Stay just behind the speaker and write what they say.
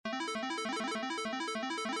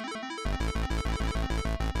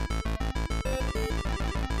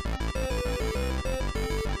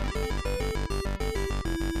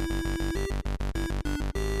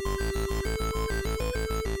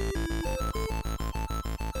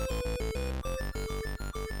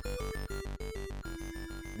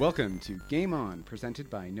Welcome to Game On, presented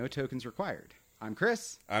by No Tokens Required. I'm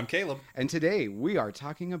Chris. I'm Caleb. And today we are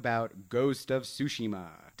talking about Ghost of Tsushima,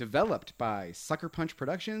 developed by Sucker Punch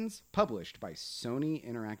Productions, published by Sony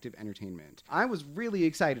Interactive Entertainment. I was really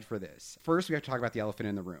excited for this. First, we have to talk about the elephant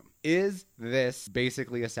in the room. Is this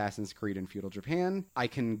basically Assassin's Creed in feudal Japan? I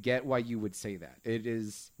can get why you would say that. It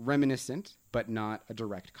is reminiscent, but not a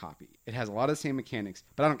direct copy. It has a lot of the same mechanics,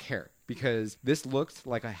 but I don't care, because this looks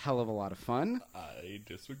like a hell of a lot of fun. I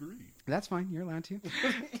disagree. That's fine. You're allowed to.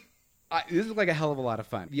 This is like a hell of a lot of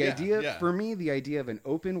fun. For me, the idea of an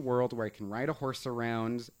open world where I can ride a horse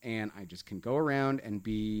around and I just can go around and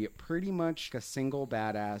be pretty much a single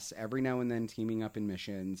badass, every now and then teaming up in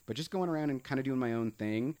missions, but just going around and kind of doing my own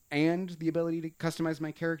thing, and the ability to customize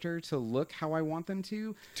my character to look how I want them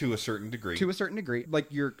to. To a certain degree. Like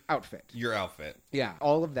your outfit. Yeah,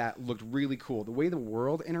 all of that looked really cool. The way the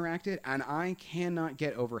world interacted, and I cannot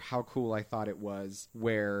get over how cool I thought it was,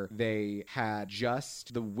 where they had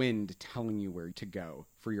just the wind telling you where to go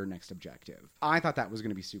for your next objective. I thought that was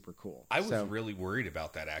going to be super cool. I was really worried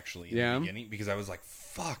about that actually in the beginning, because I was like,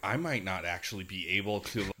 fuck, I might not actually be able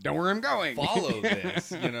to know where I'm going. Follow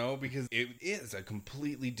this, because it is a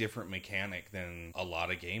completely different mechanic than a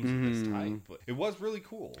lot of games of this type. But it was really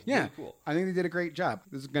cool. Yeah, really cool. I think they did a great job.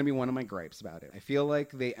 This is going to be one of my gripes about it. I feel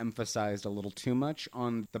like they emphasized a little too much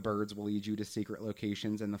on the birds will lead you to secret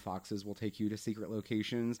locations and the foxes will take you to secret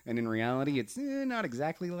locations. And in reality, it's not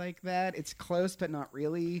exactly like that. It's close, but not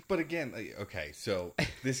really. But again, okay, so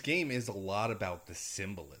this game is a lot about the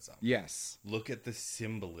symbolism. Yes. Look at the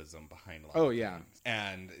symbolism behind a lot of things.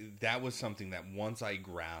 And that was something that once I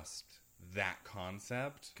grasped that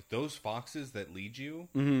concept, those foxes that lead you,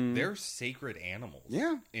 they're sacred animals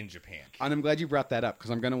in Japan. And I'm glad you brought that up,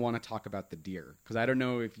 because I'm going to want to talk about the deer, because I don't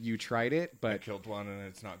know if you tried it, but I killed one and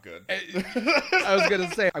it's not good. I was going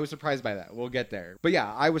to say, I was surprised by that. We'll get there. But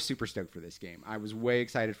yeah, I was super stoked for this game. I was way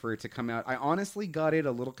excited for it to come out. I honestly got it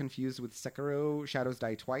a little confused with Sekiro Shadows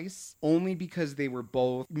Die Twice, only because they were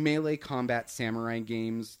both melee combat samurai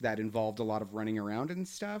games that involved a lot of running around and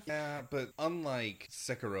stuff. Yeah, but unlike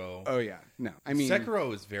Sekiro... Oh yeah. No, I mean,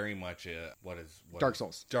 Sekiro is very much Dark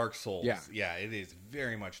Souls. Dark Souls. Yeah, it is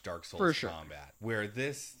very much Dark Souls for sure. Combat. Where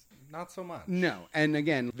this, not so much. No, and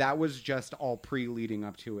again, that was just all leading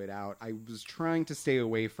up to it out. I was trying to stay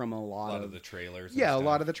away from a lot of the trailers. Yeah, a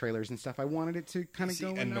lot of the trailers and stuff. I wanted it to kind of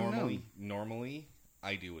go. And normally,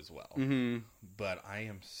 I do as well. But I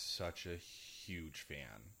am such a huge fan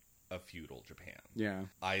of feudal Japan. Yeah.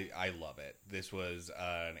 I love it. This was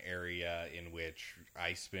an area in which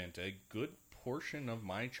I spent a good portion of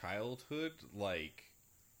my childhood,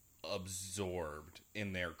 absorbed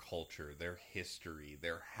in their culture, their history,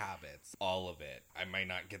 their habits, all of it. I might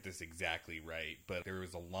not get this exactly right, but there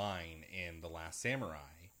was a line in The Last Samurai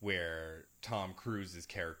where Tom Cruise's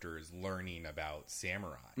character is learning about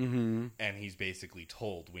samurai. And he's basically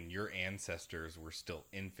told, when your ancestors were still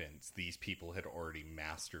infants, these people had already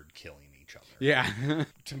mastered killing each other. Yeah.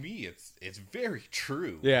 To me, it's very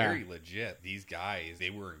true. Yeah. Very legit. These guys, they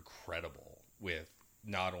were incredible with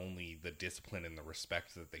not only the discipline and the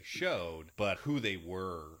respect that they showed, but who they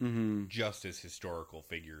were just as historical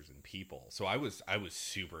figures and people. So I was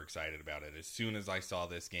super excited about it. As soon as I saw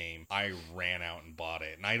this game, I ran out and bought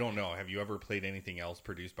it. And I don't know, have you ever played anything else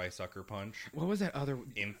produced by Sucker Punch? What was that other?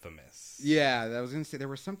 Infamous. Yeah, I was going to say there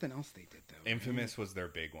was something else they did, though. Infamous was their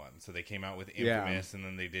big one. So they came out with Infamous, and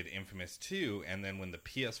then they did Infamous 2, and then when the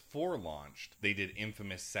PS4 launched, they did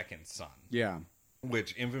Infamous Second Son. Yeah.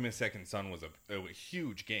 Which Infamous Second Son was a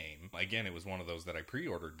huge game. Again, it was one of those that I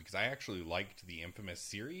pre-ordered because I actually liked the Infamous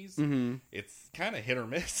series. It's kind of hit or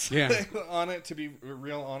miss on it, to be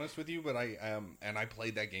real honest with you. But I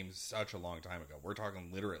played that game such a long time ago. We're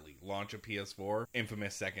talking literally launch of PS4.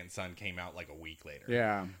 Infamous Second Son came out like a week later.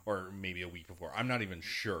 Yeah. Or maybe a week before. I'm not even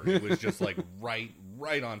sure. It was just like right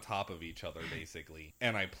on top of each other, basically.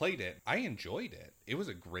 And I played it. I enjoyed it. It was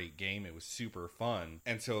a great game. It was super fun.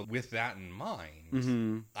 And so with that in mind,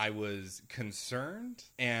 I was concerned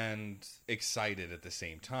and excited at the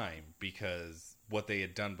same time, because what they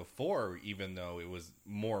had done before, even though it was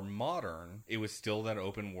more modern, it was still that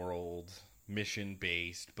open world, mission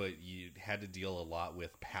based, but you had to deal a lot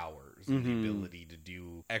with powers and the ability to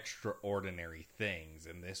do extraordinary things.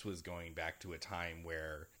 And this was going back to a time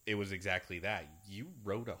where it was exactly that. You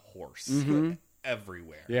rode a horse.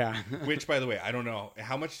 everywhere. Yeah. Which, by the way, I don't know.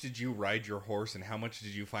 How much did you ride your horse, and how much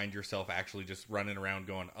did you find yourself actually just running around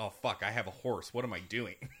going, oh, fuck, I have a horse. What am I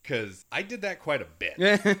doing? Because I did that quite a bit.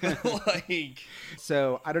 Like,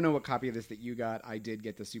 so I don't know what copy of this that you got. I did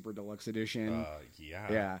get the Super Deluxe Edition.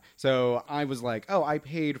 yeah. Yeah. So I was like, oh, I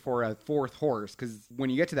paid for a fourth horse, because when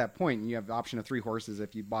you get to that point, you have the option of 3 horses.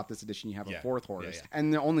 If you bought this edition, you have a fourth horse. Yeah.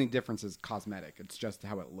 And the only difference is cosmetic. It's just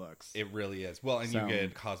how it looks. It really is. Well, and you get a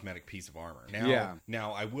cosmetic piece of armor.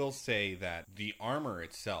 Now, I will say that the armor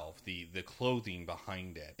itself, the clothing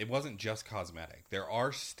behind it, it wasn't just cosmetic. There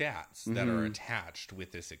are stats that are attached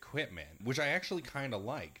with this equipment, which I actually kind of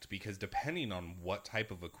liked, because depending on what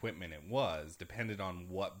type of equipment it was, depended on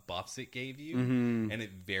what buffs it gave you, and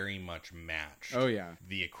it very much matched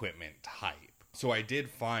the equipment type. So I did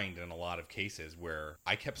find in a lot of cases where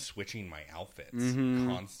I kept switching my outfits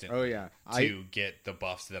constantly to get the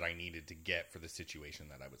buffs that I needed to get for the situation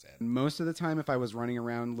that I was in. Most of the time, if I was running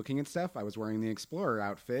around looking at stuff, I was wearing the Explorer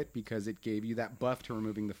outfit, because it gave you that buff to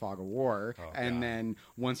removing the Fog of War. Then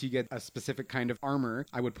once you get a specific kind of armor,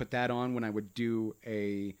 I would put that on when I would do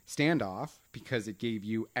a standoff, because it gave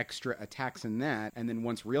you extra attacks in that. And then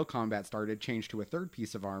once real combat started, changed to a third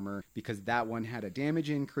piece of armor, because that one had a damage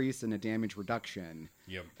increase and a damage reduction.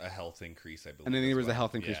 Yep, a health increase, I believe. And then there was a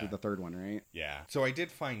health increase with the third one, right? Yeah. So I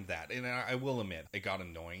did find that, and I will admit, it got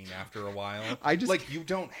annoying after a while. You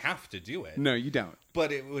don't have to do it. No, you don't.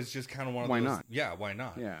 But it was just kind of one of those... Why not? Yeah, why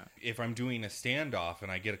not? Yeah. If I'm doing a standoff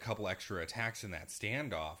and I get a couple extra attacks in that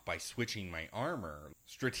standoff by switching my armor,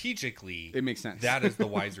 strategically... It makes sense. That is the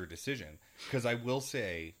wiser decision. Because I will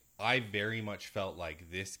say... I very much felt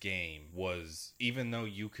like this game was, even though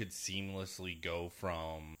you could seamlessly go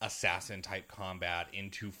from assassin-type combat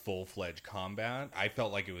into full-fledged combat, I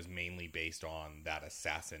felt like it was mainly based on that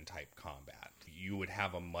assassin-type combat. You would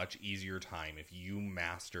have a much easier time if you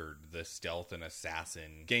mastered the stealth and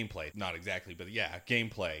assassin gameplay. Not exactly, but yeah,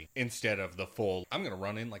 gameplay, instead of the full, I'm going to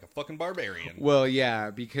run in like a fucking barbarian. Well,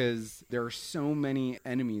 yeah, because there are so many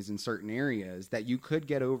enemies in certain areas that you could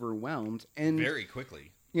get overwhelmed. And very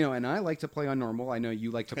quickly. You know, and I like to play on normal. I know you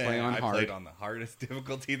like to play on hard. I played on the hardest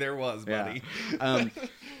difficulty there was, buddy.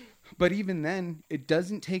 But even then, it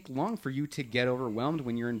doesn't take long for you to get overwhelmed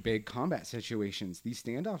when you're in big combat situations. These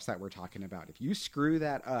standoffs that we're talking about, if you screw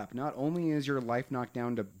that up, not only is your life knocked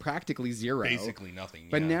down to practically zero, basically nothing,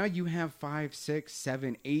 but now you have 5, 6,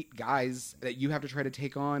 7, 8 guys that you have to try to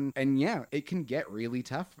take on, and yeah, it can get really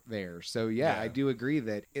tough there. So yeah, I do agree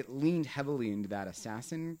that it leaned heavily into that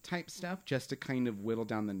assassin type stuff just to kind of whittle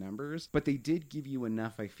down the numbers, but they did give you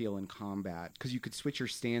enough, I feel, in combat, because you could switch your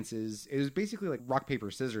stances. It was basically like rock, paper,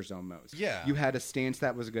 scissors almost. Yeah. You had a stance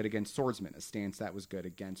that was good against swordsmen, a stance that was good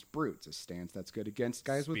against brutes, a stance that's good against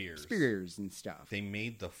guys with spears and stuff. They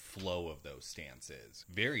made the flow of those stances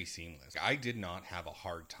very seamless. I did not have a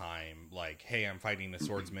hard time like, hey, I'm fighting a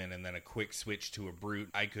swordsman and then a quick switch to a brute.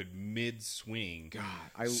 I could mid-swing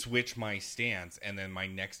switch my stance, and then my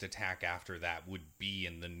next attack after that would be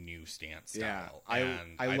in the new stance style. Yeah.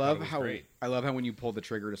 I love how when you pull the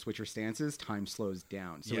trigger to switch your stances, time slows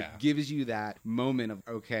down. So it gives you that moment of,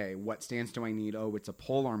 okay, what stance do I need? Oh, it's a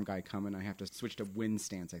polearm guy coming. I have to switch to wind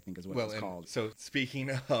stance, I think is what it's called. So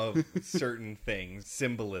speaking of certain things,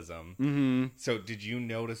 symbolism. So did you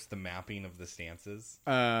notice the mapping of the stances?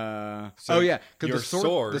 Because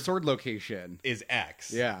the sword location is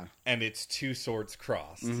X. Yeah. And it's 2 swords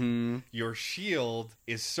crossed. Your shield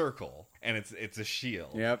is circle. And it's a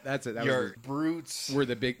shield. Yep, that's it. Your brutes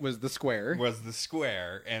was the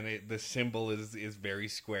square. And the symbol is very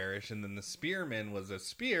squarish. And then the spearman was a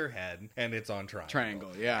spearhead, and it's on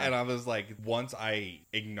triangle. Yeah. And I was like, once I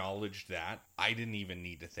acknowledged that, I didn't even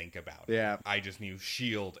need to think about it. Yeah. I just knew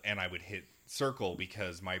shield, and I would hit circle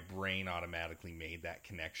because my brain automatically made that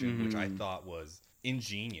connection, which I thought was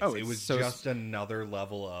ingenious. It was just another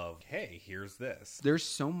level of, hey, here's this. There's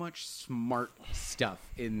so much smart stuff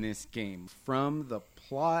in this game, from the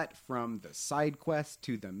plot, from the side quest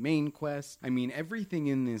to the main quest. I mean, everything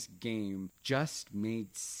in this game just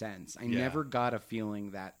made sense. I never got a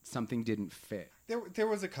feeling that something didn't fit. There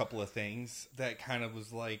was a couple of things that kind of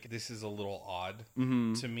was like, this is a little odd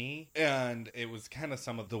to me. And it was kind of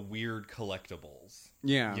some of the weird collectibles.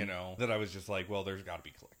 Yeah. You know, that I was just like, well, there's got to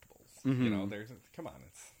be collectibles. You know, come on,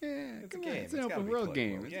 it's a game. It's an open world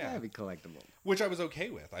game. It's gotta be collectible. Which I was okay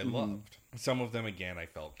with. I loved. Some of them, again, I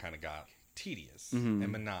felt kind of got tedious and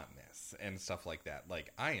monotonous and stuff like that.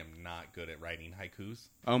 Like, I am not good at writing haikus.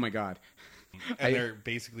 Oh my god. And there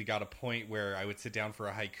basically got a point where I would sit down for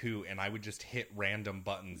a haiku and I would just hit random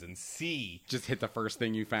buttons and see. Just hit the first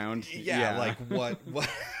thing you found? Yeah. Like what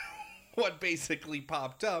what basically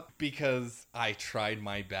popped up because I tried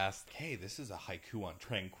my best. Hey, this is a haiku on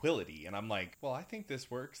tranquility. And I'm like, well, I think this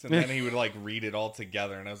works. And then he would like read it all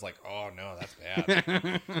together. And I was like, oh no, that's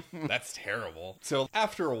bad. That's terrible. So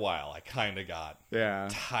after a while, I kind of got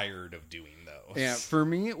tired of doing those. Yeah, for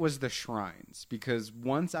me, it was the shrines, because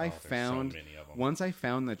once I found so many of them. once I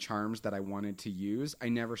found the charms that I wanted to use, I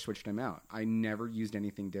never switched them out. I never used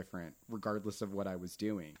anything different, regardless of what I was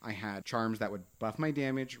doing. I had charms that would buff my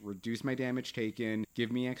damage, reduce my damage taken,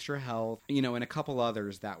 give me extra health, and a couple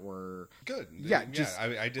others that were good. Yeah,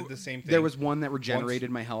 I did the same thing. There was one that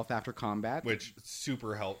regenerated my health after combat, which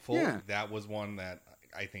super helpful. Yeah. That was one that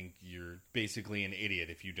I think you're basically an idiot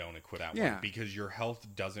if you don't equip that Yeah. one, because your health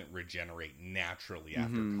doesn't regenerate naturally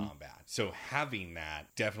after combat. So having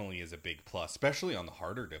that definitely is a big plus, especially on the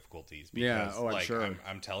harder difficulties. Because, I'm sure.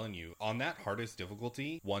 I'm telling you, on that hardest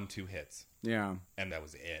difficulty, 1-2 hits. Yeah. And that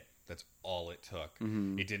was it. That's all it took.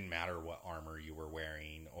 It didn't matter what armor you were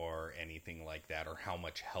wearing or anything like that, or how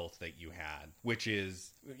much health that you had, which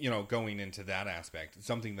is, going into that aspect,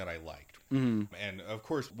 something that I liked. And of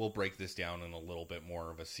course, we'll break this down in a little bit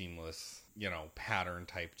more of a seamless, pattern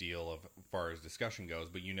type deal as far as discussion goes.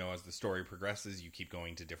 But as the story progresses, you keep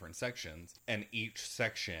going to different sections, and each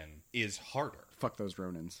section is harder. Fuck those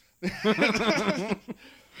Ronins.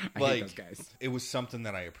 I Like, hate those guys. it was something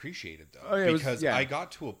that I appreciated, though. Oh, yeah, because I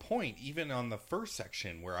got to a point, even on the first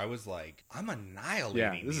section, where I was like, I'm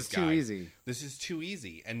annihilating this these is guys. too easy. This is too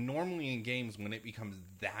easy. And normally in games, when it becomes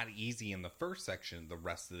that easy in the first section, the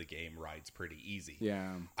rest of the game rides pretty easy.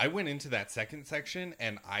 Yeah. I went into that second section,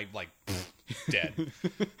 and I, dead.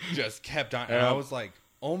 Just kept on. And I was like,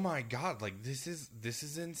 oh my god, this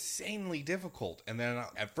is insanely difficult. And then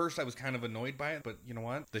at first I was kind of annoyed by it, but you know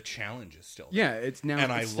what? The challenge is still there. Yeah, it's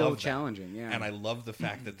still challenging. Yeah. And I love the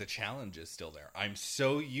fact that the challenge is still there. I'm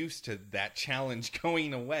so used to that challenge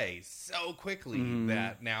going away so quickly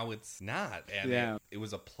that now it's not. And it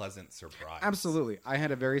was a pleasant surprise. Absolutely. I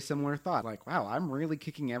had a very similar thought. Like, wow, I'm really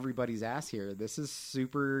kicking everybody's ass here. This is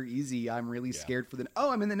super easy. I'm really scared for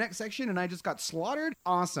I'm in the next section and I just got slaughtered.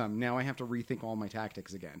 Awesome. Now I have to rethink all my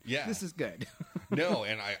tactics again. Yeah. This is good. No,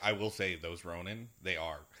 and I will say those Ronin, they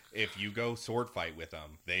are. If you go sword fight with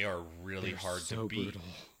them, they are really hard to beat. Brutal.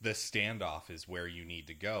 The standoff is where you need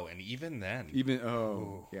to go. And even then...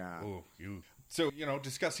 So,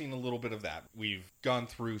 discussing a little bit of that, we've gone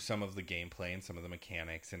through some of the gameplay and some of the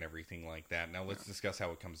mechanics and everything like that. Now let's discuss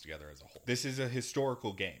how it comes together as a whole. This is a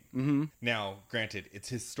historical game. Now, granted, it's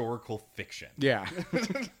historical fiction. Yeah.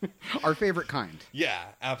 Our favorite kind. Yeah,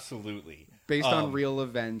 absolutely. Based on real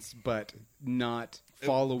events, but not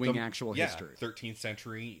following actual history. 13th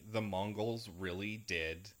century, the Mongols really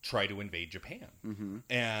did try to invade Japan.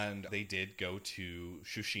 And they did go to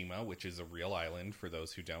Tsushima, which is a real island for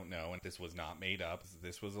those who don't know. And this was not made up.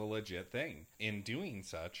 This was a legit thing. In doing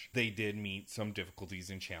such, they did meet some difficulties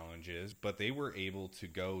and challenges, but they were able to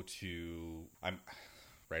go to...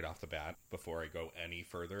 right off the bat, before I go any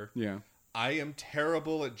further... Yeah. I am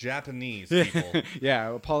terrible at Japanese, people.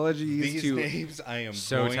 Yeah, apologies. These names I am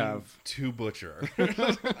so going tough. to butcher.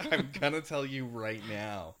 I'm going to tell you right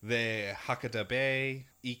now. The Hakata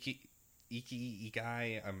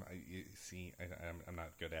Ikai, I'm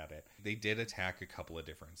not good at it. They did attack a couple of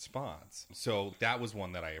different spots. So that was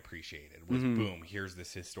one that I appreciated. Was boom, here's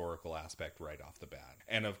this historical aspect right off the bat.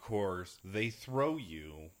 And of course, they throw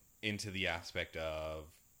you into the aspect of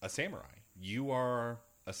a samurai. You are...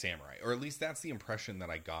 a samurai, or at least that's the impression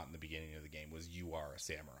that I got in the beginning of the game, was you are a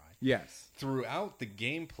samurai. Yes. Throughout the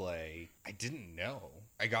gameplay, I didn't know.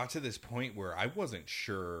 I got to this point where I wasn't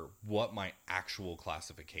sure what my actual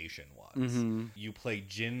classification was. You play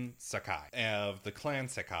Jin Sakai of the clan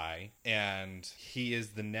Sakai, and he is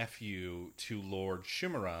the nephew to Lord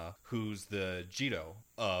Shimura, who's the Jito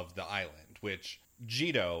of the island, which...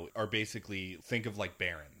 Jito are basically, think of like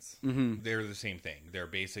barons. They're the same thing. They're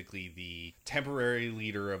basically the temporary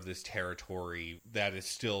leader of this territory that is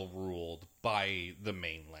still ruled by the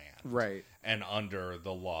mainland. Right. And under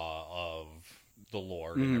the law of the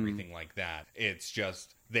Lord and everything like that. It's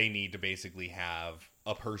just they need to basically have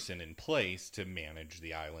a person in place to manage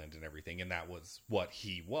the island and everything. And that was what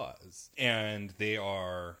he was. And they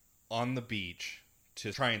are on the beach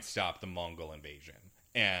to try and stop the Mongol invasion.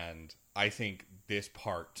 And I think this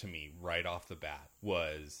part, to me, right off the bat,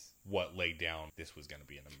 was what laid down this was going to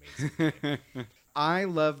be an amazing game. I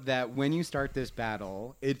love that when you start this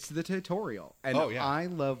battle, it's the tutorial. And I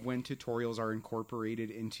love when tutorials are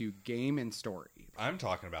incorporated into game and story. I'm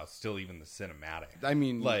talking about still even the cinematic. I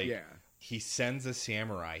mean, he sends a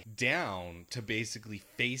samurai down to basically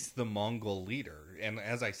face the Mongol leader. And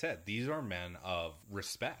as I said, these are men of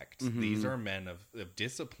respect. These are men of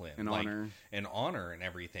discipline. And honor. And honor and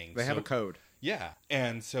everything. They have a code. Yeah.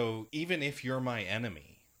 And so even if you're my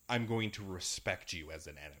enemy, I'm going to respect you as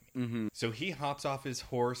an enemy. So he hops off his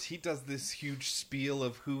horse. He does this huge spiel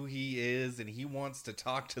of who he is, and he wants to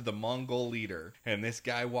talk to the Mongol leader. And this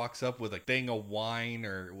guy walks up with a thing of wine,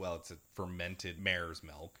 or, well, it's a fermented mare's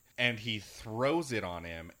milk. And he throws it on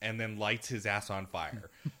him and then lights his ass on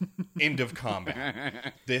fire. End of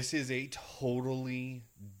combat. This is a totally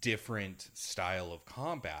different style of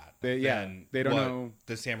combat than they don't what know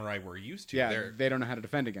the samurai were used to. Yeah, they don't know how to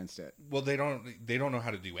defend against it. Well, they don't know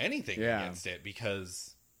how to do anything against it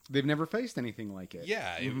because they've never faced anything like it.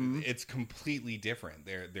 Yeah, it's completely different.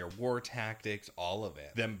 Their war tactics, all of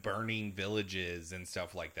it. Them burning villages and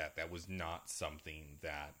stuff like that. That was not something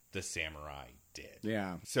that the samurai did.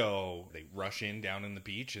 Yeah. So they rush in down in the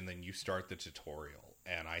beach, and then you start the tutorial.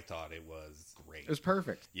 And I thought it was great. It was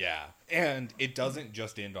perfect. Yeah. And it doesn't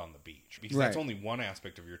just end on the beach. Because that's only one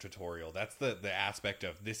aspect of your tutorial. That's the aspect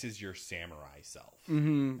of this is your samurai self.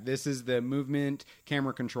 This is the movement,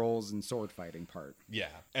 camera controls, and sword fighting part. Yeah.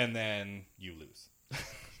 And then you lose.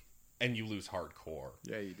 And you lose hardcore.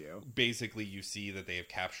 Yeah, you do. Basically, you see that they have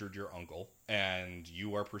captured your uncle, and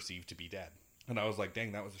you are perceived to be dead. And I was like,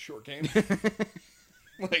 dang, that was a short game.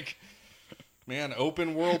 Like... Man,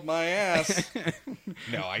 open world my ass.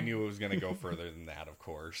 No, I knew it was going to go further than that, of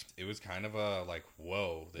course. It was kind of a, like,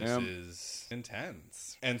 whoa, this is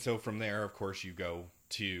intense. And so from there, of course, you go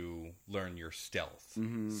to learn your stealth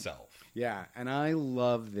self. Yeah, and I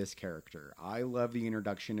love this character. I love the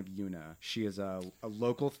introduction of Yuna. She is a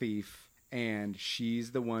local thief, and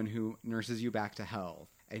she's the one who nurses you back to health.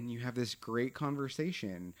 And you have this great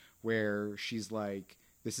conversation where she's like...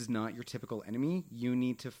 This is not your typical enemy. You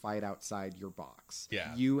need to fight outside your box.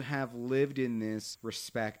 Yeah. You have lived in this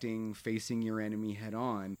respecting, facing your enemy head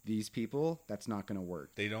on. These people, that's not going to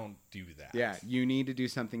work. They don't do that. Yeah. You need to do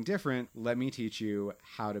something different. Let me teach you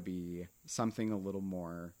how to be something a little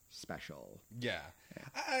more special. Yeah.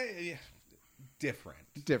 Different.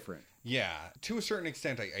 Different. Yeah. To a certain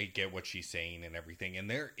extent, I get what she's saying and everything. And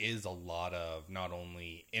there is a lot of not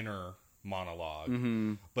only inner monologue,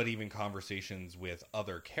 but even conversations with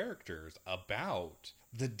other characters about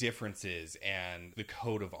the differences and the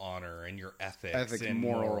code of honor and your ethics and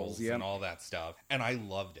morals and all that stuff. And I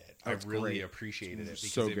loved it. I really appreciated it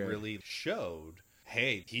because it really showed,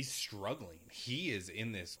 hey, he's struggling. He is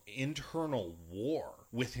in this internal war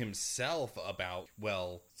with himself about,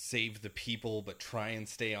 well, save the people, but try and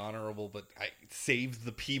stay honorable, but save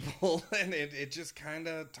the people. And it just kind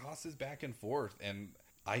of tosses back and forth. And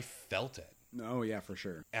I felt it. Oh, yeah, for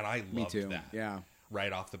sure. And I loved that. Yeah.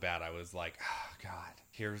 Right off the bat, I was like, oh, God,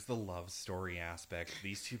 here's the love story aspect.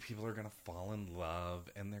 These two people are going to fall in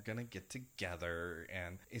love, and they're going to get together,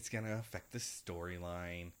 and it's going to affect the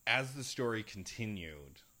storyline. As the story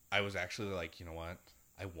continued, I was actually like, you know what?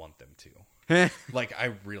 I want them to. Like,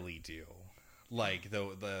 I really do. Like,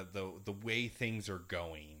 the way things are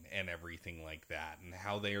going and everything like that, and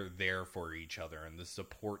how they are there for each other and the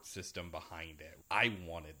support system behind it. I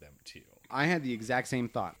wanted them to. I had the exact same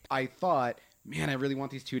thought. I thought, man, I really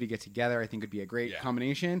want these two to get together. I think it'd be a great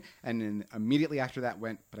combination. And then immediately after that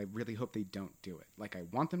went, but I really hope they don't do it. Like, I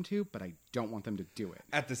want them to, but I don't want them to do it.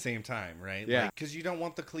 At the same time, right? Yeah. Because you don't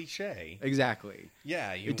want the cliche. Exactly.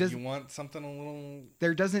 Yeah, you want something a little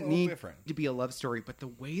There doesn't need different to be a love story, but the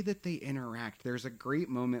way that they interact, there's a great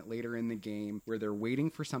moment later in the game where they're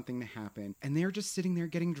waiting for something to happen, and they're just sitting there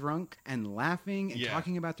getting drunk and laughing and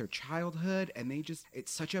talking about their childhood, and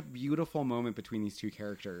it's such a beautiful moment between these two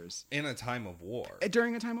characters. In a time of war.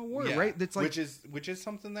 During a time of war, right? That's like, which is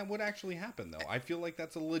something that would actually happen, though. I feel like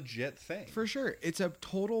that's a legit thing. For sure. It's a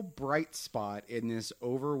total bright spot in this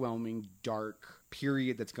overwhelming, dark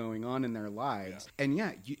period that's going on in their lives. Yeah.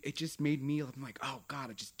 And it just made me, I'm like, oh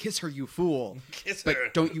God, just kiss her, you fool. Kiss her.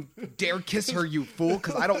 But don't you dare kiss her, you fool,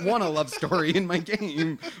 because I don't want a love story in my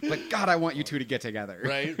game. But God, I want you two to get together.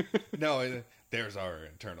 Right? No, there's our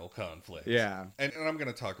internal conflict. Yeah. And I'm going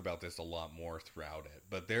to talk about this a lot more throughout it,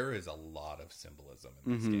 but there is a lot of symbolism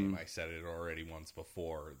in this game. I said it already once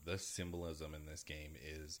before. The symbolism in this game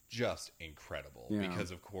is just incredible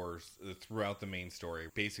because, of course, throughout the main story,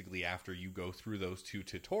 basically after you go through those two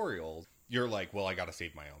tutorials, you're like, well, I got to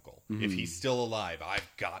save my uncle. If he's still alive, I've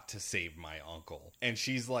got to save my uncle. And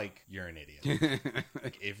she's like, you're an idiot.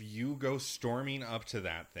 If you go storming up to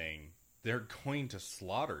that thing, they're going to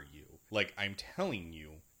slaughter you. Like, I'm telling you,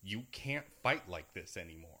 you can't fight like this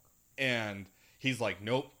anymore. And he's like,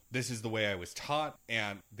 nope, this is the way I was taught.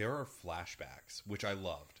 And there are flashbacks, which I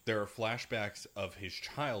loved. There are flashbacks of his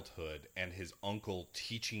childhood and his uncle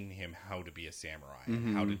teaching him how to be a samurai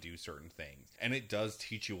and how to do certain things. And it does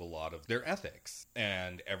teach you a lot of their ethics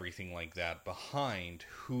and everything like that behind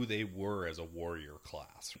who they were as a warrior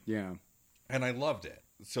class. Yeah. And I loved it.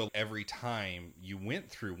 So every time you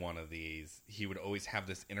went through one of these, he would always have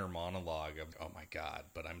this inner monologue of, oh my God,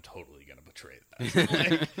 but I'm totally going to betray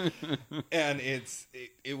that. And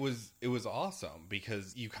it was awesome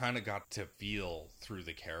because you kind of got to feel through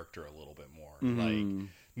the character a little bit more. Like,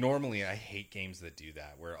 normally I hate games that do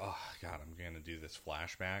that where, oh God, I'm going to do this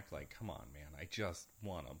flashback. Like, come on, man. I just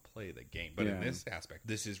want to play the game. But in this aspect,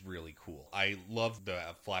 this is really cool. I love the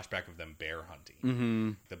flashback of them bear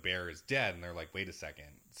hunting. The bear is dead and they're like, wait a second,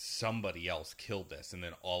 somebody else killed this. And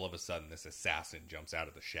then all of a sudden this assassin jumps out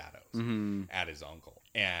of the shadows at his uncle.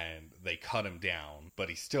 And they cut him down, but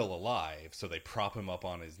he's still alive. So they prop him up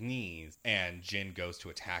on his knees and Jin goes to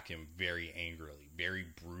attack him very angrily, very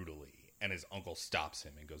brutally. And his uncle stops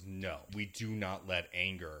him and goes, no, we do not let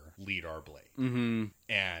anger lead our blade.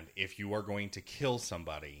 And if you are going to kill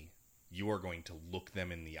somebody, you are going to look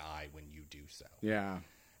them in the eye when you do so. Yeah.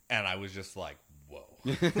 And I was just like, whoa.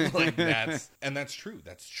 Like that's true.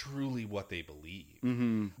 That's truly what they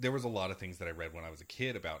believe. There was a lot of things that I read when I was a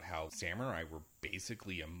kid about how samurai were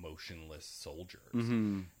basically emotionless soldiers.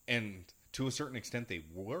 And to a certain extent they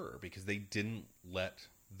were, because they didn't let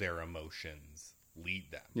their emotions lead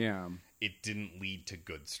them. Yeah. It didn't lead to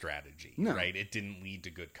good strategy, right? It didn't lead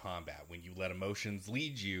to good combat. When you let emotions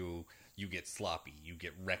lead you, you get sloppy, you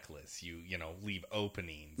get reckless, you leave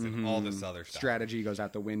openings and all this other stuff. Strategy goes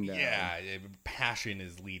out the window. Yeah, passion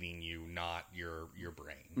is leading you, not your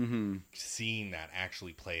brain. Seeing that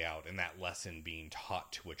actually play out and that lesson being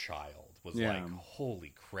taught to a child was like,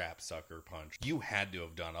 holy crap, Sucker Punch. You had to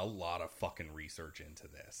have done a lot of fucking research into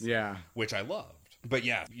this. Yeah. Which I loved. But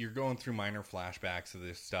yeah, you're going through minor flashbacks of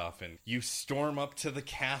this stuff, and you storm up to the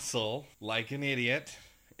castle like an idiot,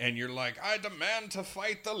 and you're like, I demand to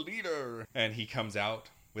fight the leader. And he comes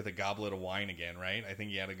out with a goblet of wine again, right? I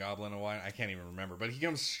think he had a goblet of wine. I can't even remember. But he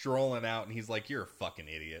comes strolling out, and he's like, you're a fucking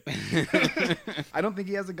idiot. I don't think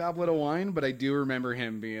he has a goblet of wine, but I do remember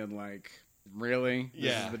him being like, really?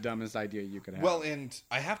 This is the dumbest idea you could have. Well, and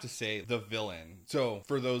I have to say, the villain. So,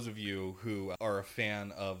 for those of you who are a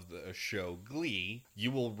fan of the show Glee,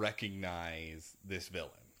 you will recognize this villain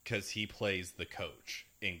because he plays the coach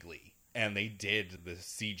in Glee. And they did the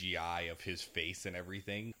CGI of his face and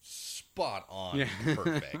everything spot on,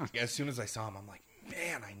 perfect. As soon as I saw him, I'm like,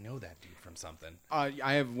 man, I know that dude from something. I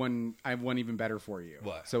have one even better for you.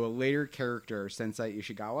 What? So a later character, Sensei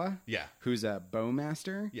Ishikawa, who's a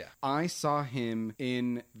bowmaster. Yeah. I saw him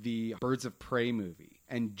in the Birds of Prey movie.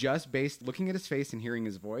 And just based looking at his face and hearing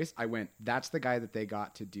his voice, I went, that's the guy that they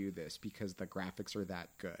got to do this because the graphics are that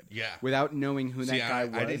good. Yeah. Without knowing who that guy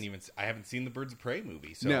was. I haven't seen the Birds of Prey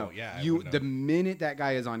movie. So no, the minute that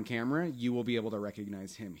guy is on camera, you will be able to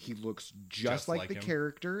recognize him. He looks just like the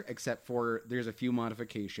character, except for there's a few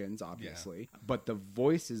modifications, obviously. Yeah. But the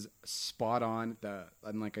voice is spot on.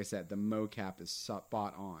 And like I said, the mocap is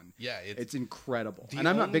spot on. Yeah. It's incredible. And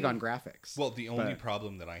I'm not big on graphics. Well, the only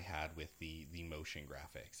problem that I had with the motion graphics,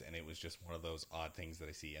 and it was just one of those odd things that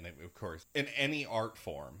I see, and of course in any art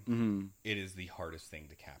form it is the hardest thing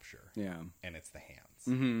to capture, and it's the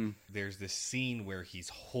hands. There's this scene where he's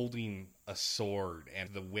holding a sword and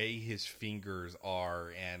the way his fingers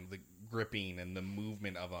are and the gripping and the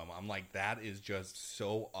movement of them, I'm like, that is just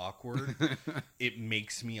so awkward. It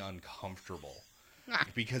makes me uncomfortable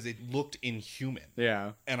because it looked inhuman.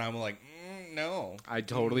 Yeah. And I'm like, no. I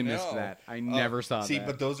totally missed that. I never saw that. See,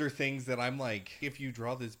 but those are things that I'm like, if you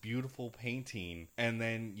draw this beautiful painting and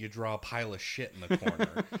then you draw a pile of shit in the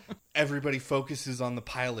corner, everybody focuses on the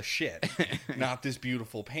pile of shit, not this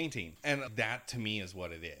beautiful painting. And that to me is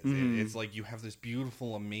what it is. It's like you have this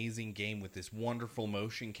beautiful, amazing game with this wonderful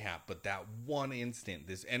motion cap, but that one instant,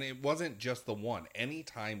 and it wasn't just the one. Any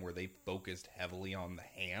time where they focused heavily on the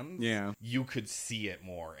hands, you could see it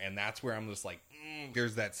more. And that's where I'm just like,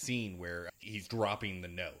 there's that scene where he's dropping the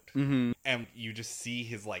note and you just see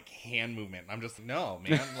his like hand movement. And I'm just, no,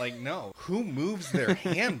 man, like, no. Who moves their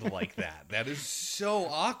hand like that? That is so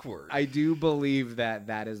awkward. I do believe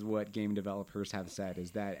that is what game developers have said,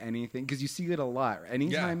 is that anything, because you see it a lot.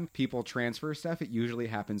 Anytime people transfer stuff, it usually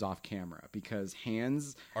happens off camera because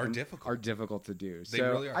hands are difficult to do. They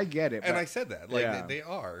really are. I get it. And I said that. Like, they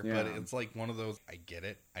are. Yeah. But it's like one of those, I get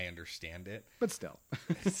it. I understand it. But still.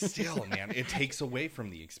 Still, man, it takes away from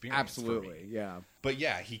the experience. Absolutely, yeah. But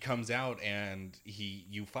yeah, he comes out and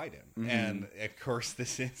you fight him. And of course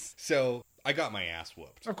this is... So I got my ass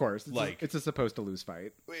whooped. Of course. Like, it's a supposed to lose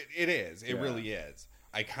fight. It is. It Yeah. really is.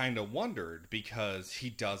 I kind of wondered because he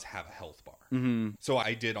does have a health bar. Mm-hmm. So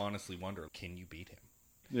I did honestly wonder, can you beat him?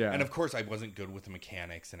 Yeah. And of course, I wasn't good with the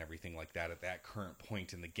mechanics and everything like that at that current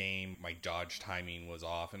point in the game. My dodge timing was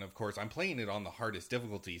off. And of course, I'm playing it on the hardest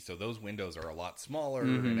difficulty, so those windows are a lot smaller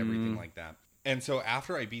and everything like that. And so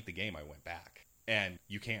after I beat the game, I went back. And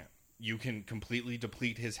you can. You can completely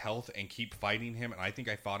deplete his health and keep fighting him. And I think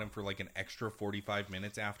I fought him for like an extra 45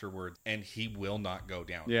 minutes afterwards, and he will not go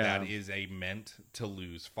down. Yeah. That is a meant to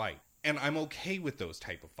lose fight. And I'm okay with those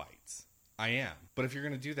type of fights. I am. But if you're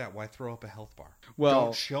going to do that, why throw up a health bar? Well-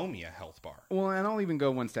 Don't show me a health bar. Well, and I'll even go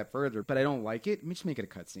one step further, but I don't like it. Just make it a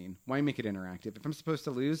cutscene. Why make it interactive? If I'm supposed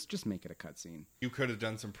to lose, just make it a cutscene. You could have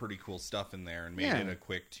done some pretty cool stuff in there and made Yeah. it a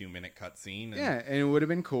quick 2-minute cutscene. And Yeah, and it would have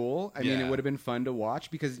been cool. I mean, it Yeah. would have been fun to watch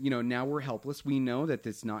because, now we're helpless. We know that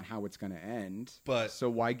that's not how it's going to end. But- so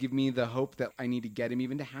why give me the hope that I need to get him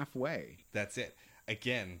even to halfway? that's it.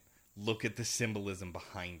 Again, look at the symbolism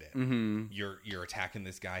behind it. Mm-hmm. You're attacking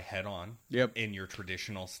this guy head on Yep. in your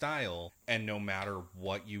traditional style, and no matter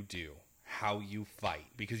what you do, how you fight,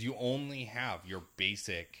 because you only have your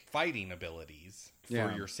basic fighting abilities for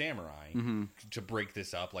Yeah. your samurai. Mm-hmm. To break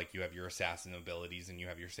this up, like you have your assassin abilities and you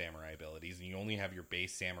have your samurai abilities, and you only have your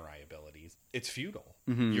base samurai abilities. It's futile.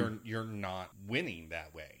 Mhm. You're not winning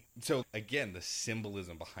that way. So again, the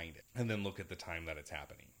symbolism behind it, and then look at the time that it's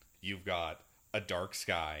happening. You've got a dark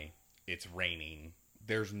sky. It's raining.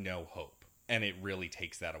 There's no hope. And it really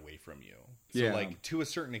takes that away from you. So, Yeah. like, to a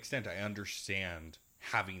certain extent, I understand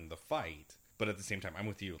having the fight. But at the same time, I'm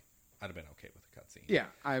with you. I'd have been okay with a cutscene. Yeah,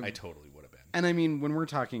 I totally would have been. and I mean, when we're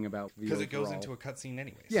talking about the Because it goes overall- into a cutscene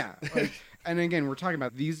anyways. Yeah, and again, we're talking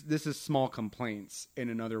about these. This is small complaints in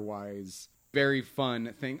an otherwise very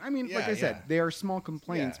fun thing. I mean, like Yeah, I said, yeah. they are small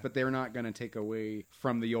complaints, Yeah. but they're not going to take away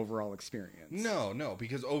from the overall experience. No,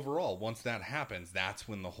 because overall, once that happens, that's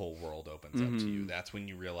when the whole world opens up to you. That's when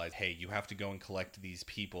you realize, hey, you have to go and collect these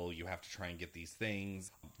people. You have to try and get these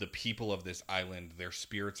things. The people of this island, their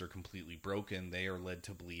spirits are completely broken. They are led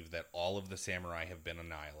to believe that all of the samurai have been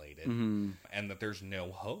annihilated and that there's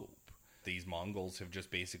no hope. These Mongols have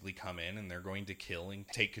just basically come in and they're going to kill and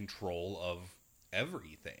take control of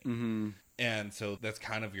everything. And so that's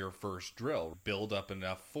kind of your first drill. Build up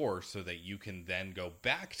enough force so that you can then go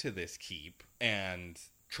back to this keep and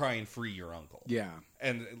try and free your uncle. Yeah,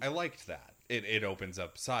 And I liked that. It opens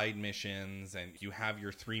up side missions, and you have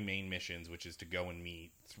your 3 main missions, which is to go and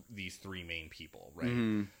meet these 3 main people,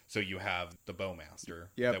 right? So you have the Bowmaster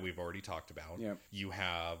Yep. that we've already talked about. Yep. You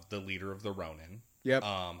have the leader of the Ronin. Yep.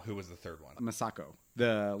 Who was the third one? Masako,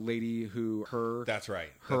 the lady who That's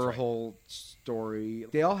right. her That's right. whole story.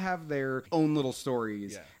 They all have their own little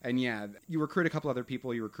stories. Yeah. And yeah, you recruit a couple other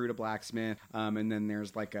people. You recruit a blacksmith, and then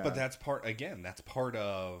there's like a. But that's part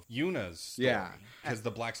of Yuna's story. Yeah. Because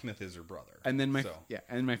the blacksmith is her brother. and then my So-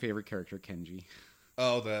 and my favorite character, Kenji,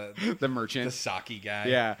 Oh, the the merchant. Saki guy.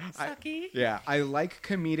 Yeah. Saki? I like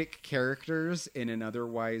comedic characters in an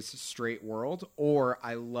otherwise straight world, or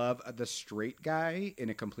I love the straight guy in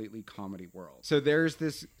a completely comedy world. So there's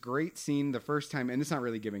this great scene the first time, and it's not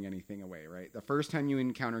really giving anything away, right? The first time you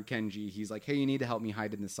encounter Kenji, he's like, hey, you need to help me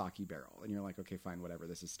hide in the sake barrel. And you're like, okay, fine, whatever,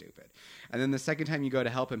 this is stupid. And then the second time you go to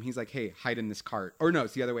help him, he's like, hey, hide in this cart. Or no,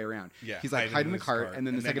 it's the other way around. Yeah, He's like, hide in the this cart. And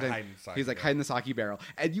then the second hide time, in the sake he's like, barrel. hide in the sake barrel.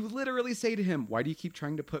 And you literally say to him, why do you keep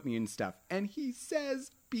trying to put me in stuff? And he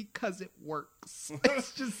says, because it works.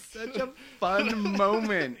 It's just such a fun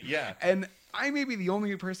moment. Yeah. And I may be the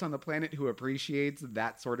only person on the planet who appreciates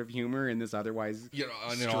that sort of humor in this otherwise You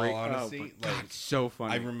know, in straight... all oh, honesty, my God, like, it's so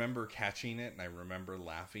funny. I remember catching it and I remember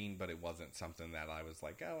laughing, but it wasn't something that I was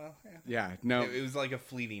like, oh, well, yeah. yeah, no. It was like a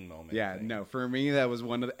fleeting moment. Yeah, thing. no. For me, that was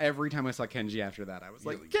one of the... Every time I saw Kenji after that, I was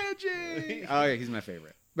like, Really? Kenji! Oh, yeah, he's my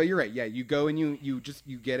favorite. But you're right. Yeah, you go and you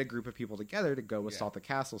get a group of people together to go assault the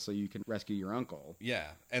castle so you can rescue your uncle. Yeah.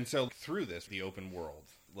 And so through this, the open world,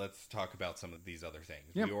 let's talk about some of these other things.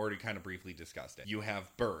 Yep. We already kind of briefly discussed it. You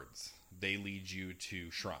have birds. They lead you to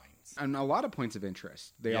shrines. And a lot of points of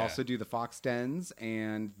interest. They Yeah. also do the fox dens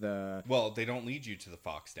and the... Well, they don't lead you to the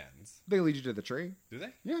fox dens, They lead you to the tree. do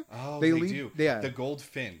they? Yeah. Oh, They they, lead- do. yeah. The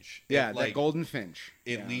goldfinch. Yeah, It, that golden finch.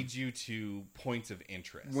 It Yeah. leads you to points of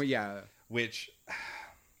interest, Well, yeah, which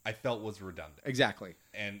I felt was redundant. exactly.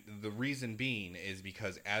 And the reason being is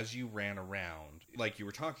because as you ran around, like you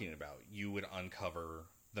were talking about, you would uncover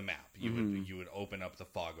the map. You would open up the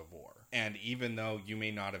fog of war. And even though you may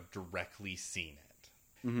not have directly seen it,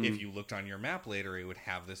 If you looked on your map later, it would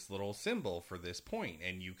have this little symbol for this point,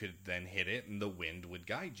 and you could then hit it, and the wind would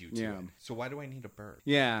guide you to it. So why do I need a bird?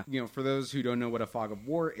 Yeah. For those who don't know what a fog of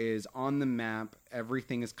war is, on the map,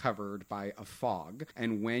 everything is covered by a fog.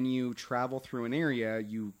 And when you travel through an area,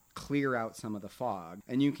 you clear out some of the fog,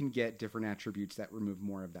 and you can get different attributes that remove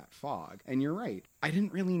more of that fog. And you're right. I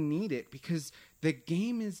didn't really need it because the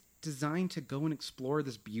game is designed to go and explore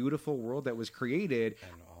this beautiful world that was created.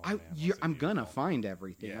 I'm gonna find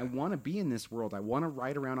everything. I want to be in this world. I want to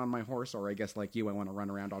ride around on my horse, or I guess like you, I want to run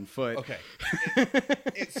around on foot. Okay.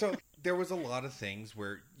 So there was a lot of things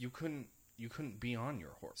where you couldn't be on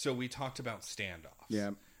your horse. So we talked about standoffs.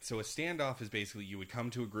 Yeah. So a standoff is basically you would come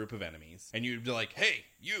to a group of enemies and you'd be like, "Hey,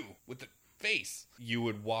 you with the face." You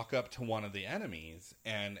would walk up to one of the enemies,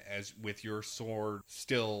 and as with your sword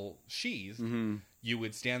still sheathed, you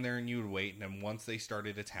would stand there and you would wait, and then once they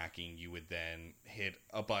started attacking, you would then hit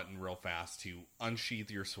a button real fast to unsheath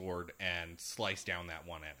your sword and slice down that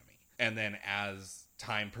one enemy. And then as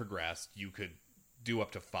time progressed, you could do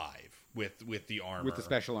up to 5 with the armor. With the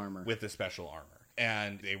special armor. With the special armor.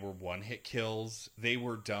 And they were one-hit kills. They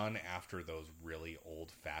were done after those really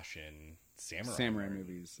old-fashioned samurai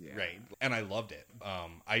movies. Yeah. Right. And I loved it.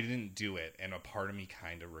 I didn't do it, and a part of me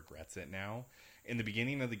kind of regrets it now. In the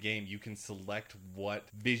beginning of the game, you can select what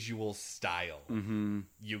visual style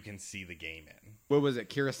you can see the game in. What was it?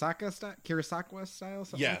 Kurosawa style?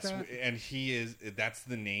 Something yes, like that? And that's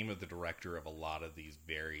the name of the director of a lot of these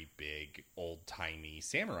very big, old-timey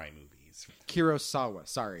samurai movies. Kurosawa,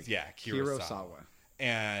 sorry. Yeah, Kurosawa.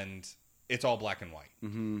 And it's all black and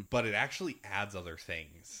white. But it actually adds other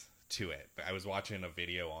things to it. I was watching a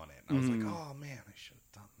video on it, and I was like, oh man, I should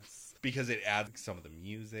have done this. Because it adds some of the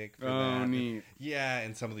music for that. Neat. Yeah,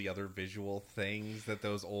 and some of the other visual things that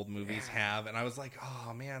those old movies have. And I was like,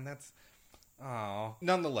 oh man, that's... Oh.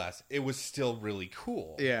 Nonetheless, it was still really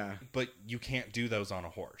cool. Yeah. But you can't do those on a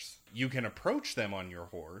horse. You can approach them on your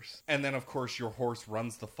horse, and then of course your horse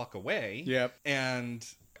runs the fuck away. Yep. And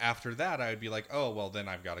after that, I would be like, oh, well, then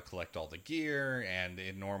I've got to collect all the gear, and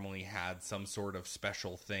it normally had some sort of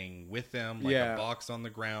special thing with them, like a box on the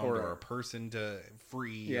ground or a person to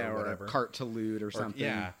free or whatever. Or a cart to loot or something.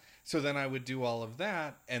 Yeah. So then I would do all of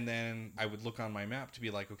that, and then I would look on my map to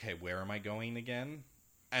be like, okay, where am I going again?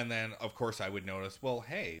 And then, of course, I would notice, well,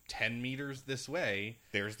 hey, 10 meters this way,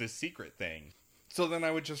 there's this secret thing. So then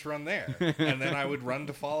I would just run there. And then I would run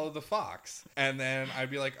to follow the fox. And then I'd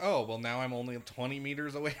be like, oh, well, now I'm only 20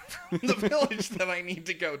 meters away from the village that I need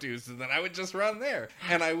to go to. So then I would just run there.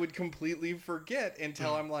 And I would completely forget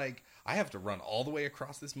until I'm like, I have to run all the way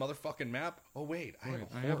across this motherfucking map. Oh, wait, I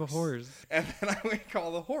have a horse. And then I would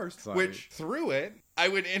call the horse, which through it, I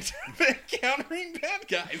would end up encountering bad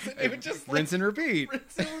guys. And it would just rinse and repeat.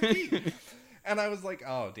 Rinse and repeat. And I was like,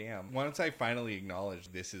 oh, damn. Once I finally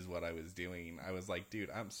acknowledged this is what I was doing, I was like, dude,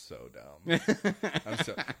 I'm so dumb.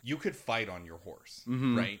 You could fight on your horse,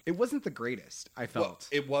 right? It wasn't the greatest, I felt. Well,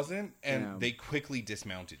 it wasn't, and they quickly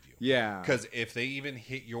dismounted you. Yeah. Because if they even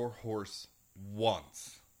hit your horse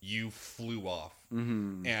once, you flew off,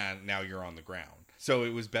 and now you're on the ground. So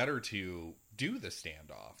it was better to do the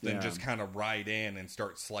standoff than just kind of ride in and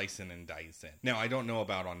start slicing and dicing. Now, I don't know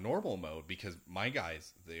about on normal mode, because my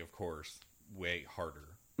guys, they, of course... way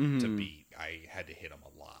harder to beat. I had to hit them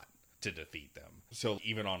a lot to defeat them. So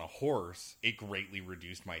even on a horse, it greatly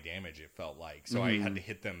reduced my damage, it felt like. So I had to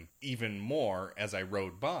hit them even more as I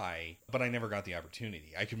rode by, but I never got the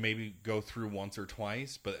opportunity. I could maybe go through once or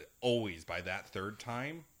twice, but always by that third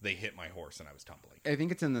time, they hit my horse and I was tumbling. I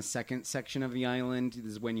think it's in the second section of the island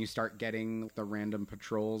is when you start getting the random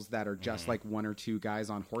patrols that are just like one or two guys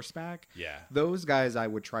on horseback. Yeah. Those guys I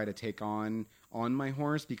would try to take on my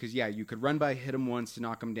horse because, you could run by, hit him once to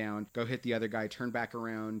knock him down, go hit the other guy, turn back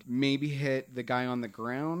around, maybe hit the guy on the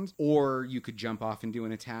ground, or you could jump off and do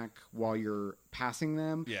an attack while you're passing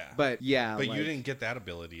them. Yeah. But you didn't get that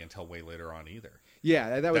ability until way later on either.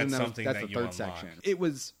 Yeah, that's the that third section. It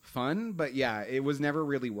was fun, but it was never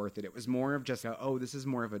really worth it. It was more of just, this is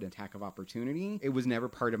more of an attack of opportunity. It was never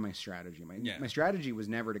part of my strategy. My strategy was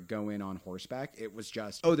never to go in on horseback. It was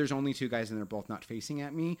just, there's only two guys and they're both not facing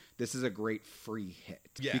at me. This is a great free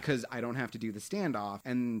hit. Yeah. Because I don't have to do the standoff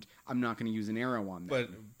and I'm not going to use an arrow on them. But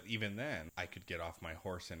even then, I could get off my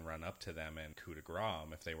horse and run up to them and coup de grace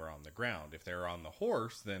them if they were on the ground. If they were on the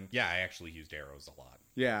horse, then I actually used arrows a lot.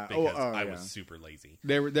 Yeah, because I was super lazy.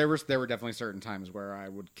 There were definitely certain times where I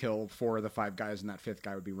would kill 4 of the 5 guys, and that 5th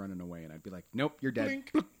guy would be running away, and I'd be like, "Nope, you're dead."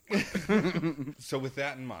 So with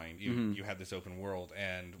that in mind, you had this open world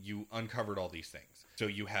and you uncovered all these things. So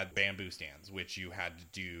you had bamboo stands, which you had to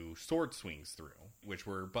do sword swings through, which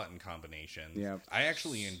were button combinations. Yeah. I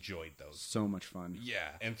actually enjoyed those. So much fun. Yeah.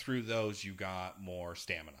 And through those, you got more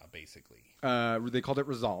stamina, basically. They called it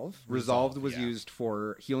Resolve. Resolved was yeah. used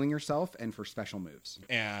for healing yourself and for special moves.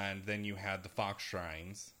 And then you had the Fox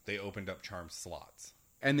Shrines. They opened up charm slots.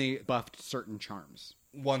 And they buffed certain charms.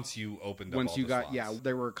 Once you opened up Once all you the got, slots. yeah,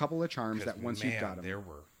 there were a couple of charms that once you got them. There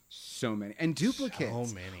were so many. And duplicates.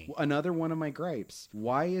 so many. Another one of my gripes.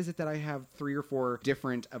 Why is it that I have 3 or 4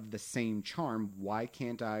 different of the same charm? Why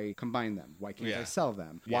can't I combine them? Why can't I sell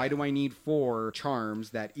them? Yeah. Why do I need 4 charms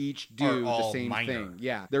that each do Are the all same minor. thing?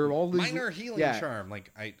 Yeah. They're all these, minor healing charm.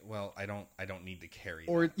 Like I don't need to carry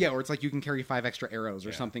or that. yeah, or it's like you can carry 5 extra arrows or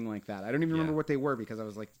Yeah. something like that. I don't even remember what they were because I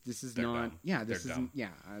was like, this is They're not. dumb. Yeah, this They're isn't. dumb. Yeah,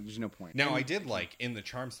 there's no point. Now And- I did like in the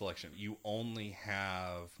charm selection, you only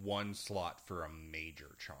have 1 slot for a major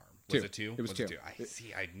charm. Was 2. it 2? It was 2. I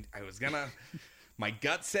see. I was gonna. My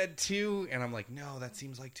gut said 2, and I'm like, no, that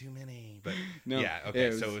seems like too many. But No, yeah, okay,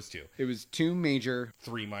 it so it was 2. It was 2 major,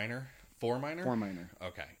 3 minor, 4 minor, 4 minor.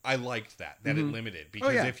 Okay, I liked that it limited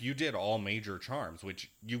because yeah. if you did all major charms, which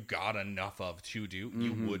you got enough of to do,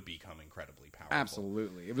 you would become incredibly powerful.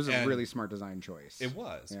 Absolutely, it was a And really smart design choice. It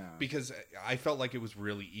was. Yeah. Because I felt like it was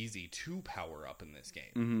really easy to power up in this game.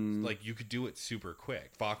 Mm-hmm. Like, you could do it super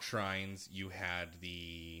quick. Fox Shrines, you had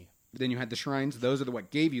the... Then you had the shrines; those are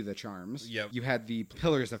what gave you the charms. Yep. You had the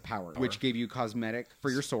pillars of power, which gave you cosmetic for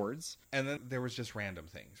your swords. And then there was just random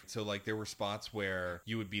things. So, like, there were spots where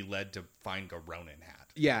you would be led to find a Ronin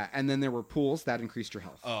hat. Yeah, and then there were pools that increased your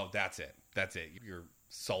health. Oh, that's it. That's it. Your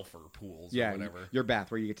sulfur pools Yeah, or whatever. your bath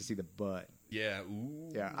where you get to see the butt. Yeah. Ooh.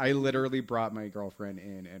 Yeah, I literally brought my girlfriend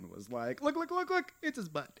in and was like, look, it's his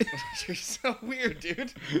butt. You're so weird,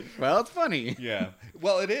 dude. Well, it's funny. Yeah.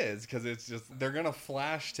 Well, it is, because it's just, they're going to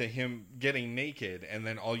flash to him getting naked, and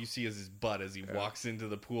then all you see is his butt as he walks into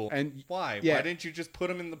the pool. And why? yeah. Why didn't you just put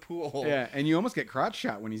him in the pool? Yeah, and you almost get crotch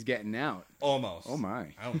shot when he's getting out. Almost. Oh, my.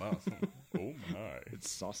 Almost. Oh, my. It's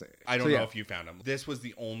saucy. I don't know if you found him. This was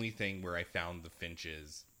the only thing where I found the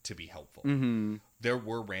finches to be helpful. Mm-hmm. There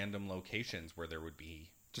were random locations where there would be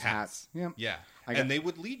Just hats. Yep. Yeah. And they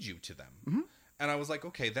would lead you to them. Mm-hmm. And I was like,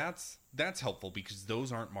 okay, that's helpful because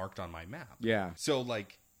those aren't marked on my map. Yeah. So,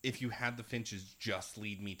 like, if you had the finches just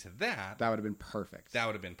lead me to that That would have been perfect. that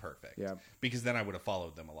would have been perfect. Yeah. Because then I would have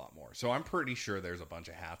followed them a lot more. So I'm pretty sure there's a bunch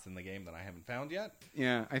of hats in the game that I haven't found yet.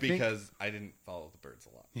 Yeah, because I didn't follow the birds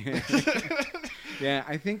a lot. Yeah,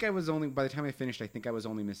 I think I was only, by the time I finished, I think I was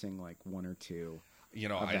only missing like 1 or 2 You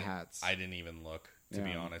know, of the hats. I didn't even look, to be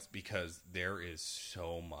Yeah. honest, because there is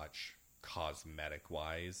so much cosmetic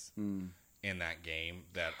wise in that game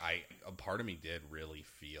that a part of me did really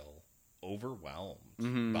feel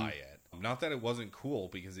overwhelmed by it. Not that it wasn't cool,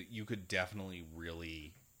 because you could definitely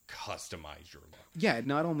really customize your look. Yeah,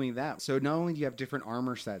 not only that. So not only do you have different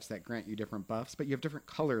armor sets that grant you different buffs, but you have different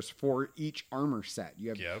colors for each armor set. You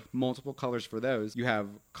have multiple colors for those. You have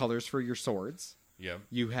colors for your swords. Yep.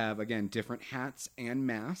 You have, again, different hats and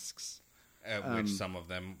masks. Which some of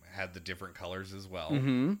them had the different colors as well.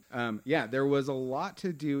 Yeah, there was a lot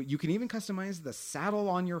to do. You can even customize the saddle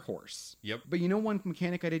on your horse. Yep. But you know one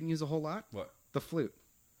mechanic I didn't use a whole lot? What? The flute.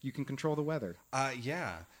 You can control the weather.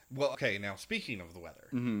 Yeah. Well, okay, now speaking of the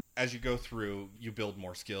weather, as you go through, you build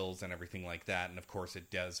more skills and everything like that. And of course, it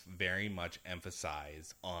does very much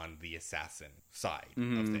emphasize on the assassin side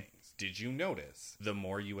of things. Did you notice the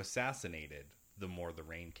more you assassinated, the more the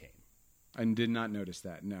rain came? I did not notice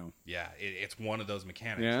that, no. Yeah, it's one of those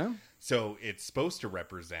mechanics. Yeah? So it's supposed to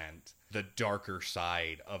represent the darker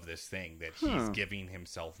side of this thing, that he's giving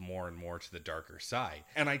himself more and more to the darker side.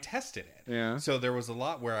 And I tested it. Yeah. So there was a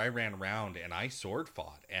lot where I ran around and I sword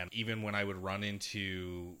fought. And even when I would run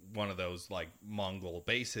into one of those like Mongol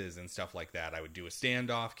bases and stuff like that, I would do a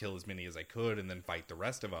standoff, kill as many as I could, and then fight the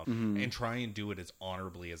rest of them and try and do it as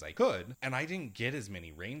honorably as I could. And I didn't get as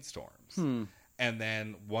many rainstorms. And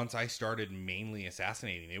then once I started mainly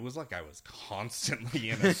assassinating, it was like I was constantly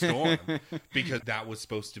in a storm, because that was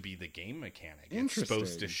supposed to be the game mechanic. It's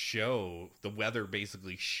supposed to show, the weather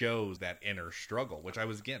basically shows that inner struggle, which I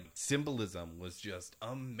was getting. Symbolism was just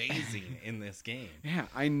amazing in this game. Yeah,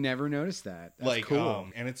 I never noticed that. That's like, cool.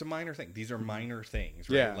 And it's a minor thing. These are minor things,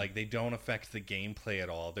 right? Yeah. Like, they don't affect the gameplay at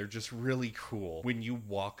all. They're just really cool. When you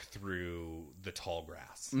walk through the tall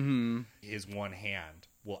grass, his one hand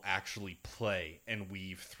will actually play and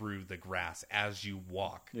weave through the grass as you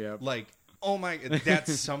walk. Yep. Like, oh my,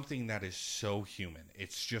 that's something that is so human.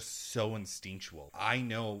 It's just so instinctual. I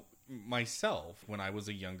know myself when I was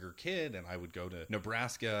a younger kid and I would go to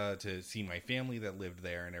Nebraska to see my family that lived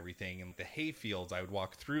there and everything, and the hay fields, I would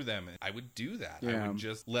walk through them and I would do that. Yeah. I would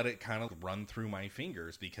just let it kind of run through my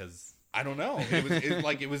fingers because I don't know.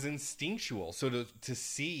 It was instinctual. So to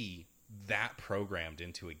see that programmed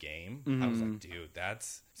into a game, I was like, dude,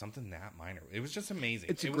 that's something that minor. It was just amazing.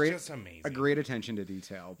 It's was just amazing. A great attention to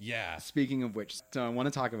detail. Yeah. Speaking of which, so I want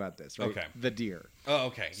to talk about this, right? Okay. The deer. Oh,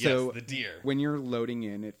 okay. So yes, the deer. When you're loading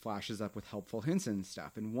in, it flashes up with helpful hints and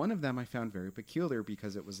stuff. And one of them I found very peculiar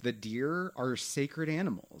because it was the deer are sacred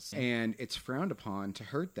animals and it's frowned upon to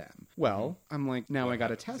hurt them. Well, I'm like, now I got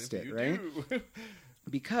to test it, right?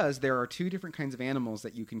 Because there are two different kinds of animals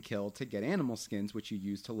that you can kill to get animal skins, which you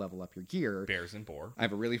use to level up your gear. Bears and boar. I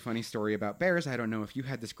have a really funny story about bears. I don't know if you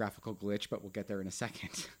had this graphical glitch, but we'll get there in a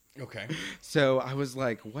second. Okay. So I was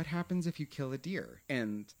like, what happens if you kill a deer?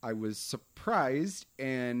 And I was surprised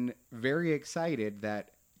and very excited that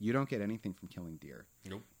you don't get anything from killing deer.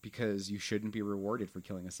 Nope. Because you shouldn't be rewarded for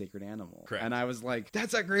killing a sacred animal. Correct. And I was like,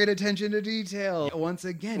 that's a great attention to detail. Once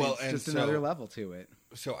again, Well, it's just so- another level to it.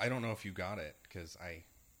 So I don't know if you got it because I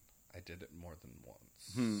did it more than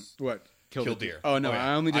once. What? Kill a deer. Oh, no,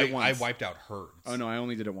 yeah. I only did it once. I wiped out herds. Oh, no, I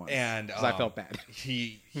only did it once. And 'cause I felt bad.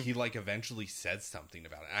 He like eventually said something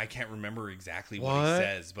about it. I can't remember exactly What? what he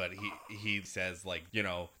says, but he says like, you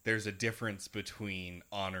know, there's a difference between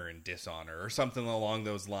honor and dishonor or something along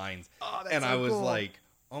those lines. Oh, that's and so I was cool. like,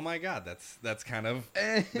 oh my god, that's kind of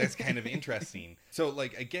interesting. So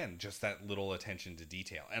like again, just that little attention to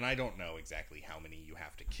detail. And I don't know exactly how many you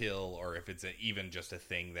have to kill or if it's even just a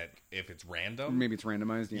thing that if it's random. Maybe it's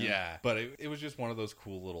randomized. Yeah, but it was just one of those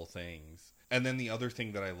cool little things. And then the other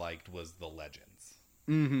thing that I liked was the legends.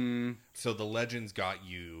 Mm-hmm. So the legends got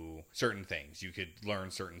you certain things. You could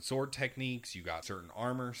learn certain sword techniques. You got certain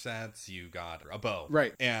armor sets. You got a bow.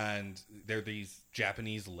 Right. And they're these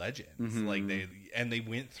Japanese legends. Mm-hmm. Like they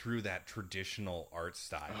went through that traditional art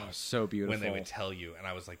style. Oh, so beautiful. When they would tell you. And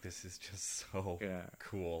I was like, this is just so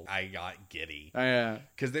cool. I got giddy. Yeah.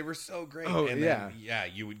 Because they were so great. Oh, and yeah. then, yeah,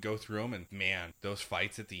 you would go through them and man, those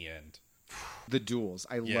fights at the end. The duels.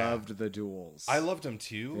 I loved the duels. I loved them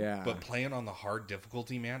too. Yeah. But playing on the hard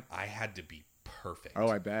difficulty, man, I had to be perfect. Oh,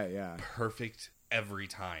 I bet, yeah. Perfect every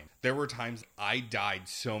time. There were times I died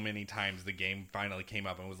so many times the game finally came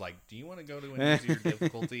up and was like, do you want to go to an easier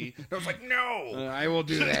difficulty? And I was like, no! I will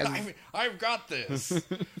do this. I've got this.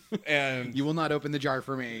 And you will not open the jar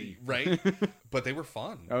for me. Right? But they were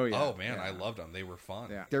fun. Oh, yeah. Oh, man, Yeah. I loved them. They were fun.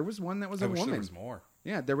 Yeah. There was one that was I a wish woman. there was more.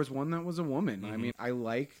 Yeah, there was one that was a woman. I mean, I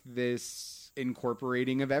like this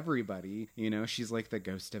incorporating of everybody. You know, she's like the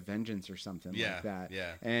ghost of vengeance or something like that.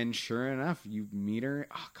 Yeah. And sure enough, you meet her.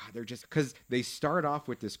 Oh god, they're just because they start off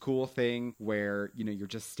with this cool thing where you know you're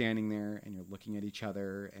just standing there and you're looking at each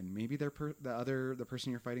other, and maybe the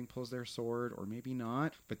person you're fighting pulls their sword, or maybe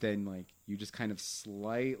not. But then like you just kind of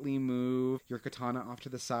slightly move your katana off to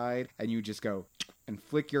the side, and you just go and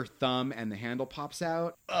flick your thumb, and the handle pops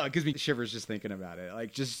out. It gives me shivers just thinking about it.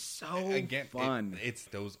 Like just so fun. It's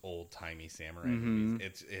those old timey samurai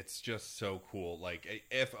movies. It's just so cool. Like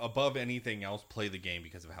if above anything else, play the game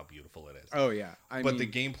because of how beautiful it is. Oh yeah, but the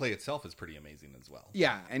gameplay itself is pretty amazing as well.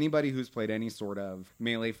 Yeah, anybody who's played any sort of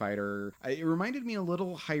melee fighter, it reminded me a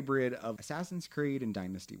little hybrid of Assassin's Creed and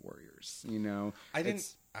Dynasty Warriors. You know, I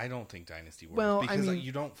don't think Dynasty Warriors because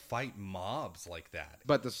you don't fight mobs like that.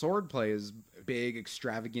 But the sword play is big,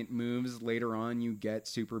 extravagant moves. Later on, you get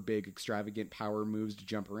super big, extravagant power moves to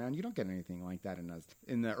jump around. You don't get anything like that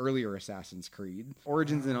in the earlier Assassin's Creed.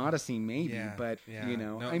 Origins and Odyssey, maybe, but you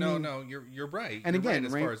know, no, you're right. And you're again,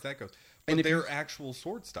 right as far as that goes. But they're actual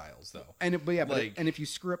sword styles, though. And if you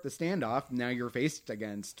screw up the standoff, now you're faced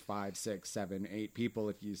against 5, 6, 7, 8 people.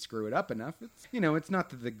 If you screw it up enough, it's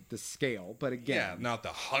not the scale, but again, not the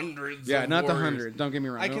hundreds. Yeah, of not warriors. the hundreds. Don't get me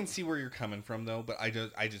wrong. I can see where you're coming from, though, but I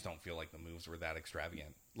just don't feel like the moves were that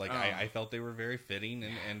extravagant. Like I felt they were very fitting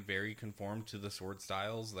and very conformed to the sword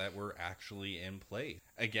styles that were actually in play.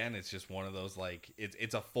 Again, it's just one of those like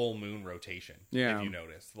it's a full moon rotation. Yeah. If you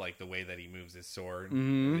notice, like the way that he moves his sword,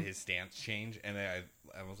 his stance change, and I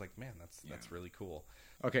was like, man, that's really cool.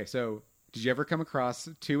 Okay, so did you ever come across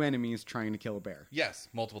 2 enemies trying to kill a bear? Yes,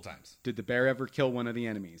 multiple times. Did the bear ever kill one of the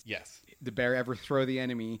enemies? Yes. Did the bear ever throw the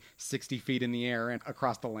enemy 60 feet in the air and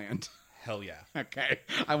across the land? Hell yeah. Okay.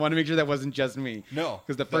 I want to make sure that wasn't just me. No.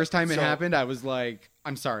 Because the first time it happened, I was like,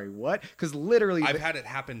 I'm sorry, what? Because literally... I've had it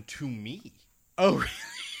happen to me. Oh, really?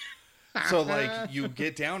 So, like, you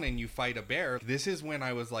get down and you fight a bear. This is when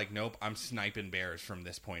I was like, nope, I'm sniping bears from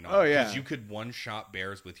this point on. Oh, yeah. Because you could one-shot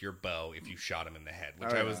bears with your bow if you shot them in the head,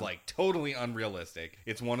 which Oh, I was yeah. like, totally unrealistic.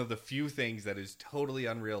 It's one of the few things that is totally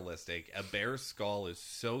unrealistic. A bear's skull is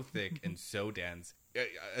so thick and so dense.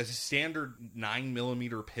 A standard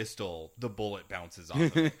 9mm pistol, the bullet bounces off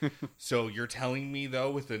of it. So you're telling me,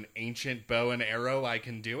 though, with an ancient bow and arrow, I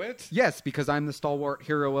can do it? Yes, because I'm the stalwart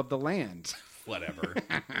hero of the land. Whatever.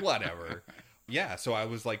 Whatever. Yeah, so I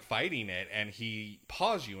was like fighting it, and he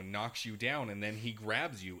paws you and knocks you down, and then he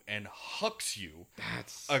grabs you and hucks you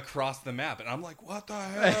That's across the map. And I'm like, what the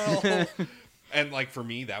hell? And like for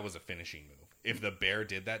me, that was a finishing move. If the bear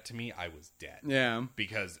did that to me, I was dead. yeah.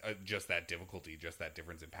 Because just that difficulty, just that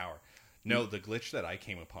difference in power. No, the glitch that I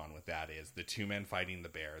came upon with that is the two men fighting the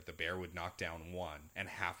bear would knock down one, and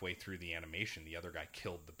halfway through the animation, the other guy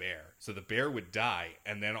killed the bear. So the bear would die,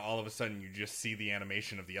 and then all of a sudden you just see the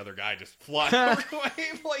animation of the other guy just fly away.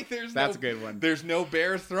 Like That's a good one. There's no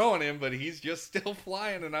bear throwing him, but he's just still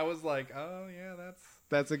flying, and I was like, oh yeah,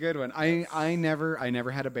 That's a good one. I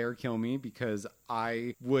never had a bear kill me because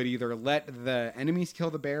I would either let the enemies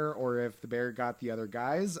kill the bear, or if the bear got the other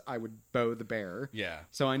guys, I would bow the bear. yeah.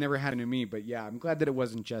 So I never had it in me, but yeah, I'm glad that it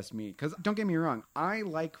wasn't just me. Because don't get me wrong, I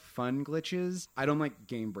like fun glitches. I don't like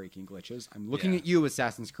game-breaking glitches. I'm looking Yeah. at you,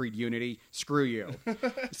 Assassin's Creed Unity. Screw you.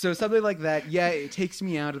 So something like that, yeah, it takes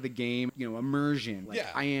me out of the game. You know, immersion. Like,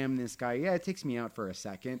 Yeah. I am this guy. Yeah, it takes me out for a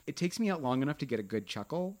second. It takes me out long enough to get a good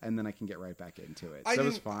chuckle, and then I can get right back into it. So it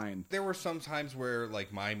was fine. There were some times where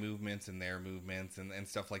like my movements and their movements and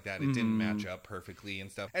stuff like that, it didn't match up perfectly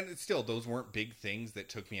and stuff. And it's still, those weren't big things that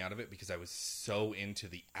took me out of it because I was so into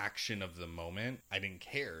the action of the moment. I didn't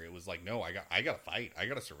care. It was like, no, I got to fight. I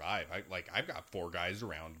got to survive. I've got 4 guys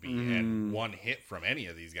around me, and one hit from any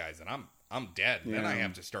of these guys, and I'm dead. And then I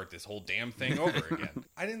have to start this whole damn thing over again.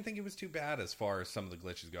 I didn't think it was too bad as far as some of the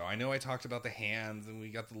glitches go. I know I talked about the hands, and we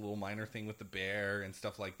got the little minor thing with the bear and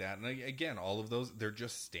stuff like that. And again, all of those, they're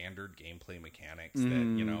just standard gameplay mechanics that,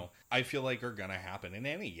 you know, I feel like are going to happen in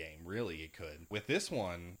any game. Really, it could. With this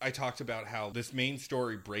one, I talked about how this main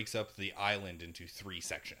story breaks up the island into 3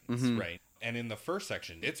 sections, right? And in the first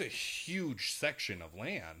section, it's a huge section of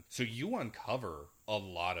land. So you uncover a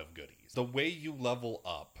lot of goodies. The way you level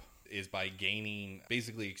up is by gaining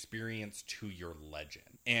basically experience to your legend.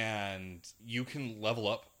 And you can level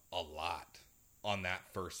up a lot on that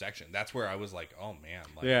first section. That's where I was like, oh man,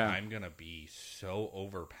 like I'm going to be so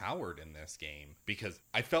overpowered in this game, because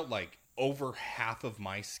I felt like over half of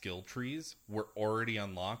my skill trees were already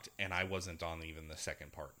unlocked and I wasn't on even the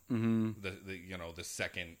second part. The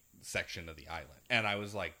second section of the island. And I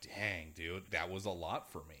was like, dang, dude, that was a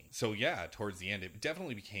lot for me. So yeah, towards the end, it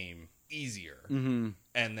definitely became easier.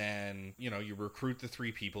 And then, you recruit the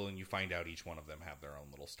 3 people and you find out each one of them have their own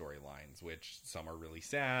little storylines, which some are really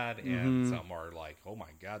sad and some are like, oh my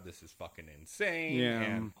God, this is fucking insane. Yeah.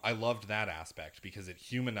 And I loved that aspect because it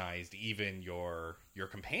humanized even your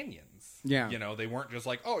companions. Yeah. They weren't just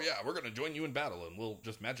like, oh yeah, we're going to join you in battle and we'll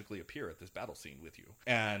just magically appear at this battle scene with you.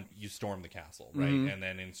 And you storm the castle, right? And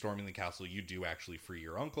then in storming the castle, you do actually free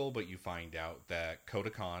your uncle, but you find out that Kota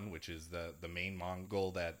Khan, which is the main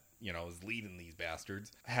Mongol that is leading these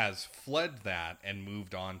bastards, has fled that and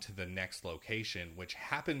moved on to the next location, which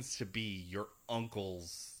happens to be your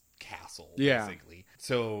uncle's castle, basically.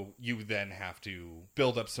 So you then have to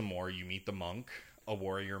build up some more. You meet the monk, a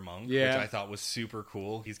warrior monk, which I thought was super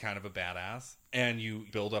cool. He's kind of a badass. And you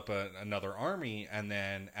build up another army, and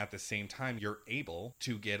then at the same time, you're able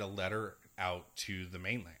to get a letter out to the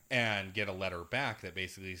mainland and get a letter back that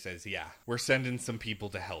basically says, yeah, we're sending some people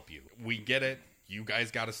to help you. We get it. You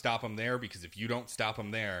guys got to stop them there, because if you don't stop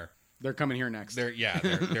them there, they're coming here next.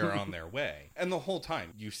 They're on their way. And the whole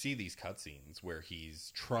time you see these cutscenes where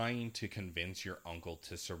he's trying to convince your uncle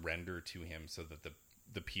to surrender to him so that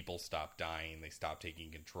the people stop dying, they stop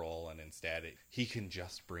taking control, and instead he can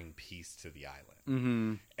just bring peace to the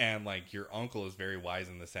island. And like, your uncle is very wise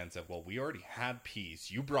in the sense of, well, we already had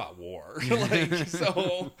peace, you brought war. Like,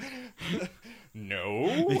 so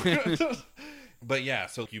no. But yeah,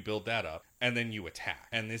 so you build that up and then you attack.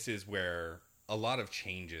 And this is where a lot of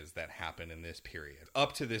changes that happen in this period.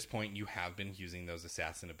 Up to this point, you have been using those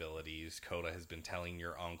assassin abilities. Kota has been telling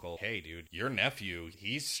your uncle, hey, dude, your nephew,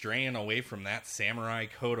 he's straying away from that samurai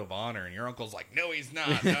code of honor. And your uncle's like, no, he's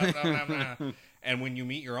not. No. And when you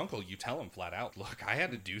meet your uncle, you tell him flat out, look, I had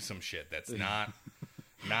to do some shit that's not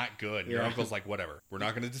good. Your uncle's like, whatever. We're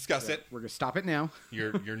not going to discuss it. We're going to stop it now.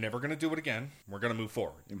 You're never going to do it again. We're going to move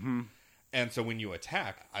forward. And so when you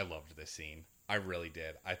attack, I loved this scene. I really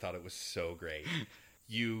did. I thought it was so great.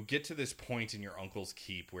 You get to this point in your uncle's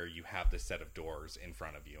keep where you have this set of doors in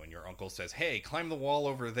front of you, and your uncle says, hey, climb the wall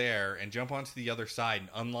over there and jump onto the other side and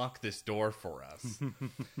unlock this door for us.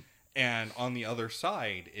 And on the other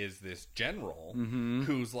side is this general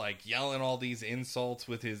who's like yelling all these insults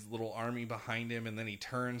with his little army behind him, and then he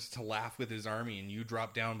turns to laugh with his army, and you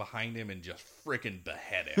drop down behind him and just freaking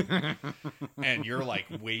behead him. And you're like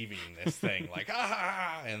waving this thing like,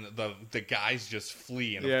 ah, and the guys just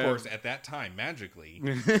flee. And of course, at that time, magically,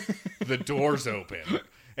 the doors open.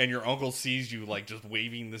 And your uncle sees you like just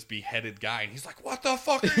waving this beheaded guy, and he's like, what the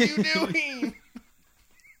fuck are you doing?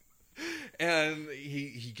 And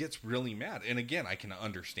he gets really mad. And again, I can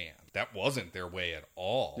understand. That wasn't their way at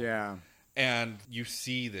all. Yeah. And you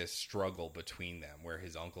see this struggle between them where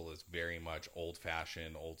his uncle is very much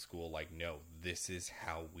old-fashioned, old school, like, no, this is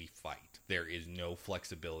how we fight. There is no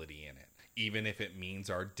flexibility in it. Even if it means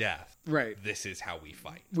our death, right? This is how we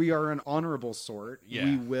fight. We are an honorable sort. Yeah.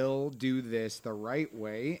 We will do this the right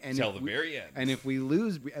way. And till the very end. And if we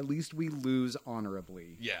lose, at least we lose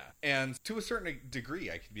honorably. Yeah. And to a certain degree,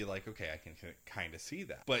 I could be like, okay, I can kind of see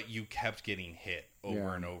that. But you kept getting hit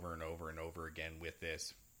over and over and over and over again with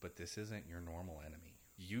this. But this isn't your normal enemy.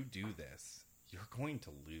 You do this, you're going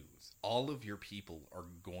to lose. All of your people are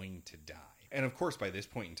going to die. And of course, by this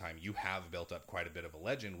point in time, you have built up quite a bit of a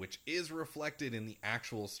legend, which is reflected in the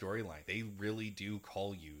actual storyline. They really do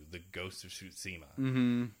call you the Ghost of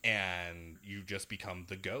Tsushima. And you just become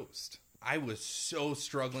the ghost. I was so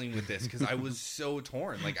struggling with this because I was so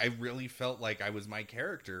torn. Like, I really felt like I was my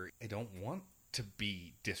character. I don't want to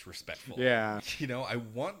be disrespectful. Yeah. You know, I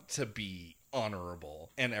want to be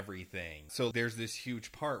honorable and everything. So there's this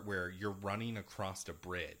huge part where you're running across a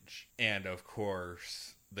bridge. And of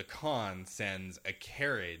course, the Khan sends a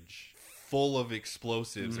carriage full of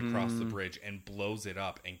explosives across the bridge and blows it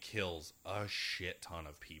up and kills a shit ton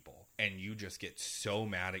of people. And you just get so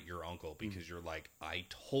mad at your uncle because you're like, I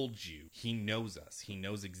told you. He knows us. He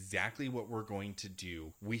knows exactly what we're going to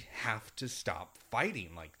do. We have to stop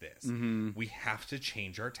fighting like this. We have to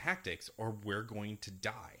change our tactics or we're going to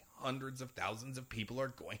die. Hundreds of thousands of people are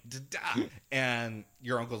going to die. And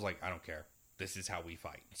your uncle's like, I don't care. This is how we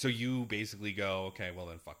fight. So you basically go, okay, well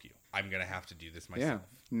then fuck you. I'm going to have to do this myself.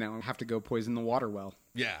 Yeah. Now I have to go poison the water well.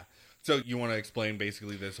 Yeah. So you want to explain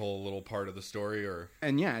basically this whole little part of the story, or?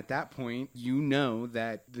 And yeah, at that point, you know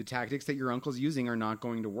that the tactics that your uncle's using are not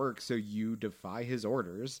going to work. So you defy his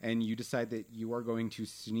orders and you decide that you are going to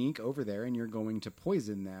sneak over there and you're going to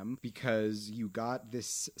poison them because you got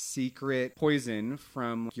this secret poison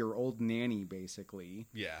from your old nanny, basically.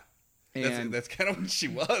 Yeah. And that's kind of what she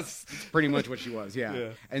was. Pretty much what she was, yeah. Yeah.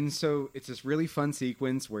 And so it's this really fun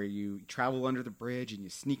sequence where you travel under the bridge and you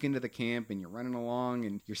sneak into the camp and you're running along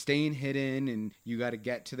and you're staying hidden and you got to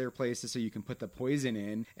get to their places so you can put the poison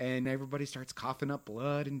in. And everybody starts coughing up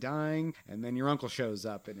blood and dying. And then your uncle shows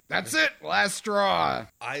up and that's it, last straw.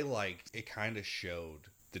 I liked it. Kind of showed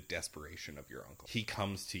the desperation of your uncle. He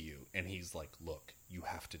comes to you and he's like, look, you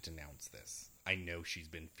have to denounce this. I know she's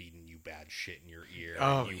been feeding you bad shit in your ear.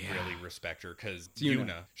 Oh, you yeah. really respect her because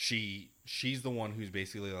Yuna. she's the one who's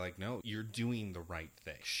basically like, no, you're doing the right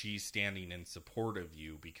thing. She's standing in support of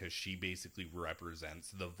you because she basically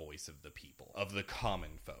represents the voice of the people, of the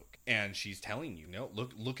common folk. And she's telling you, no,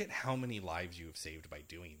 look at how many lives you have saved by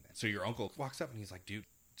doing this. So your uncle walks up and he's like, dude,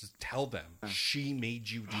 just tell them she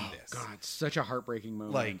made you do this. God, such a heartbreaking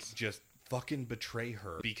moment. Like, just fucking betray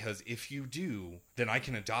her, because if you do, then I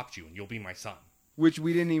can adopt you and you'll be my son. Which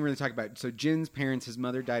we didn't even really talk about. So Jin's parents, his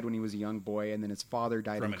mother died when he was a young boy, and then his father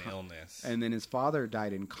died from an illness. And then his father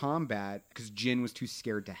died in combat because Jin was too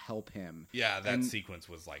scared to help him. Yeah, that sequence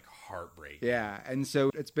was like heartbreaking. Yeah, and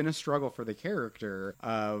so it's been a struggle for the character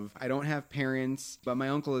of, I don't have parents, but my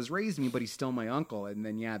uncle has raised me, but he's still my uncle. And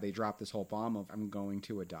then, yeah, they drop this whole bomb of, I'm going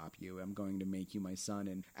to adopt you. I'm going to make you my son.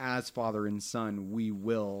 And as father and son, we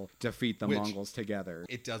will defeat the Mongols together.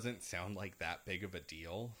 It doesn't sound like that big of a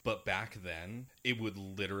deal, but back then, it would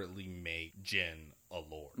literally make Jin a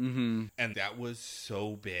lord. Mm-hmm. And that was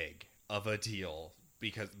so big of a deal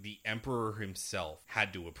because the emperor himself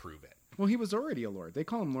had to approve it. Well, he was already a lord. They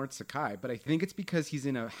call him Lord Sakai, but I think it's because he's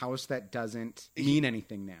in a house that doesn't mean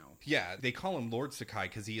anything now. Yeah, they call him Lord Sakai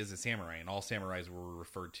because he is a samurai, and all samurais were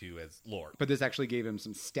referred to as lord. But this actually gave him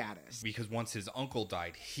some status. Because once his uncle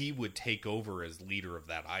died, he would take over as leader of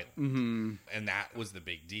that island. Mm-hmm. And that was the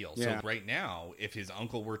big deal. Yeah. So right now, if his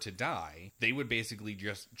uncle were to die, they would basically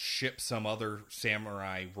just ship some other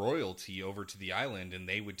samurai royalty over to the island, and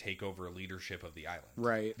they would take over leadership of the island.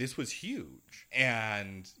 Right. This was huge.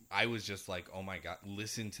 And I was just like, oh my God,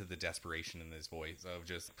 listen to the desperation in his voice of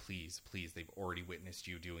just, please, please, they've already witnessed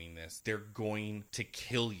you doing this. They're going to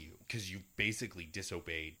kill you because you basically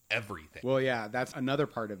disobeyed everything. Well, yeah, that's another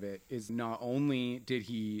part of it, is not only did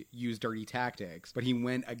he use dirty tactics, but he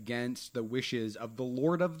went against the wishes of the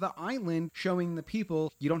Lord of the island, showing the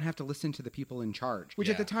people you don't have to listen to the people in charge, which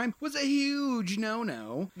at the time was a huge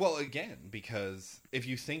no-no. Well, again, because if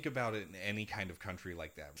you think about it in any kind of country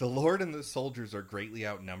like that, the Lord and the soldiers are greatly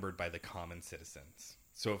outnumbered by the common citizens.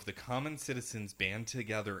 So if the common citizens band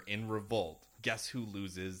together in revolt, guess who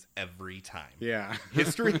loses every time? Yeah.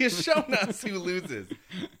 History has shown us who loses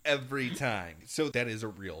every time. So that is a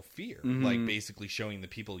real fear. Mm-hmm. Like basically showing the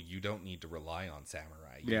people you don't need to rely on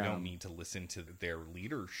samurai. You don't need to listen to their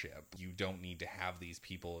leadership. You don't need to have these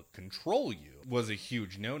people control you was a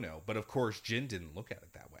huge no-no. But of course, Jin didn't look at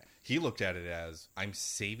it that way. He looked at it as, I'm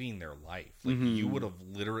saving their life. Like, you would have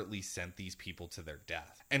literally sent these people to their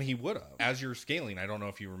death. And he would have. As you're scaling, I don't know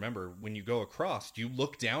if you remember, when you go across, you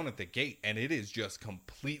look down at the gate, and it is just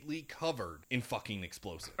completely covered in fucking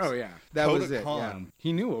explosives. Oh, yeah. That was it. Khan, Yeah.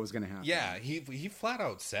 He knew what was going to happen. yeah, he flat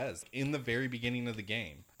out says, in the very beginning of the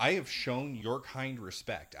game, I have shown your kind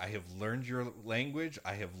respect. I have learned your language.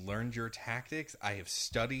 I have learned your tactics. I have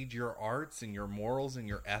studied your arts and your morals and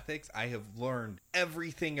your ethics. I have learned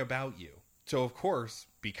everything about you. So, of course,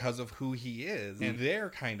 because of who he is and their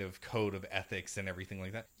kind of code of ethics and everything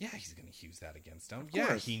like that, yeah, he's going to use that against him.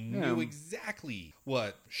 Yeah, he knew exactly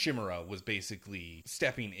what Shimura was basically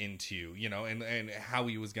stepping into, you know, and how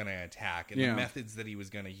he was going to attack and the methods that he was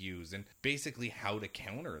going to use and basically how to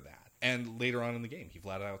counter that. And later on in the game, he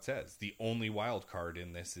flat out says the only wild card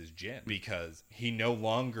in this is Jin because he no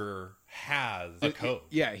longer has a code.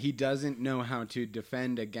 Yeah, he doesn't know how to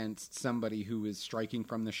defend against somebody who is striking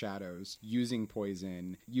from the shadows, using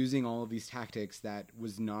poison, using all of these tactics that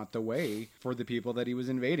was not the way for the people that he was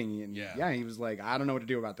invading. And he was like, I don't know what to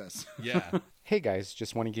do about this. Yeah. Hey guys,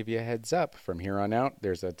 just want to give you a heads up. From here on out,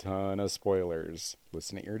 there's a ton of spoilers.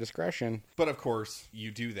 Listen at your discretion. But of course,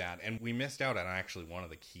 you do that. And we missed out on actually one of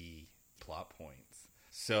the key plot points.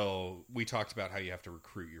 So we talked about how you have to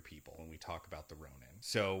recruit your people, and we talk about the Ronin.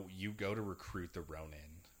 So you go to recruit the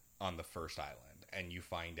Ronin on the first island, and you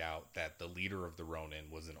find out that the leader of the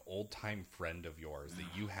Ronin was an old-time friend of yours that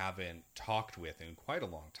you haven't talked with in quite a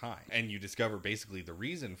long time. And you discover basically the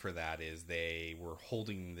reason for that is they were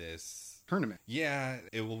holding this tournament. Yeah,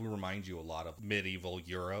 it will remind you a lot of medieval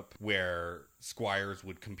Europe where squires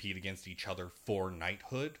would compete against each other for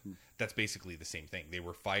knighthood. That's basically the same thing. They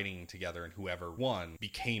were fighting together, and whoever won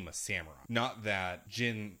became a samurai. Not that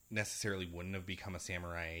Jin necessarily wouldn't have become a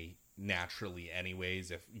samurai naturally anyways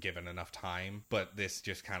if given enough time, but this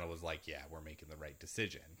just kind of was like, yeah, we're making the right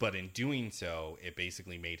decision. But in doing so, it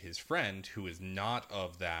basically made his friend, who is not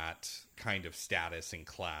of that kind of status and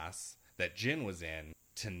class that Jin was in,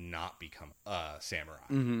 to not become a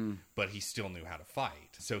samurai. But he still knew how to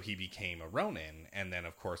fight, so he became a Ronin. And then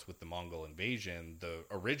of course with the Mongol invasion, the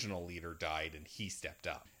original leader died and he stepped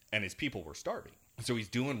up, and his people were starving. So he's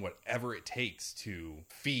doing whatever it takes to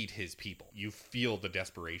feed his people. You feel the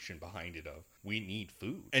desperation behind it of, we need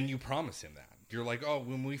food. And you promise him that. You're like, oh,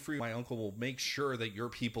 when we free my uncle, we'll make sure that your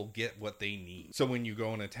people get what they need. So when you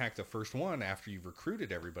go and attack the first one after you've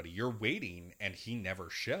recruited everybody, you're waiting and he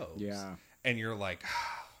never shows. Yeah. And you're like,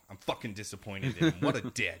 I'm fucking disappointed in him. What a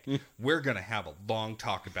dick. We're going to have a long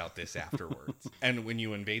talk about this afterwards. And when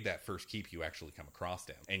you invade that first keep, you actually come across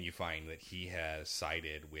him. And you find that he has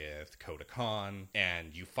sided with Kota Khan.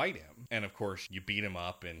 And you fight him. And of course, you beat him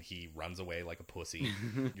up and he runs away like a pussy.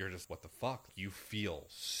 You're just, what the fuck? You feel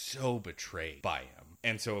so betrayed by him.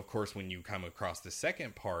 And so, of course, when you come across the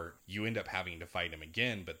second part, you end up having to fight him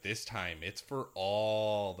again. But this time, it's for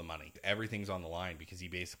all the money. Everything's on the line because he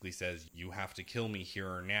basically says, you have to kill me here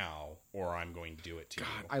or now, or I'm going to do it to you.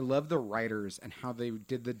 I love the writers and how they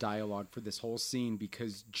did the dialogue for this whole scene,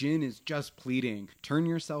 because Jin is just pleading, turn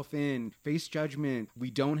yourself in, face judgment. We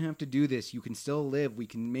don't have to do this. You can still live. We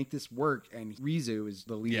can make this work. And Rizu is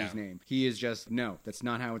the leader's name. He is just, no, that's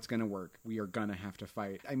not how it's going to work. We are going to have to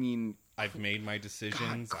fight. I mean, I've made my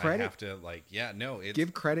decisions. God, credit. I have to, it's...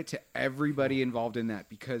 Give credit to everybody involved in that,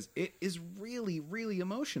 because it is really, really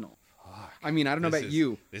emotional. Fuck. I mean, I don't know about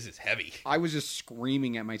you. This is heavy. I was just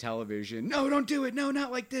screaming at my television. No, don't do it. No,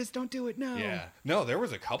 not like this. Don't do it. No. Yeah. No, there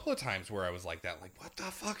was a couple of times where I was like that. Like, what the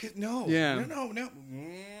fuck is... No. Yeah. No.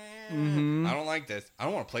 I don't like this. I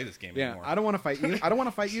don't want to play this game anymore. I don't want to fight you. I don't want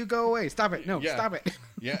to fight you. Go away. Stop it. No, stop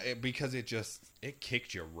it. Because it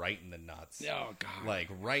kicked you right in the nuts. Oh, God. Like,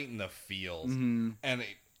 right in the feels. And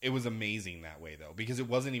It was amazing that way, though, because it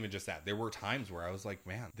wasn't even just that. There were times where I was like,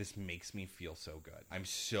 man, this makes me feel so good. I'm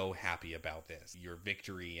so happy about this. Your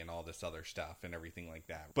victory and all this other stuff and everything like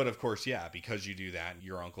that. But of course, yeah, because you do that,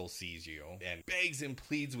 your uncle sees you and begs and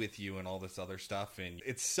pleads with you and all this other stuff. And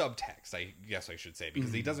it's subtext, I guess I should say,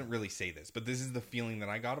 because he doesn't really say this. But this is the feeling that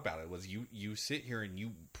I got about it, was you sit here and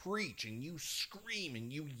you preach and you scream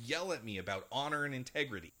and you yell at me about honor and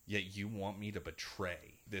integrity. Yet you want me to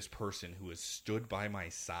betray this person who has stood by my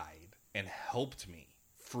side and helped me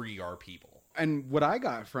free our people. And what I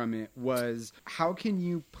got from it was, how can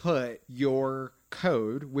you put your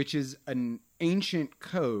code, which is an ancient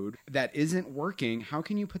code that isn't working, how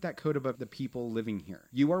can you put that code above the people living here?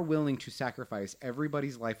 You are willing to sacrifice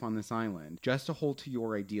everybody's life on this island just to hold to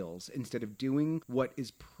your ideals instead of doing what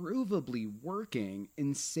is provably working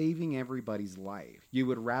in saving everybody's life. You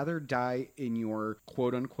would rather die in your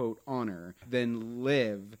quote-unquote honor than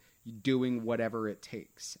live doing whatever it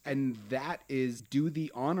takes. And that is, do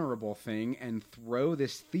the honorable thing and throw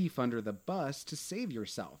this thief under the bus to save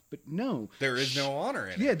yourself. But no. There is no honor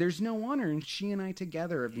in it. Yeah, there's no honor. And she and I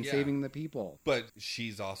together have been saving the people. But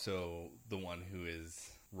she's also the one who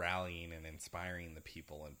is rallying and inspiring the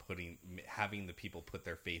people and having the people put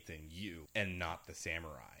their faith in you and not the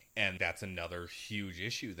samurai. And that's another huge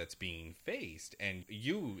issue that's being faced. And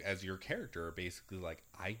you, as your character, are basically like,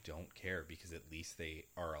 I don't care because at least they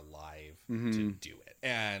are alive to do it.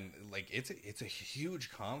 And like, it's a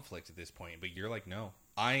huge conflict at this point. But you're like, no,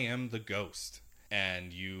 I am the ghost.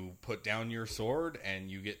 And you put down your sword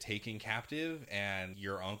and you get taken captive and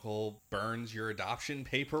your uncle burns your adoption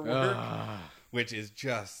paperwork. Which is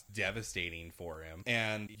just devastating for him.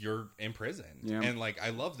 And you're imprisoned. Yeah. And, like,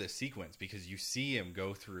 I love this sequence because you see him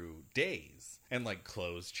go through days. And, like,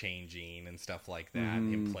 clothes changing and stuff like that.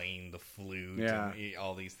 Him playing the flute and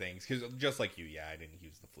all these things. Because just like you, I didn't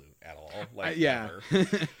use the flute at all. Like, ever.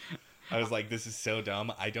 I was like, this is so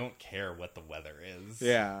dumb. I don't care what the weather is.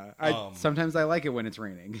 Yeah. Sometimes I like it when it's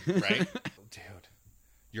raining. Right? Dude,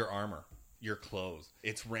 your armor. Your clothes.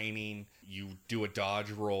 It's raining. You do a dodge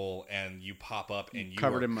roll and you pop up and you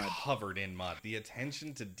covered in mud. The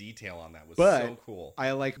attention to detail on that was so cool.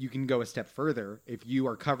 I like, you can go a step further. If you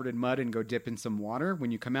are covered in mud and go dip in some water,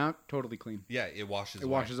 when you come out, totally clean. Yeah, it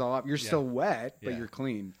washes all up. You're still wet, but you're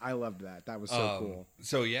clean. I loved that. That was so cool.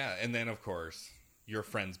 So yeah, and then of course your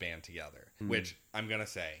friends band together, which I'm gonna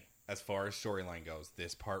say, as far as storyline goes,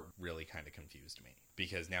 this part really kind of confused me.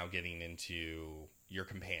 Because now getting into your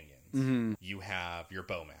companions, you have your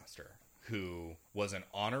bowmaster, who was an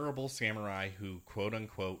honorable samurai who,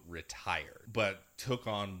 quote-unquote, retired, but took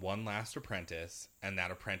on one last apprentice, and that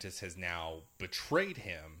apprentice has now betrayed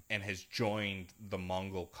him and has joined the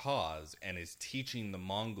Mongol cause and is teaching the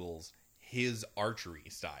Mongols his archery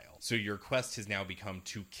style. So your quest has now become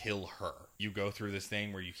to kill her. You go through this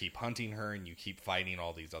thing where you keep hunting her and you keep fighting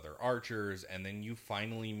all these other archers, and then you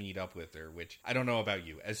finally meet up with her, which I don't know about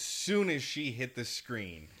you. As soon as she hit the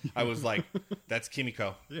screen, I was like, that's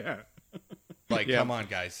Kimiko. Yeah. Like, come on,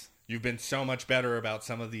 guys. You've been so much better about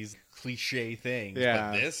some of these cliche things.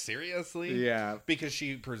 Yeah. But this, seriously? Yeah. Because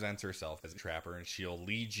she presents herself as a trapper, and she'll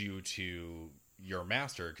lead you to your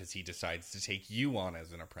master because he decides to take you on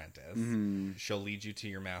as an apprentice. She'll lead you to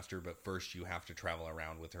your master, but first you have to travel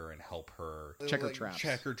around with her and help her check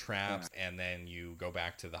her traps. And then you go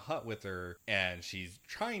back to the hut with her, and she's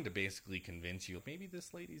trying to basically convince you, maybe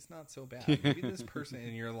this lady's not so bad, maybe this person,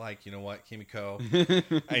 and you're like, you know what, Kimiko,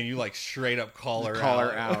 and you like straight up call her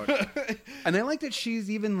out. And I like that she's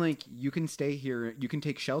even like, you can stay here, you can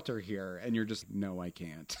take shelter here, and you're just, no, I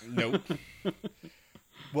can't. Nope.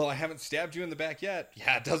 Well, I haven't stabbed you in the back yet.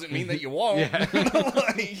 Yeah, it doesn't mean that you won't.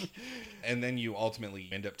 And then you ultimately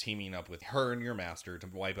end up teaming up with her and your master to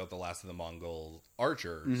wipe out the last of the Mongol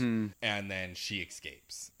archers. And then she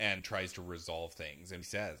escapes and tries to resolve things. And he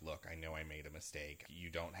says, look, I know I made a mistake. You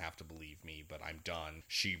don't have to believe me, but I'm done.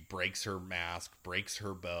 She breaks her mask, breaks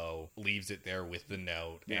her bow, leaves it there with the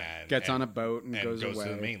note. And gets on a boat and goes away.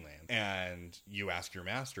 To the mainland. And you ask your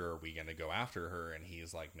master, are we going to go after her? And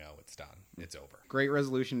he's like, no, it's done. It's over. Great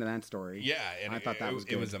resolution to that story. Yeah, and I thought that was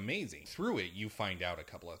good. It was amazing. Through it, you find out a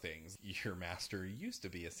couple of things. Your master used to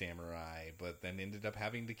be a samurai, but then ended up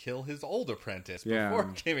having to kill his old apprentice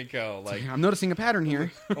before Kimiko. Like, I'm noticing a pattern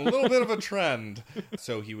here. A little bit of a trend.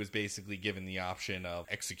 So he was basically given the option of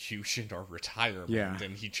execution or retirement,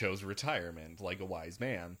 and he chose retirement like a wise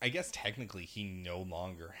man. I guess technically he no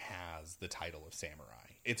longer has the title of samurai.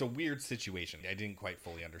 It's a weird situation. I didn't quite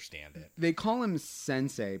fully understand it. They call him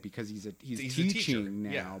sensei because he's teaching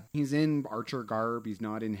now. Yeah. He's in archer garb. He's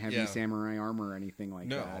not in heavy samurai armor or anything like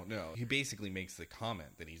that. No. He basically makes the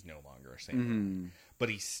comment that he's no longer a samurai. But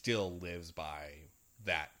he still lives by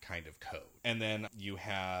that kind of code. And then you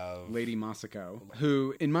have Lady Masako,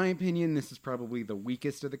 who, in my opinion, this is probably the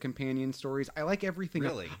weakest of the companion stories. I like everything.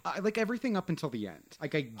 Really? I like everything up until the end.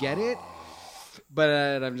 Like, I get it.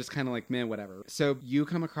 But I'm just kind of like, man, whatever. So you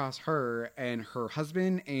come across her and her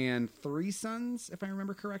husband and 3 sons, if I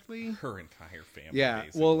remember correctly. her entire family. Yeah.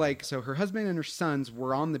 basically. Well, like, so her husband and her sons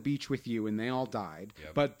were on the beach with you and they all died.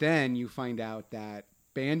 Yep. But then you find out that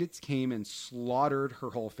bandits came and slaughtered her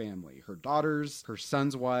whole family, her daughters, her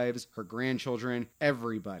sons' wives, her grandchildren,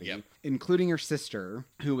 everybody, Yep. including her sister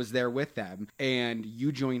who was there with them. And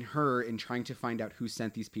you join her in trying to find out who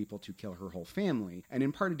sent these people to kill her whole family. And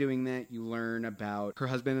in part of doing that, you learn about her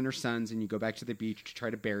husband and her sons, and you go back to the beach to try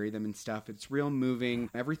to bury them and stuff. It's real moving.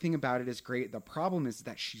 Everything about it is great. The problem is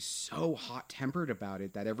that she's so hot-tempered about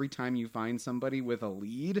it that every time you find somebody with a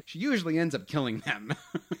lead, she usually ends up killing them.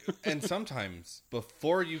 And sometimes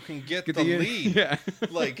before you can get Get the the- lead, yeah.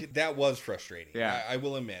 like that was frustrating. Yeah. I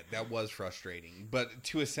will admit that was frustrating. But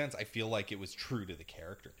to a sense, I feel like it was true to the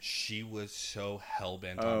character. She was so hell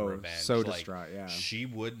bent on revenge. so Like, distraught, yeah. She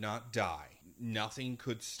would not die. Nothing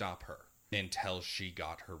could stop her until she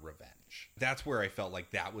got her revenge. That's where I felt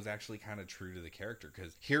like that was actually kind of true to the character,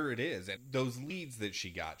 because here it is, and those leads that she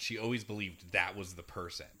got, she always believed that was the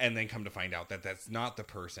person, and then come to find out that that's not the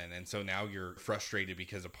person. And so now you're frustrated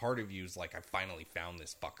because a part of you is like, I finally found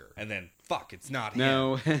this fucker, and then fuck, it's not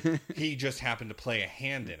No. him. He just happened to play a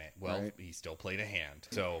hand in it. Well, Right. he still played a hand,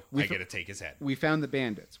 so We I fo- get to take his head. We found the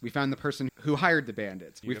bandits. We found the person who hired the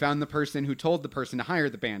bandits. We Yep. found the person who told the person to hire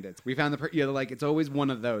the bandits. We found like, it's always one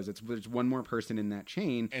of those. There's one more person in that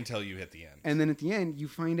chain. Until you hit the end. And then at the end, you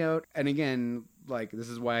find out, and again, like, this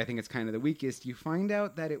is why I think it's kind of the weakest, you find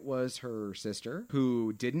out that it was her sister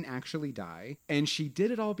who didn't actually die, and she did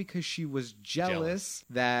it all because she was jealous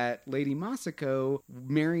that Lady Masako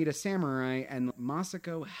married a samurai, and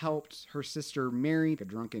Masako helped her sister marry a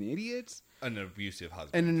drunken idiot. An abusive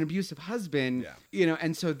husband. And an abusive husband, Yeah.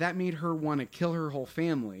 and so that made her want to kill her whole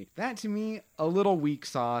family. That, to me, a little weak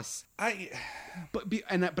sauce. But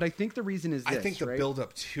I think the reason is this, I think the right? build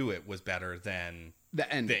up to it was better than The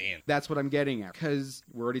end. The end. That's what I'm getting at. Because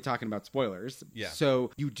we're already talking about spoilers. Yeah.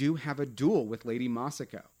 So you do have a duel with Lady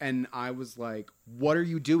Masako. And I was like, what are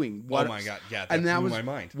you doing? What? Oh my God. Yeah, that and that blew was my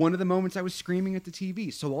mind. one of the moments I was screaming at the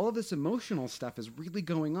TV. So all of this emotional stuff is really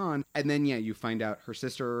going on. And then, you find out her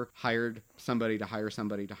sister hired somebody to hire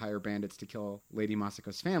bandits to kill Lady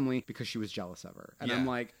Masako's family because she was jealous of her. And Yeah. I'm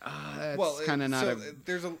like, that's kind of not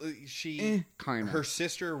there's kind of. her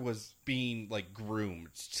sister was being like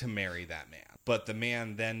groomed to marry that man, but the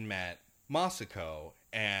man then met Masako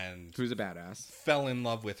and Who's a badass. fell in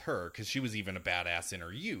love with her because she was even a badass in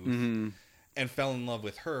her youth. Mm-hmm. And fell in love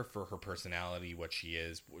with her for her personality, what she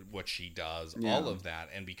is, what she does, Yeah. all of that.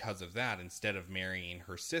 And because of that, instead of marrying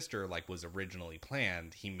her sister like was originally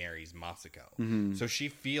planned, he marries Masako. Mm-hmm. So she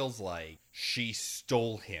feels like she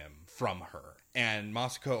stole him from her. And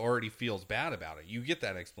Masako already feels bad about it. You get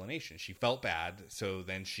that explanation. She felt bad, so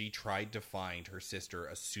then she tried to find her sister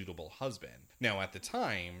a suitable husband. Now, at the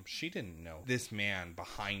time, she didn't know this man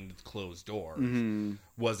behind closed doors Mm-hmm.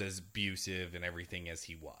 was as abusive and everything as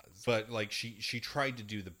he was. But, like, she tried to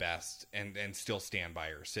do the best and still stand by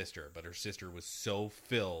her sister. But her sister was so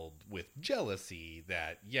filled with jealousy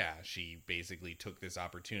that, she basically took this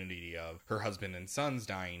opportunity of her husband and sons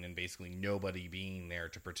dying and basically nobody being there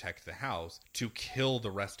to protect the house to kill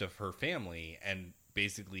the rest of her family and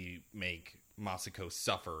basically make Masako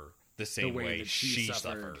suffer the same way that she suffered.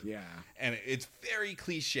 suffered. Yeah. And it's very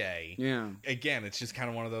cliche. Yeah. Again, it's just kind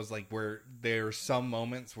of one of those, like, where there are some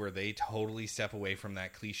moments where they totally step away from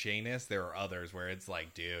that clichéness. There are others where it's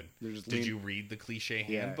like, dude, They're just did you read the cliche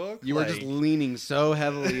Yeah. handbook? You were just leaning so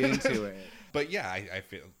heavily into it. But yeah, I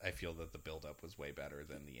feel that the build-up was way better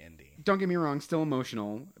than the ending. Don't get me wrong, still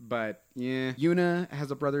emotional, but yeah. Yuna has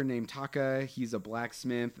a brother named Taka. He's a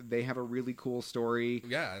blacksmith. They have a really cool story.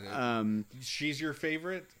 Yeah. She's your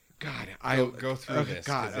favorite? God, Go through this.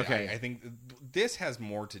 God, 'cause okay. I think this has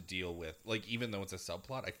more to deal with, like, even though it's a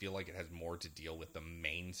subplot, I feel like it has more to deal with the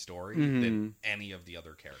main story than any of the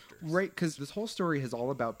other characters. Right, because this whole story has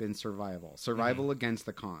all about been survival against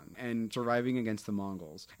the Khan, and surviving against the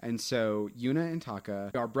Mongols. And so Yuna and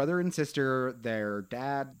Taka are brother and sister. Their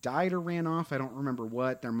dad died or ran off, I don't remember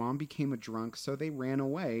what. Their mom became a drunk, so they ran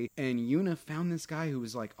away. And Yuna found this guy who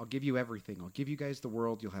was like, I'll give you everything. I'll give you guys the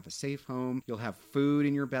world. You'll have a safe home. You'll have food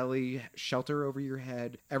in your belly, shelter over your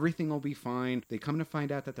head. Everything will be fine. They come to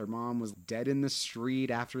find out that their mom was dead in the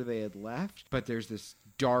street after they had left. But there's this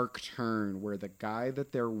dark turn where the guy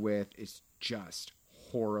that they're with is just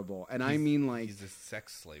horrible. And I mean, like, he's a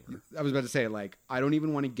sex slaver. I was about to say, like, I don't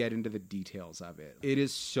even want to get into the details of it. It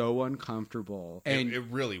is so uncomfortable. And it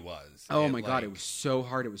really was. oh my God, it was so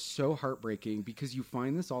hard. It was so heartbreaking because you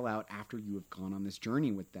find this all out after you have gone on this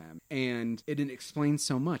journey with them. And it explains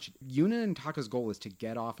so much. Yuna and Taka's goal is to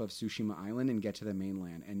get off of Tsushima Island and get to the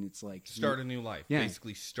mainland. And it's like... start a new life. Yeah.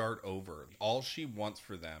 Basically start over. All she wants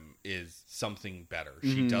for them is something better.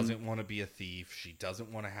 She doesn't want to be a thief. She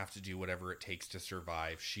doesn't want to have to do whatever it takes to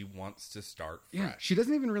survive. She wants to start fresh. Yeah, she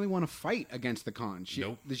doesn't even really want to fight against the Khan.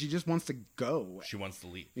 Nope. She just wants to go. She wants to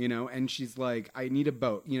leave. You know, and she's like, I need a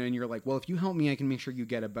boat. You know, and you're like, well, if you help me, I can make sure you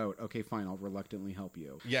get a boat. Okay, fine, I'll reluctantly help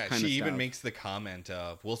you. Yeah, kind she of even stuff. makes the comment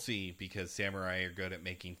of, we'll see, because samurai are good at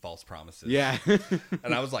making false promises. Yeah.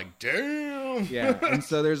 And I was like, damn! Yeah, and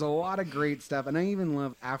so there's a lot of great stuff. And I even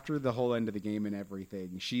love, after the whole end of the game and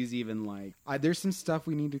everything, she's even like, there's some stuff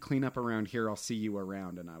we need to clean up around here. I'll see you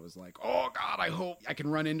around. And I was like, oh, God, I hope I can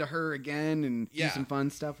run into her again and do some fun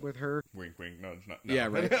stuff with her. Wink, wink, nudge, nudge. No. Yeah,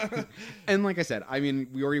 right. And like I said, I mean,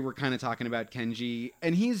 we already were kind of talking about Kenji,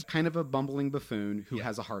 and he's kind of a bumbling buffoon who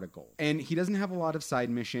has a heart of gold. And he doesn't have a lot of side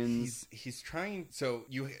missions. He's trying... So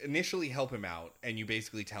you initially help him out, and you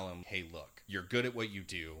basically tell him, hey, look, you're good at what you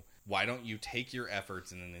do. Why don't you take your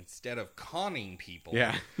efforts and then instead of conning people,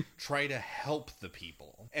 try to help the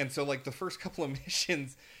people? And so, like, the first couple of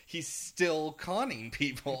missions, he's still conning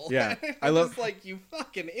people. Yeah. I love... like, you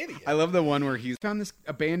fucking idiot. I love the one where he's found this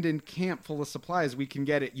abandoned camp full of supplies. We can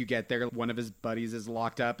get it. You get there. One of his buddies is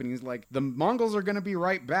locked up, and he's like, the Mongols are going to be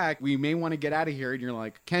right back. We may want to get out of here. And you're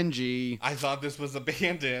like, Kenji. I thought this was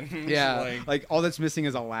abandoned. Yeah. like, all that's missing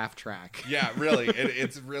is a laugh track. Yeah, really.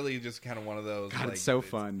 It's really just kind of one of those. God, like, it's so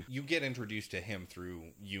fun. You get introduced to him through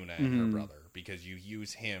Yuna and her brother because you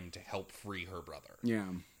use him to help free her brother. Yeah.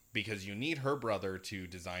 Because you need her brother to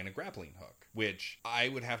design a grappling hook, which I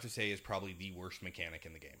would have to say is probably the worst mechanic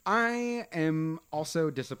in the game. I am also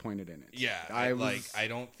disappointed in it. Yeah, I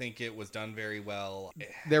don't think it was done very well.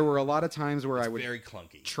 There were a lot of times where It's I would very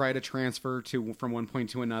clunky. try to transfer from one point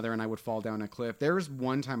to another, and I would fall down a cliff. There was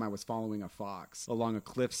one time I was following a fox along a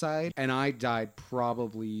cliffside, and I died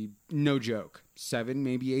probably, no joke, 7,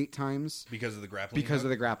 maybe 8 times. Because of the grappling Because hook? of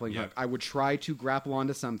the grappling hook. I would try to grapple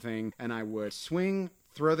onto something, and I would swing,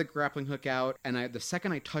 throw the grappling hook out, and the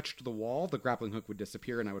second I touched the wall, the grappling hook would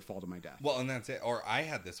disappear, and I would fall to my death. Well, and that's it. Or I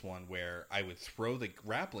had this one where I would throw the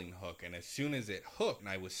grappling hook, and as soon as it hooked and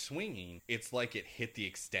I was swinging, it's like it hit the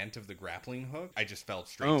extent of the grappling hook. I just fell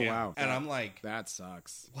straight down. Wow. And I'm like... that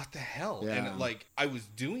sucks. What the hell? Yeah. And like, I was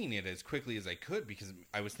doing it as quickly as I could because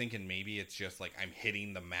I was thinking maybe it's just like I'm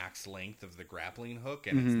hitting the max length of the grappling hook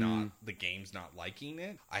and it's not, the game's not liking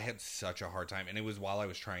it. I had such a hard time, and it was while I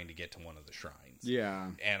was trying to get to one of the shrines. Yeah.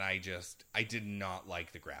 And I did not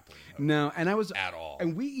like the grappling hook. No, and I was... at all.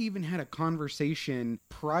 And we even had a conversation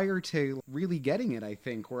prior to really getting it, I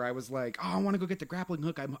think, where I was like, oh, I want to go get the grappling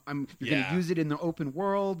hook. You're going to use it in the open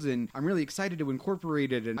world, and I'm really excited to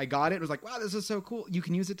incorporate it. And I got it. I was like, wow, this is so cool. You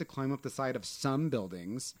can use it to climb up the side of some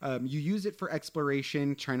buildings. You use it for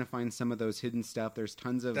exploration, trying to find some of those hidden stuff. There's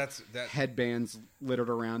tons of headbands littered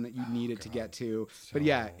around that you needed to get to. But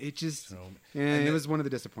yeah, it just... it was one of the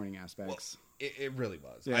disappointing aspects. Well, it really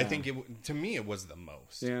was. Yeah. I think to me it was the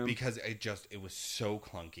most because it was so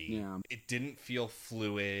clunky. Yeah. It didn't feel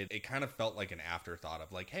fluid. It kind of felt like an afterthought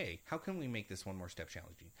of like, hey, how can we make this one more step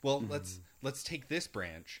challenging? Well, let's take this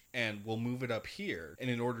branch and we'll move it up here.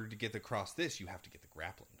 And in order to get across this, you have to get the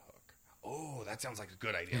grappling hook. Oh, that sounds like a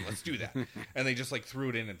good idea. Let's do that. And they just like threw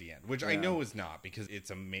it in at the end, which I know is not because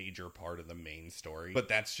it's a major part of the main story, but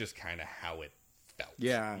that's just kind of how it felt.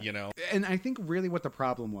 Yeah. You know? And I think really what the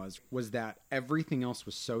problem was that everything else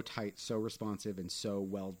was so tight, so responsive, and so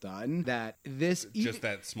well done that just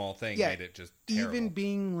that small thing made it just terrible. Even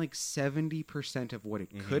being like 70% of what it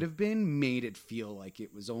could have been made it feel like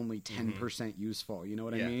it was only 10% useful. You know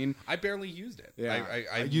what I mean? I barely used it. Yeah.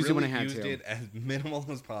 I used really it when I had used to. it as minimal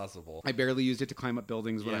as possible. I barely used it to climb up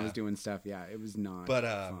buildings when I was doing stuff. Yeah, it was not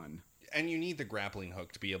fun. And you need the grappling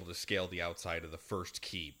hook to be able to scale the outside of the first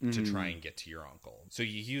keep to try and get to your uncle. So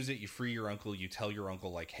you use it, you free your uncle, you tell your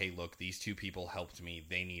uncle, like, hey, look, these 2 people helped me.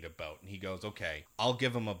 They need a boat. And he goes, okay, I'll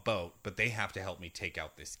give them a boat, but they have to help me take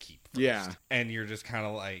out this keep first. Yeah. And you're just kind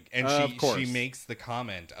of like... And she makes the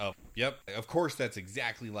comment of, yep, of course that's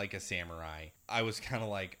exactly like a samurai. I was kind of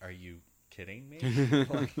like, are you kidding me?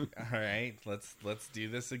 Like, all right, let's do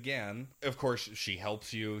this again. Of course, she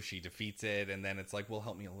helps you. She defeats it, and then it's like, well,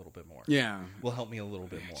 help me a little bit more. Yeah. Well, help me a little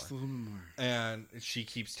bit more. Just a little bit more. And she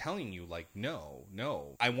keeps telling you, like, no,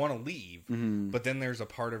 I want to leave. But then there's a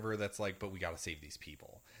part of her that's like, but we got to save these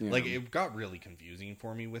people. Yeah. Like, it got really confusing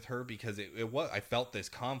for me with her because it was, I felt this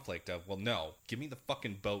conflict of, well, no, give me the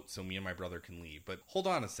fucking boat so me and my brother can leave. But hold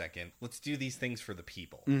on a second. Let's do these things for the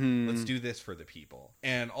people. Let's do this for the people.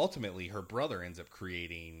 And ultimately, her brother ends up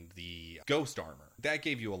creating the ghost armor. That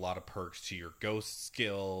gave you a lot of perks to your ghost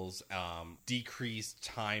skills, decreased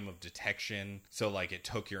time of detection. So, like, it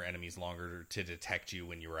took your enemies longer to detect you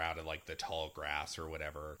when you were out of, like, the tall grass or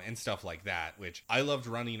whatever, and stuff like that, which I loved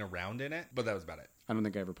running around in it, but that was about it. I don't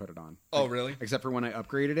think I ever put it on. Oh, really? Except for when I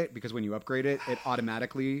upgraded it, because when you upgrade it, it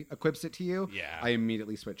automatically equips it to you. Yeah. I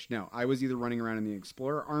immediately switched. No, I was either running around in the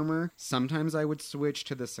Explorer armor. Sometimes I would switch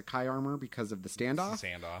to the Sakai armor because of the standoff.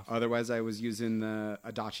 Otherwise, I was using the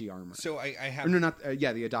Adachi armor. So I have... No, not... the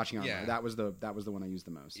Adachi armor. Yeah. That was the one I used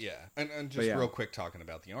the most. Yeah. And just real quick talking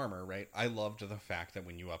about the armor, right? I loved the fact that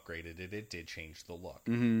when you upgraded it, it did change the look.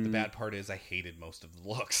 The bad part is I hated most of the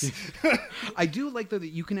looks. I do like, though, that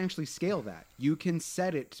you can actually scale that. You can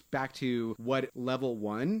set it back to what level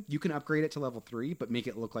 1. You can upgrade it to level 3, but make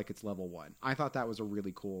it look like it's level 1. I thought that was a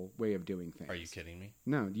really cool way of doing things. Are you kidding me?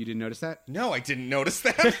 No, you didn't notice that? No, I didn't notice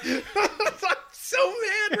that. I'm so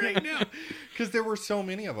mad right now. Because there were so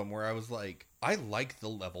many of them where I was like, I like the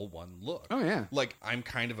level 1 look. Oh, yeah. Like, I'm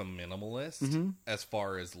kind of a minimalist as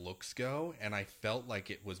far as looks go, and I felt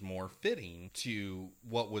like it was more fitting to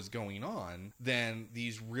what was going on than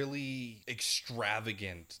these really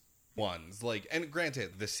extravagant ones. Like, and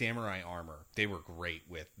granted, the samurai armor, they were great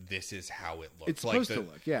with this is how it looks. It's supposed to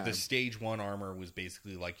look, yeah. The stage 1 armor was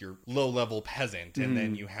basically like your low-level peasant, and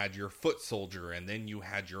then you had your foot soldier, and then you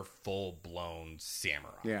had your full-blown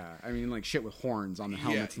samurai. Yeah, I mean, like shit with horns on the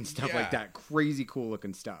helmets and stuff like that. Crazy cool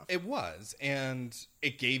looking stuff. It was, and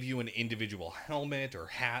it gave you an individual helmet or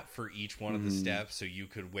hat for each one of the steps, so you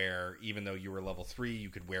could wear, even though you were level 3, you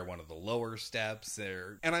could wear one of the lower steps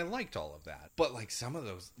there, and I liked all of that. But like some of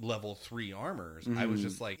those level 3 armors, I was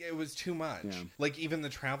just like, it was too much. Yeah. Like even the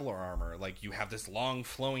traveler armor, like you have this long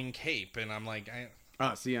flowing cape, and I'm like,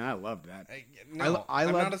 Oh, see, I loved that.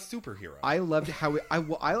 I'm not a superhero. I loved how it.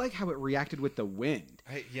 I like how it reacted with the wind.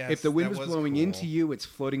 Yes, if the wind was blowing cool. into you, it's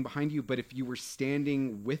floating behind you. But if you were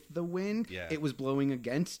standing with the wind, it was blowing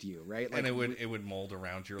against you, right? Like, and it would mold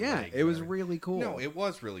around your yeah, legs. it was really cool. No, it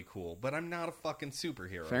was really cool. But I'm not a fucking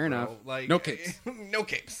superhero. Fair enough. Like no capes. No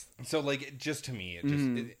capes. So like, just to me, it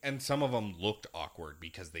just and some of them looked awkward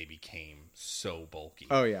because they became so bulky.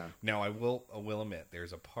 Oh yeah. Now I will admit,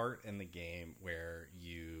 there's a part in the game where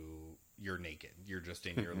you're naked. You're just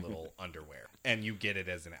in your little underwear. And you get it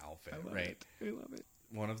as an outfit, right? I love it.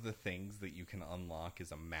 One of the things that you can unlock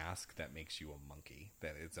is a mask that makes you a monkey.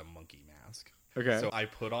 That it's a monkey mask. Okay. So I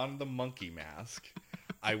put on the monkey mask.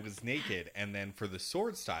 I was naked. And then for the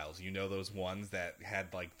sword styles, you know those ones that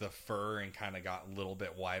had like the fur and kind of got a little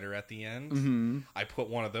bit wider at the end? I put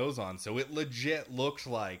one of those on. So it legit looked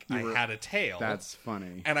like I had a tail. That's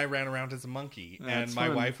funny. And I ran around as a monkey. That's and my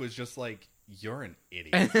fun. wife was just like, you're an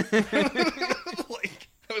idiot. Like,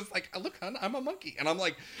 I was like, look, hon, I'm a monkey. And I'm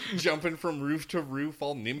like jumping from roof to roof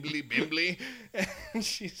all nimbly bimbly. And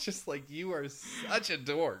she's just like, you are such a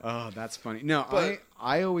dork. Oh, that's funny. No, but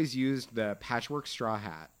I always used the patchwork straw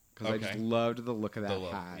hat because I just loved the look of that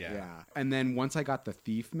hat. Yeah. And then once I got the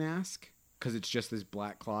thief mask, because it's just this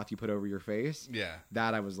black cloth you put over your face. Yeah.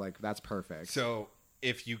 That I was like, that's perfect. So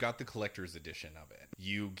if you got the collector's edition of it,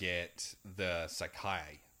 you get the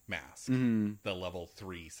Sakai mask, the level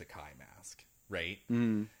 3 Sakai mask, right?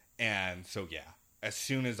 And so yeah, as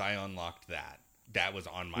soon as I unlocked that was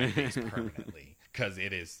on my face permanently, because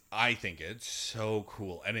I think it's so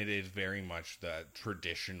cool, and it is very much the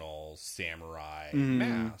traditional samurai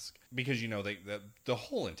mask, because you know the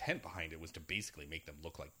whole intent behind it was to basically make them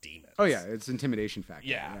look like demons. Oh yeah, it's intimidation factor.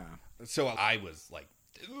 Yeah. So I was like,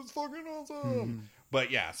 this is fucking awesome. But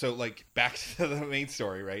yeah, so like back to the main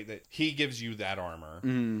story, right? That he gives you that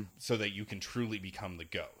armor so that you can truly become the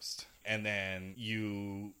ghost. And then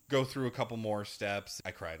you go through a couple more steps.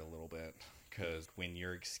 I cried a little bit because when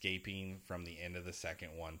you're escaping from the end of the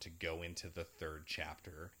second one to go into the third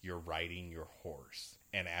chapter, you're riding your horse.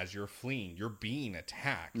 And as you're fleeing, you're being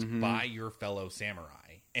attacked by your fellow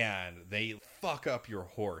samurai. And they fuck up your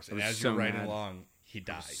horse. And as you're riding along, he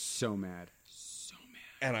dies. So mad.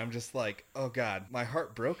 And I'm just like, oh God, my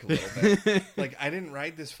heart broke a little bit. Like, I didn't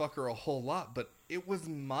ride this fucker a whole lot, but it was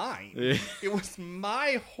mine. It was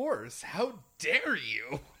my horse. How dare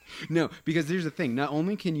you? No, because there's the thing. Not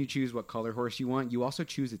only can you choose what color horse you want, you also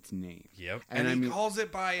choose its name. Yep. And And he calls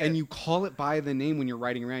it by it. And you call it by the name when you're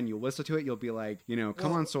riding around. You'll listen to it. You'll be like,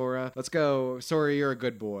 come on, Sora. Let's go. Sora, you're a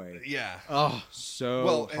good boy. Yeah. Oh,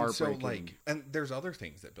 so heartbreaking. And there's other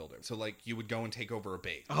things that build it. So, like, you would go and take over a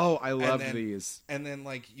bait. Oh, I love these. And then,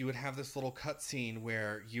 like, you would have this little cutscene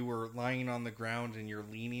where you were lying on the ground and you're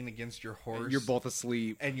leaning against your horse. And you're both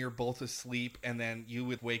asleep. And then you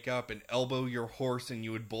would wake up and elbow your horse and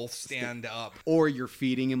you would both stand up. Or you're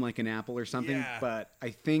feeding him like an apple or something. Yeah. But I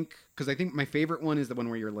think my favorite one is the one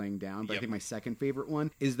where you're laying down. But I think my second favorite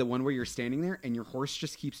one is the one where you're standing there and your horse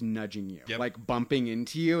just keeps nudging you. Yep. Like bumping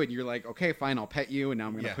into you. And you're like, okay, fine, I'll pet you. And now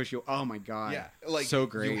I'm going to push you. Oh my God. Yeah. Like, so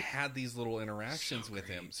great. You had these little interactions with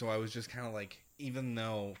him. So I was just kind of like, even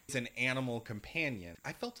though it's an animal companion,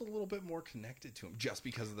 I felt a little bit more connected to him just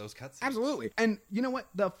because of those cutscenes. Absolutely. And you know what?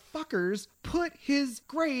 The fuckers put his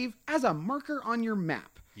grave as a marker on your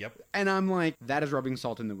map. Yep. And I'm like, that is rubbing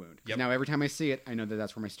salt in the wound. Yep. Now every time I see it, I know that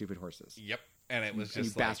that's where my stupid horse is. Yep. And it was just and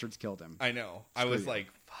you like, bastards killed him. I know. I was like,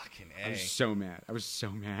 fucking A. I was so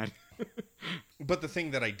mad. But the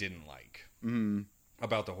thing that I didn't like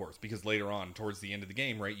about the horse, because later on, towards the end of the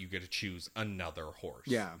game, right, you get to choose another horse.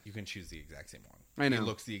 Yeah. You can choose the exact same one. I know. He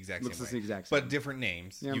looks the exact same way. the exact same. But different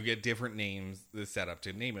names. Yeah. You get different names set up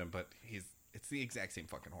to name him, but it's the exact same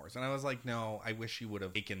fucking horse. And I was like, no, I wish you would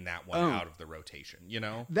have taken that one out of the rotation, you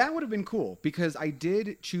know? That would have been cool, because I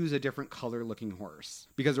did choose a different color looking horse.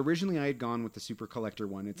 Because originally I had gone with the Super Collector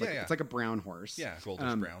one. It's like a brown horse. Yeah,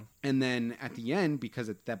 goldish brown. And then at the end, because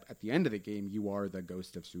at the end of the game, you are the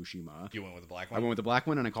Ghost of Tsushima. You went with the black one? I went with the black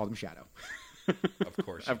one, and I called him Shadow. Of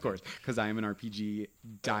course. Of course, because I am an RPG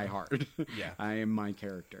diehard. Yeah. I am my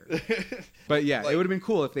character. But yeah, it would have been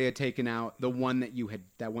cool if they had taken out the one that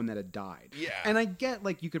had died. Yeah. And I get,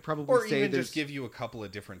 like, you could probably or say even just give you a couple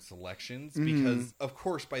of different selections, because of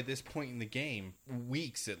course by this point in the game,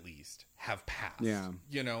 weeks at least have passed. Yeah.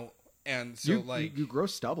 You know, and so you grow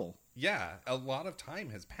stubble. Yeah, a lot of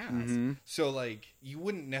time has passed. So, like, you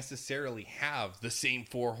wouldn't necessarily have the same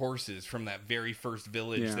 4 horses from that very first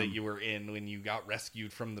village that you were in when you got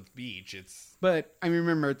rescued from the beach. But I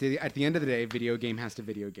remember at the end of the day, video game has to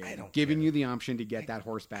video game. I don't giving care. you the option to get that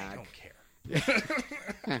horse back. I don't care.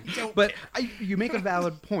 But you make a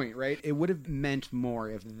valid point, right? It would have meant more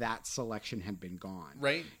if that selection had been gone,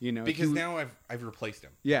 Right? You know, because now I've replaced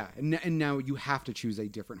him. Yeah, and now you have to choose a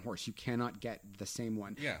different horse. You cannot get the same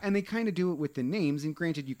one. Yeah. And they kind of do it with the names. And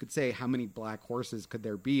granted, you could say, how many black horses could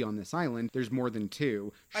there be on this island? There's more than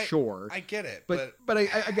 2. Sure. I get it. But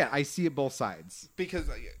I see it both sides. Because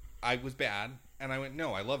I was bad, and I went,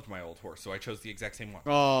 no, I loved my old horse, so I chose the exact same one.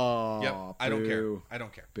 Oh, yep. boo. I don't care. I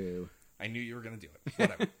don't care. Boo. I knew you were going to do it.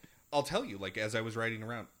 Whatever. I'll tell you, like, as I was riding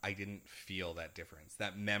around, I didn't feel that difference.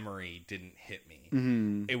 That memory didn't hit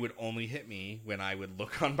me. It would only hit me when I would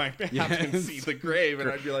look on my map and see the grave, and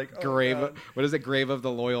I'd be like, oh, grave. God. What is it? Grave of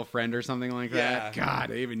the Loyal Friend or something like that? Yeah. God,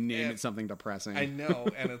 they even named it something depressing. I know,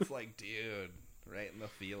 and it's like, dude, right in the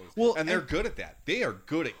feels. Well, and they're good at that. They are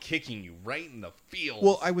good at kicking you right in the feels.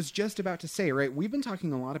 Well, I was just about to say, right, we've been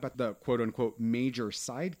talking a lot about the quote-unquote major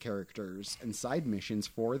side characters and side missions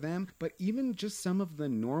for them, but even just some of the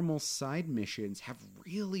normal side missions have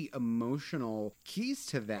really emotional keys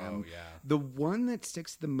to them. Oh, yeah. The one that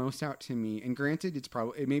sticks the most out to me, and granted,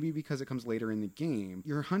 it may be because it comes later in the game,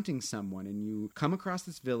 you're hunting someone and you come across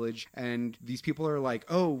this village and these people are like,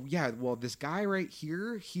 oh, yeah, well, this guy right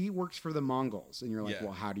here, he works for the Mongols. And you're like,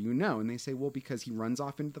 well, how do you know? And they say, well, because he runs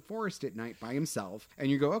off into the forest at night by himself. And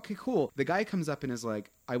you go, okay, cool. The guy comes up and is like,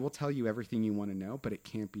 I will tell you everything you want to know, but it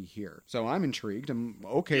can't be here. So I'm intrigued. I'm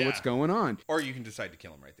okay. What's going on? Or you can decide to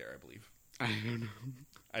kill him right there, I believe.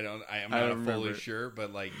 I don't know. I'm not fully sure,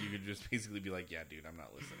 but like you could just basically be like, yeah, dude, I'm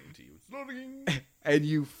not listening to you. It's loading. And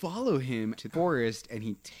you follow him to the forest, and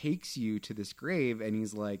he takes you to this grave, and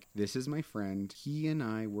he's like, this is my friend. He and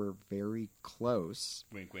I were very close.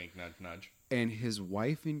 Wink, wink, nudge, nudge. And his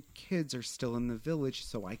wife and kids are still in the village,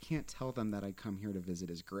 so I can't tell them that I come here to visit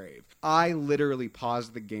his grave. I literally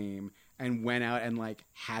paused the game and went out and like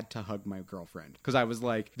had to hug my girlfriend because I was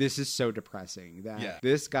like, this is so depressing that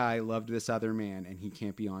this guy loved this other man and he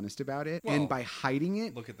can't be honest about it. Well, and by hiding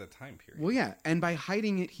it, look at the time period. Well, yeah. And by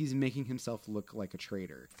hiding it, he's making himself look like a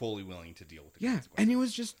traitor. Fully willing to deal with the consequences. And it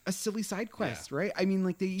was just a silly side quest, right? I mean,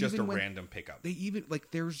 like they just even random pickup. They even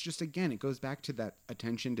like there's just again, it goes back to that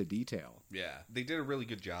attention to detail. Yeah, they did a really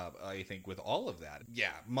good job, I think, with all of that.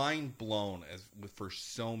 Yeah, mind blown for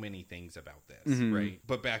so many things about this, right?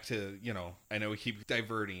 But back to, you know, I know we keep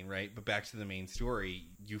diverting, right? But back to the main story,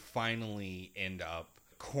 you finally end up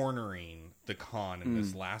cornering the Khan in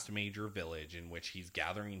this last major village in which he's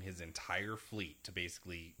gathering his entire fleet to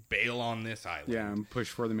basically bail on this island. Yeah, and push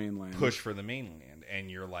for the mainland. Push for the mainland.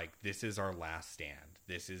 And you're like, this is our last stand.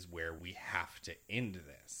 This is where we have to end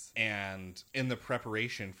this. And in the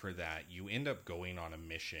preparation for that, you end up going on a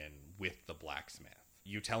mission with the blacksmith.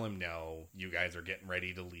 You tell him no, you guys are getting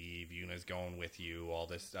ready to leave, Yuna's going with you, all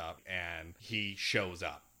this stuff. And he shows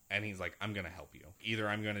up. And he's like, I'm going to help you. Either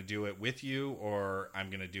I'm going to do it with you or I'm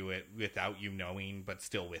going to do it without you knowing, but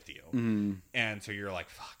still with you. Mm-hmm. And so you're like,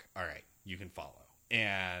 fuck, all right, you can follow.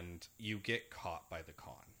 And you get caught by the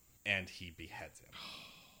Khan and he beheads him.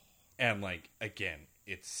 And like, again,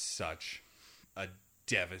 it's such a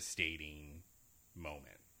devastating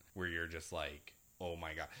moment where you're just like, oh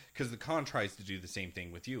my God. Because the Khan tries to do the same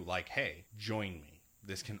thing with you. Like, hey, join me.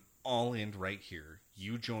 This can all end right here.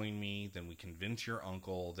 You join me, then we convince your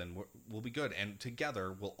uncle, then we'll be good. And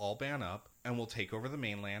together, we'll all band up, and we'll take over the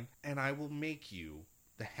mainland, and I will make you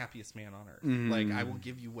the happiest man on earth. Mm. Like, I will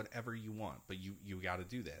give you whatever you want, but you got to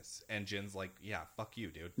do this. And Jin's like, yeah, fuck you,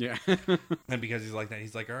 dude. Yeah. And because he's like that,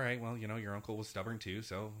 he's like, all right, well, your uncle was stubborn too,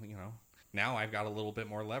 so, now I've got a little bit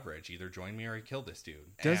more leverage. Either join me or I kill this dude.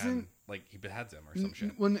 And, like, he beheads him or some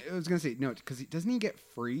shit. Well, I was going to say, no, because doesn't he get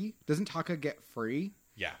free? Doesn't Taka get free?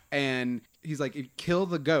 Yeah. And he's like, kill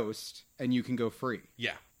the ghost and you can go free.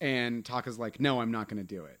 Yeah. And Taka's like, no, I'm not going to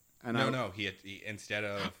do it. And no, he instead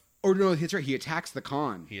of... Oh, no, that's right. He attacks the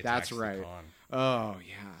Khan. That's right. The Khan. Oh,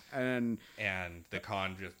 yeah. And the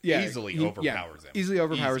Khan just easily overpowers him. Easily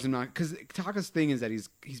overpowers him. Because Taka's thing is that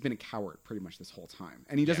he's been a coward pretty much this whole time.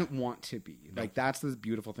 And he doesn't want to be. Nope. Like, that's the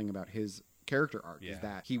beautiful thing about his character arc is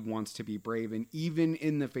that he wants to be brave, and even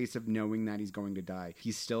in the face of knowing that he's going to die,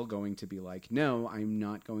 he's still going to be like, no, I'm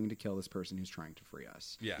not going to kill this person who's trying to free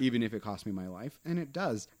us, even if it costs me my life. And it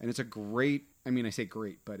does. And it's a great, I say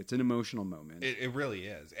great, but it's an emotional moment. It really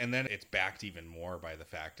is. And then it's backed even more by the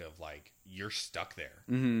fact of like, you're stuck there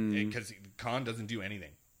because Khan doesn't do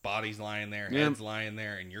anything. Body's lying there, head's lying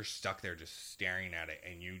there, and you're stuck there just staring at it,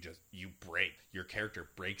 and you break. Your character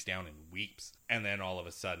breaks down and weeps, and then all of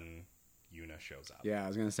a sudden Yuna shows up. Yeah, I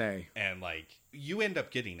was gonna say. And like, you end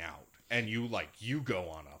up getting out, and you go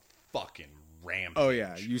on a fucking rampage. Oh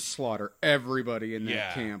yeah, you slaughter everybody in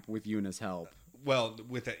that camp with Yuna's help. Well,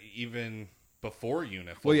 with even before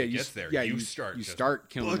Yuna fully gets there, you start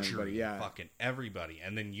killing everybody. Yeah, fucking everybody,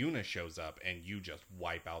 and then Yuna shows up, and you just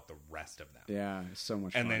wipe out the rest of them. Yeah, so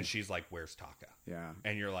much fun. And then she's like, "Where's Taka?" Yeah,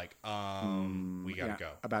 and you're like, we gotta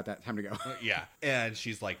go. About that time to go. Yeah, and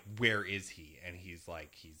she's like, "Where is he?" And he's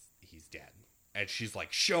like, "He's dead." And she's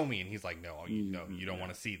like, "Show me." And he's like, "No, you don't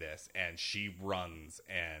want to see this." And she runs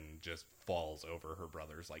and just falls over her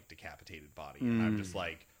brother's like decapitated body. And I'm just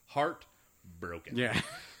like, heart broken. Yeah.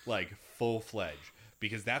 Like full-fledged.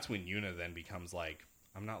 Because that's when Yuna then becomes like,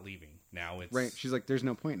 I'm not leaving. Now it's... Right. She's like, there's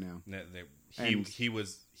no point now. He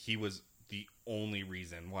was the only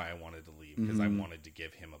reason why I wanted to leave. Because I wanted to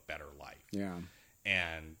give him a better life. Yeah.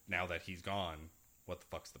 And now that he's gone, what the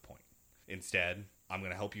fuck's the point? Instead, I'm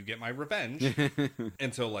going to help you get my revenge.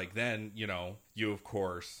 And so, like, then, you, of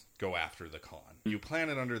course, go after the Khan. You plan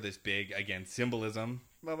it under this big, again, symbolism.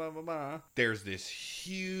 Blah, blah, blah, blah. There's this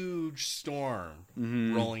huge storm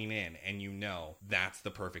rolling in, and that's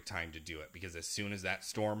the perfect time to do it. Because as soon as that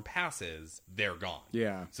storm passes, they're gone.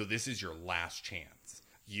 Yeah. So this is your last chance.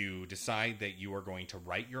 You decide that you are going to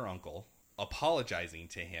write your uncle, apologizing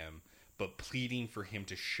to him, but pleading for him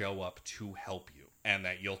to show up to help you. And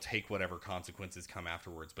that you'll take whatever consequences come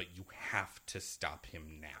afterwards, but you have to stop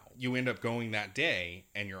him now. You end up going that day,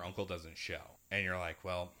 and your uncle doesn't show. And you're like,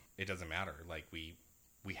 well, it doesn't matter. Like, we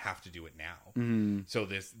have to do it now. So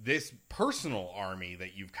this personal army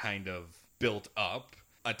that you've kind of built up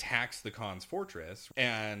attacks the Khan's fortress,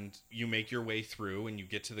 and you make your way through, and you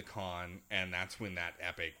get to the Khan, and that's when that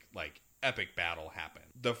epic battle happened.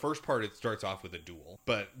 The first part, it starts off with a duel.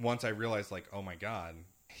 But once I realized, like, oh my God...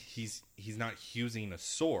 He's not using a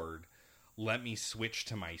sword. Let me switch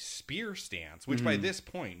to my spear stance, which by this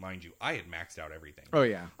point, mind you, I had maxed out everything. Oh,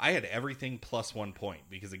 yeah. I had everything plus 1 point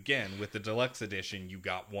because, again, with the deluxe edition, you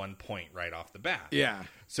got 1 point right off the bat. Yeah.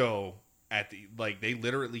 So, they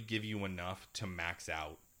literally give you enough to max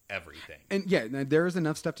out everything. And yeah, there is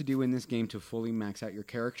enough stuff to do in this game to fully max out your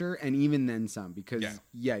character, and even then some, because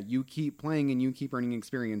you keep playing and you keep earning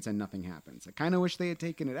experience and nothing happens. I kind of wish they had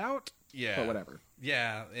taken it out. Yeah. But whatever.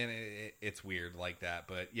 Yeah, and it's weird like that,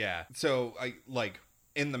 but yeah. So,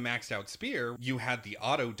 in the maxed out spear, you had the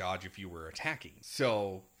auto dodge if you were attacking.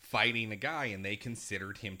 So, fighting a guy, and they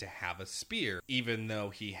considered him to have a spear, even though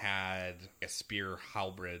he had a spear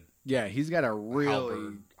halberd Yeah, he's got a really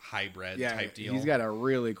halberd hybrid type deal. He's got a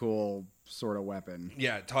really cool sort of weapon.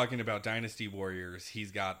 Yeah, talking about Dynasty Warriors,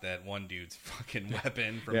 he's got that one dude's fucking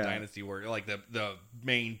weapon from Dynasty Warriors, like the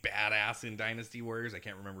main badass in Dynasty Warriors. I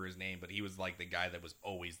can't remember his name, but he was like the guy that was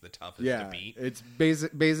always the toughest to beat. It's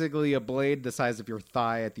basically a blade the size of your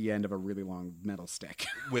thigh at the end of a really long metal stick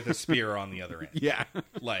with a spear on the other end. Yeah,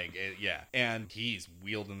 and he's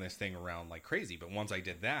wielding this thing around like crazy. But once I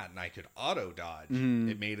did that and I could auto dodge,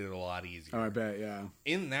 it made it a lot easier. Oh, I bet. Yeah.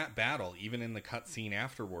 In that battle, even in the cutscene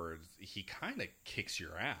afterwards, he kind of kicks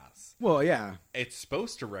your ass. Well, yeah. It's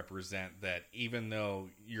supposed to represent that even though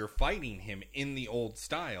you're fighting him in the old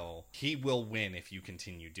style, he will win if you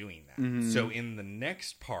continue doing that. So in the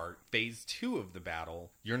next part, phase 2 of the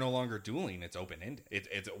battle, you're no longer dueling. It's open-ended.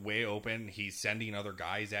 It's way open. He's sending other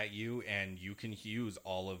guys at you, and you can use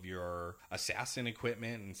all of your assassin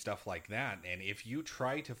equipment and stuff like that. And if you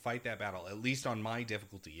try to fight that battle, at least on my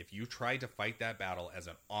difficulty, if you try to fight that battle as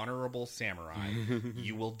an honorable samurai,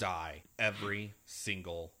 you will die every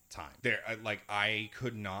single time. I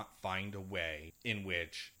could not find a way in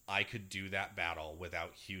which I could do that battle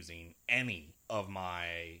without using any of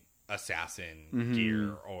my assassin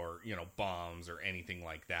gear or bombs or anything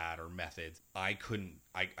like that or methods. I couldn't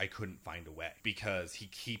find a way because he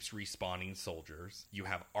keeps respawning soldiers. You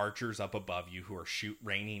have archers up above you who are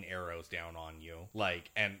raining arrows down on you,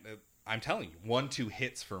 and I'm telling you, 1-2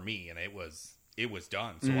 hits for me and it was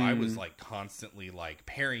done. So I was constantly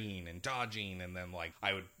parrying and dodging, and then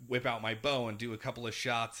I would whip out my bow and do a couple of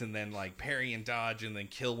shots and then parry and dodge and then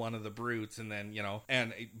kill one of the brutes, and then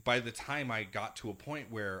and by the time I got to a point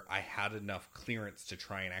where I had enough clearance to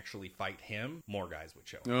try and actually fight him, more guys would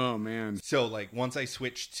show up. Oh man. So once I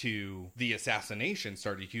switched to the assassination,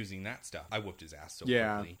 started using that stuff, I whooped his ass so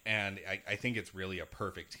quickly. And I think it's really a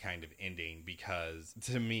perfect kind of ending because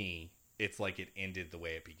to me it's like it ended the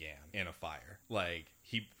way it began, in a fire.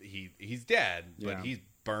 He's dead, but he's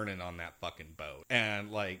burning on that fucking boat.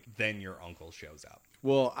 And then your uncle shows up.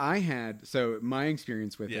 Well, my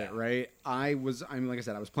experience with it, right? Like I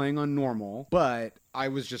said, I was playing on normal, but I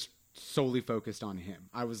was just solely focused on him.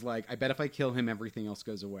 I was like, I bet if I kill him, everything else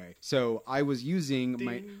goes away. So I was using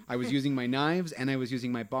my knives and I was using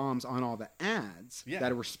my bombs on all the ads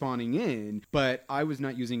that were spawning in, but I was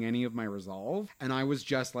not using any of my resolve. And I was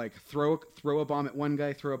just throw a bomb at one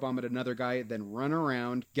guy, throw a bomb at another guy, then run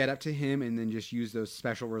around, get up to him, and then just use those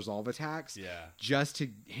special resolve attacks just to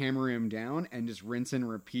hammer him down and just rinse and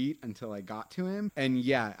repeat until I got to him. And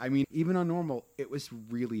even on normal, it was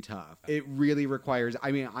really tough. It really requires,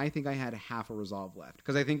 I think I had half a resolve left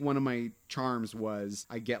because I think one of my charms was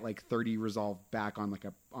I get 30 resolve back on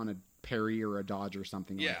a parry or a dodge or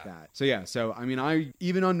something like that. So I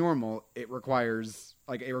even on normal it required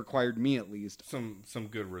me at least some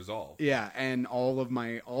good resolve. Yeah, and all of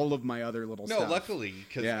my other little stuff. No, luckily,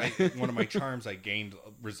 because one of my charms I gained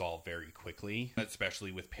resolve very quickly,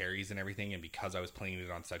 especially with parries and everything, and because I was playing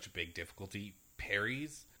it on such a big difficulty,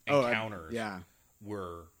 parries and counters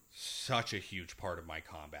were such a huge part of my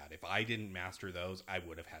combat. If I didn't master those, I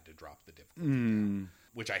would have had to drop the difficulty down,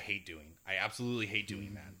 which I hate doing. I absolutely hate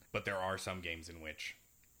doing that. But there are some games in which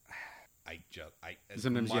as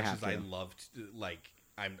sometimes much as I love to,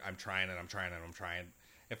 I'm trying.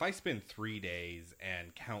 If I spend 3 days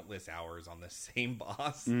and countless hours on the same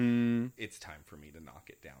boss, it's time for me to knock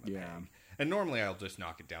it down a peg. And normally I'll just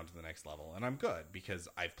knock it down to the next level, and I'm good because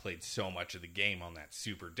I've played so much of the game on that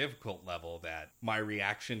super difficult level that my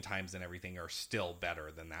reaction times and everything are still better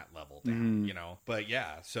than that level down, But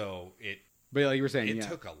so But like you were saying, it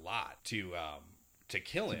took a lot to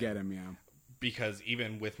kill him. To get him, Because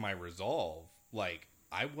even with my resolve,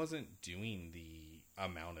 I wasn't doing the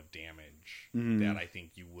amount of damage that I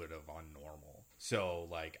think you would have on normal. So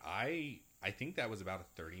I think that was about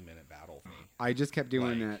a 30-minute battle for me. I just kept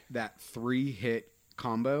doing that 3-hit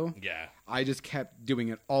combo. Yeah. I just kept doing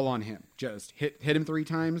it all on him. Just hit him 3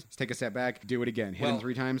 times, take a step back, do it again. Hit him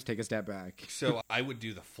 3 times, take a step back. So I would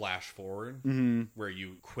do the flash forward where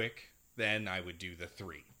you quick, then I would do the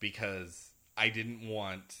 3 because I didn't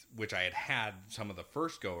want, which I had some of the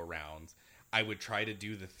first go-arounds, I would try to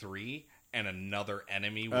do the 3 and another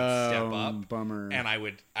enemy would step up. Bummer. And I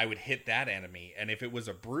would hit that enemy, and if it was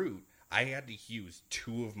a brute, I had to use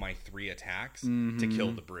 2 of my 3 attacks to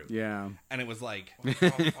kill the brute. Yeah. And it was oh,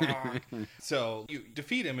 fuck. So you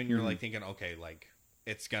defeat him and you're thinking, okay,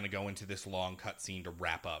 it's going to go into this long cutscene to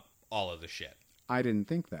wrap up all of the shit. I didn't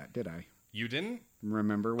think that, did I? You didn't?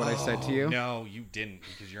 Remember what I said to you? No, you didn't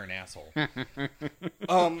because you're an asshole.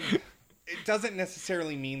 It doesn't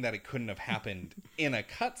necessarily mean that it couldn't have happened in a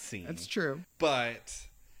cutscene. That's true. But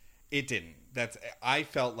it didn't. I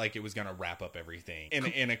felt like it was going to wrap up everything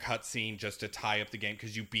in a cutscene just to tie up the game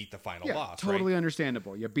because you beat the final boss. Totally right?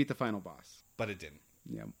 understandable. You beat the final boss, but it didn't.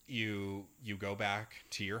 Yeah. You go back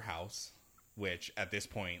to your house, which at this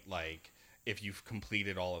point, like, if you've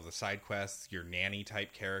completed all of the side quests, your nanny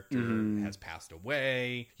type character has passed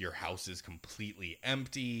away. Your house is completely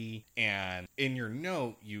empty, and in your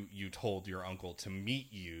note, you told your uncle to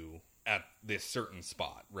meet you at this certain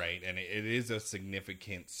spot, right? And it is a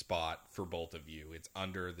significant spot for both of you. It's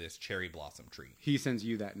under this cherry blossom tree. He sends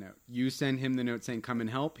you that note. You send him the note saying, come and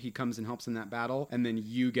help. He comes and helps in that battle. And then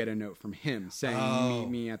you get a note from him saying, meet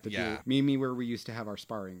me at the duel. Meet me where we used to have our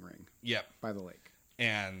sparring ring. Yep. By the lake.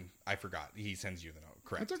 And I forgot. He sends you the note.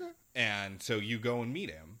 Correct. That's okay. And so you go and meet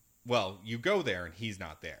him. Well, you go there and he's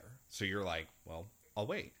not there. So you're like, well, I'll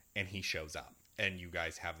wait. And he shows up. And you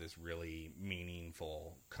guys have this really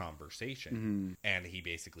meaningful conversation. And he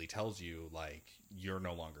basically tells you, like, you're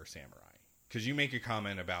no longer samurai. Because you make a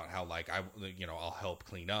comment about how, like, I'll help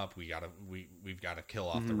clean up. We've got to kill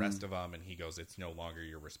off the rest of them. And he goes, it's no longer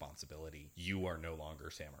your responsibility. You are no longer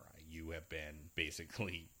samurai. You have been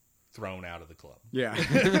basically thrown out of the club. Yeah.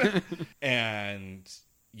 And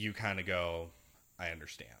you kind of go, I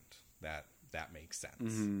understand. That makes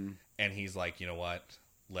sense. And he's like, you know what?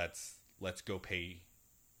 Let's go pay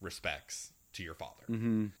respects to your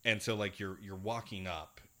father. And so, like, you're walking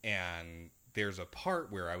up, and there's a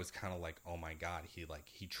part where I was kind of like, oh my God, he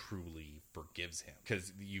truly forgives him.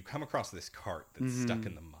 Because you come across this cart that's stuck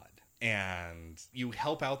in the mud. And you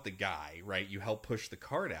help out the guy, right? You help push the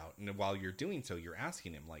cart out. And while you're doing so, you're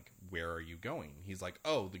asking him, like, where are you going? He's like,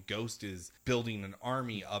 oh, the ghost is building an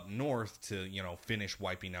army up north to, finish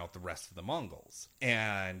wiping out the rest of the Mongols.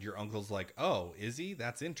 And your uncle's like, oh, is he?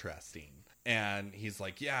 That's interesting. And he's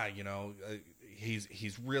like, yeah,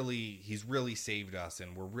 he's really saved us,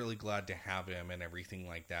 and we're really glad to have him and everything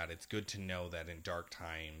like that. It's good to know that in dark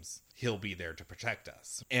times he'll be there to protect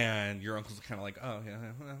us. And your uncle's kind of like, oh yeah,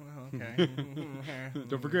 okay.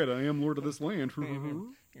 Don't forget, I am lord of this land.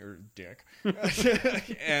 You're a dick. But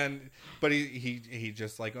he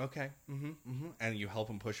just like, okay, and you help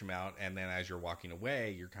him push him out. And then as you're walking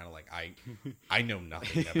away, you're kind of like, I know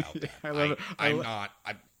nothing about that. I love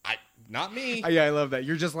it. Not me. Yeah, I love that.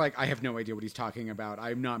 You're just like, I have no idea what he's talking about.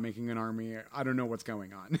 I'm not making an army. I don't know what's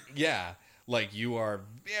going on. Yeah. Like, you are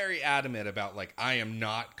very adamant about, like, I am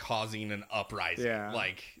not causing an uprising. Yeah.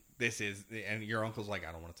 Like, this is, and your uncle's like,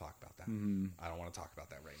 I don't want to talk about that. I don't want to talk about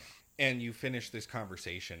that right now. And you finish this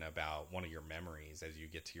conversation about one of your memories as you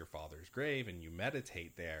get to your father's grave, and you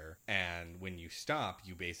meditate there. And when you stop,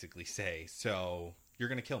 you basically say, so you're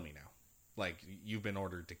going to kill me now. Like, you've been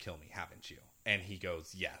ordered to kill me, haven't you? And he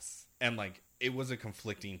goes, yes. And, like, it was a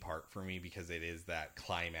conflicting part for me because it is that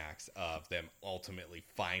climax of them ultimately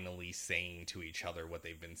finally saying to each other what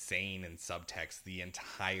they've been saying in subtext the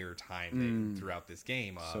entire time throughout this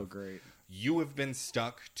game. So great. You have been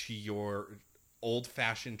stuck to your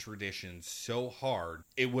old-fashioned traditions so hard,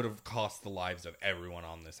 it would have cost the lives of everyone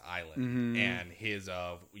on this island. And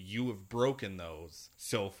you have broken those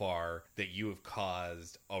so far that you have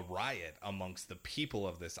caused a riot amongst the people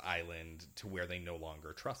of this island to where they no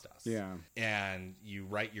longer trust us. Yeah. And you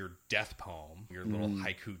write your death poem, your little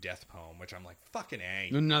haiku death poem, which I'm like, fucking A.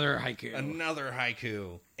 Another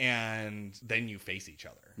haiku. And then you face each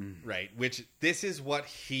other, right? Which, this is what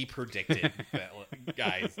he predicted,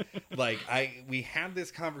 guys. Like, we had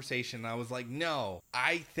this conversation, and I was like, no,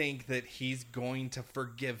 I think that he's going to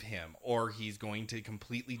forgive him, or he's going to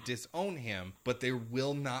completely disown him, but there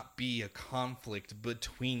will not be a conflict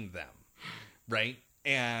between them, right?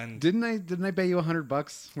 And didn't I bet you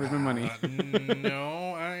 $100? Where's my money?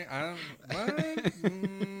 No, I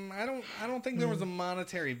don't think there was a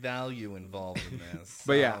monetary value involved in this.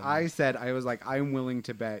 But yeah, I was like, I'm willing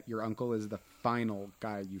to bet your uncle is the final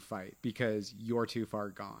guy you fight because you're too far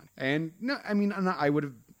gone. And no, I mean, I would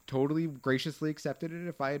have totally graciously accepted it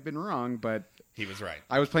if I had been wrong, but he was right.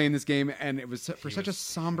 I was playing this game, and it was for such a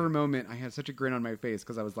somber moment. I had such a grin on my face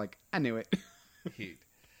because I was like, I knew it.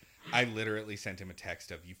 I literally sent him a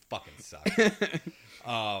text of, you fucking suck.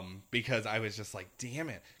 Because I was just like, damn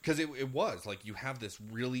it. Because it was like, you have this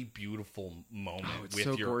really beautiful moment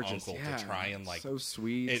with your gorgeous. Uncle to try and, like, so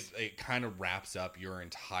sweet. It kind of wraps up your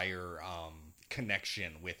entire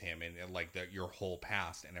connection with him and like your whole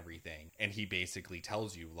past and everything. And he basically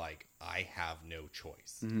tells you, like, I have no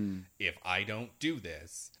choice. If I don't do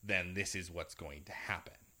this, then this is what's going to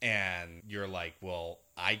happen. And you're like, well,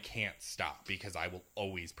 I can't stop because I will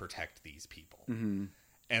always protect these people.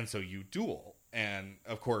 And so you duel. And,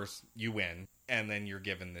 of course, you win. And then you're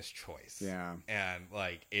given this choice. Yeah. And,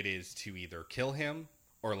 like, it is to either kill him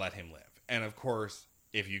or let him live. And, of course,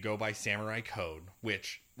 if you go by Samurai Code,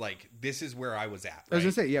 which, like, this is where I was at, right? I was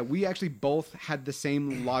going to say, yeah, we actually both had the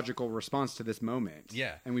same logical response to this moment.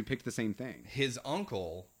 Yeah. And we picked the same thing. His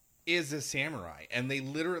uncle is a samurai, and they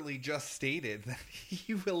literally just stated that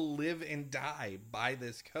he will live and die by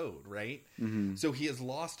this code, right? Mm-hmm. So he has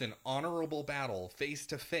lost an honorable battle face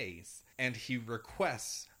to face, and he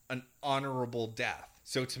requests an honorable death.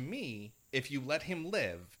 So to me, if you let him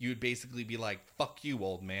live, you'd basically be like, fuck you,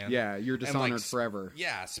 old man. Yeah, you're And, dishonored like, forever.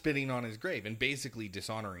 Yeah, spitting on his grave and basically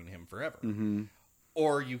dishonoring him forever. Mm-hmm.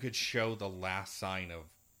 Or you could show the last sign of,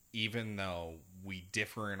 even though we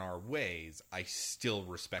differ in our ways, I still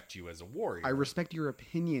respect you as a warrior. I respect your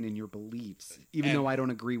opinion and your beliefs, even though I don't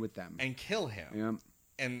agree with them. And kill him. Yeah.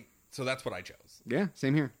 And so that's what I chose. Yeah,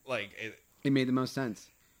 same here. Like, It made the most sense.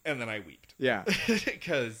 and then I weeped. Yeah.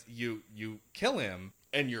 Because you kill him,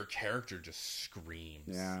 and your character just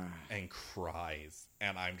screams and cries.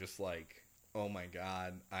 And I'm just like, oh my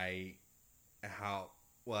God,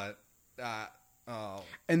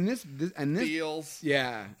 And this feels.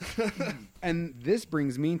 yeah. And this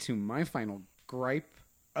brings me to my final gripe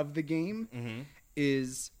of the game Mm-hmm.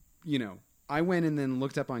 is, you know, I went and then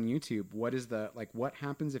looked up on YouTube what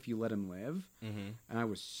happens if you let him live, Mm-hmm. and I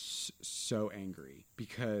was so angry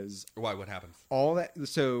because Why? What happens? all that.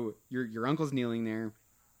 So your uncle's kneeling there,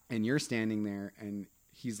 and you're standing there, and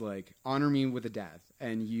he's like, "Honor me with a death,"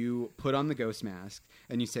 and you put on the ghost mask,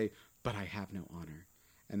 and you say, "But I have no honor."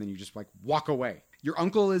 And then you just like walk away. Your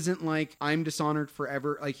uncle isn't like, I'm dishonored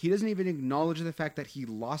forever. Like, he doesn't even acknowledge the fact that he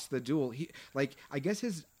lost the duel. I guess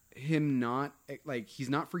he's not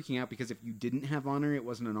freaking out because if you didn't have honor, it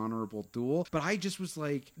wasn't an honorable duel. But I just was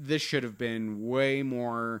like, this should have been way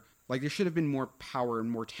more. Like, there should have been more power and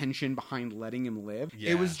more tension behind letting him live.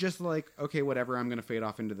 Yeah. It was just like, okay, whatever, I'm going to fade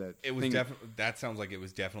off into the It was thing. that sounds like it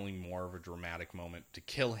was definitely more of a dramatic moment to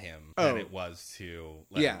kill him Oh. than it was to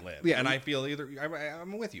let him live. Yeah. And I feel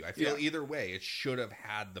I'm with you. I feel either way, it should have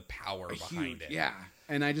had the power behind it. Yeah.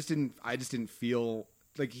 And I just didn't feel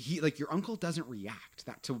like your uncle doesn't react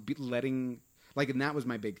that to be letting. Like, and that was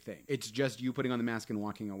my big thing. It's just you putting on the mask and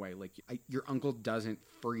walking away. Like, your uncle doesn't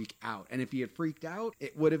freak out. And if he had freaked out,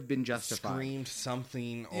 it would have been justified. Screamed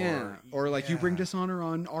something, or you bring dishonor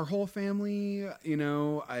on our whole family. You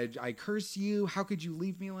know, I curse you. How could you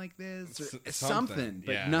leave me like this? Or something.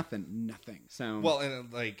 But nothing. So well,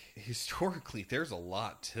 and like historically, there's a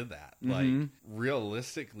lot to that. Mm-hmm. Like,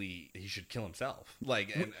 realistically, he should kill himself.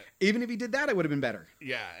 Like, and even if he did that, it would have been better.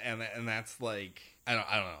 yeah, and that's like. I don't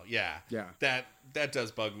know. Yeah. That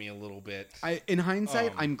does bug me a little bit. In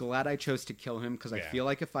hindsight, I'm glad I chose to kill him because I feel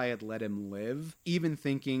like if I had let him live, even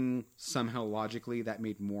thinking somehow logically that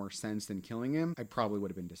made more sense than killing him, I probably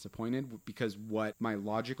would have been disappointed because what my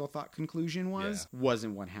logical thought conclusion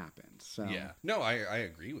wasn't what happened. So yeah. No, I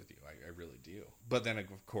agree with you. I really do. But then, of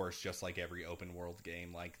course, just like every open world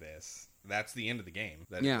game like this, that's the end of the game.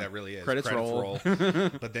 That really is. Credits roll.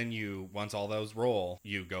 But then once all those roll,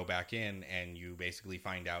 you go back in and you basically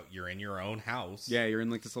find out you're in your own house. Yeah, you're in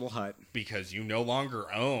like this little hut. Because you no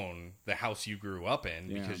longer own the house you grew up in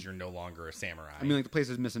because you're no longer a samurai. I mean, like, the place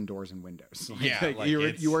is missing doors and windows. Like,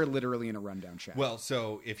 you are literally in a rundown shack. Well,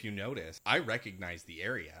 so if you notice, I recognize the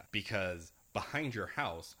area because behind your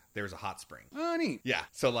house, there's a hot spring. Oh, neat. Yeah.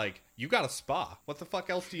 So, like, you got a spa. What the fuck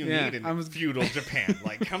else do you need in feudal Japan?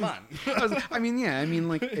 Like, come on.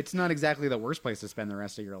 Like, it's not exactly the worst place to spend the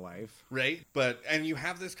rest of your life. Right? And you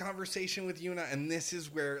have this conversation with Yuna, and this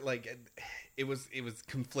is where, like, it was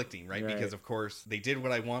conflicting, right? Because, of course, they did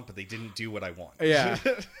what I want, but they didn't do what I want. Yeah.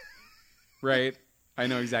 Right. I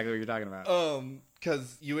know exactly what you're talking about.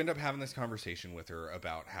 Because you end up having this conversation with her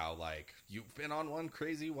about how, like, you've been on one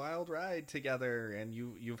crazy wild ride together and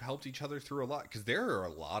you've helped each other through a lot. Because there are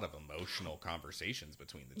a lot of emotional conversations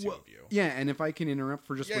between the two of you. Yeah, and if I can interrupt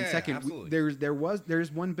for just 1 second. Absolutely.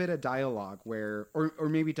 There's one bit of dialogue where, or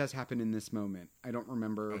maybe it does happen in this moment. I don't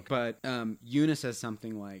remember. Okay. But Yuna says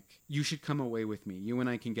something like, you should come away with me. You and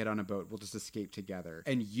I can get on a boat. We'll just escape together.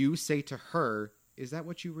 And you say to her, is that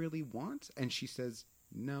what you really want? And she says,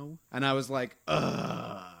 no. And I was like,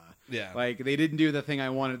 ugh. Yeah. Like, they didn't do the thing I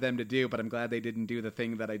wanted them to do, but I'm glad they didn't do the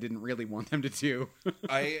thing that I didn't really want them to do.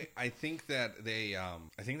 I think that they,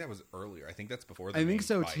 I think that was earlier. I think that's before the I think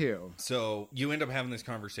so, fight. too. So you end up having this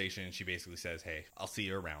conversation, and she basically says, hey, I'll see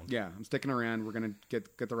you around. Yeah, I'm sticking around. We're going to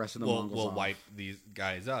get the rest of the Mongols We'll off. wipe these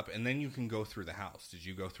guys up, and then you can go through the house. Did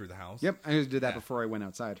you go through the house? Yep, I just did that before I went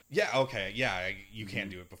outside. Yeah, okay. Yeah, you can't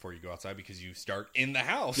do it before you go outside because you start in the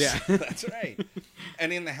house. Yeah. That's right.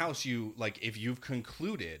 And in the house, you, like, if you've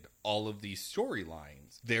concluded all of these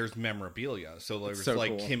storylines, there's memorabilia. So there's so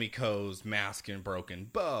like cool. Kimiko's mask and broken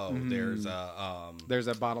bow. There's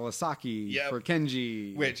a bottle of sake Yep. for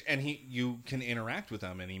Kenji. and you can interact with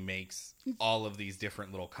him, and he makes all of these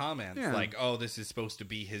different little comments Yeah. like, oh, this is supposed to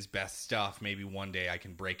be his best stuff. Maybe one day I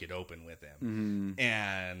can break it open with him.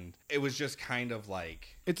 And it was just kind of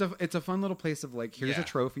like, It's a fun little place of like, here's Yeah. a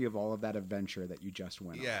trophy of all of that adventure that you just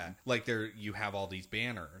went on. like you have all these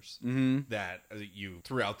banners that you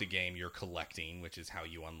throughout the game you're collecting, which is how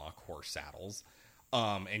you unlock horse saddles.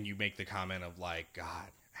 And you make the comment of like,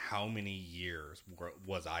 God, how many years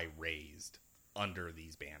was I raised under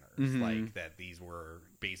these banners? Like that these were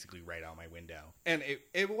basically right out my window. And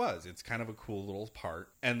it's kind of a cool little part.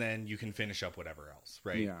 And then you can finish up whatever else,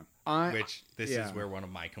 right? Yeah. Which this is where one of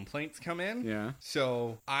my complaints come in. Yeah.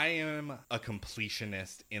 So I am a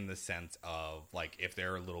completionist in the sense of like, if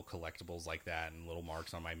there are little collectibles like that and little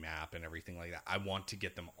marks on my map and everything like that, I want to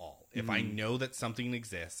get them all. If I know that something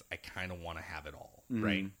exists, I kind of want to have it all,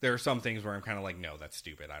 right? There are some things where I'm kind of like, no, that's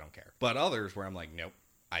stupid, I don't care. But others where I'm like, nope,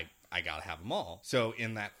 I gotta have them all. So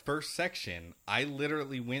in that first section, I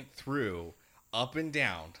literally went through up and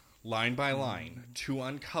down, line by line, to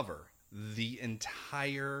uncover the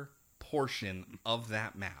entire portion of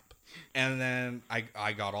that map. And then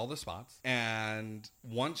I got all the spots. And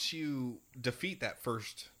once you defeat that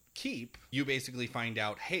first keep, you basically find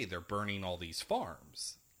out, hey, they're burning all these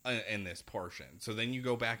farms in this portion. So then you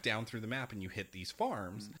go back down through the map and you hit these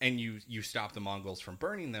farms and you stop the Mongols from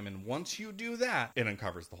burning them. And once you do that, it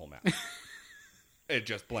uncovers the whole map. It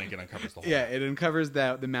just blanket uncovers the whole map. It uncovers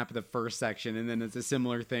the map of the first section, and then it's a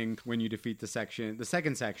similar thing when you defeat the second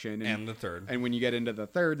section, And the third. And when you get into the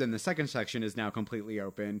third, then the second section is now completely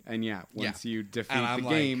open. And once you defeat the like,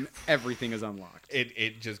 game, everything is unlocked.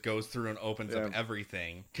 It just goes through and opens up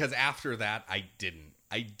everything. Because after that, I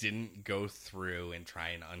didn't go through and try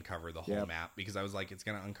and uncover the whole map because I was like, it's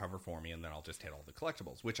going to uncover for me and then I'll just hit all the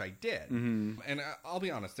collectibles, which I did. And I'll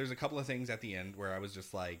be honest, there's a couple of things at the end where I was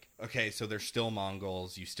just like, okay, so there's still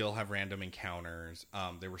Mongols. You still have random encounters.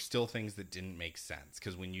 There were still things that didn't make sense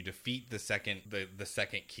because when you defeat the second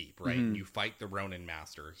keep, right, and you fight the Ronin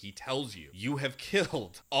master, he tells you have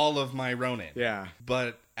killed all of my Ronin. Yeah.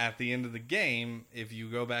 But at the end of the game, if you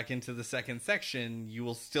go back into the second section, you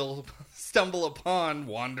will still stumble upon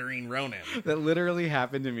wandering Ronin. That literally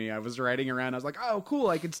happened to me. I was riding around. I was like, oh, cool.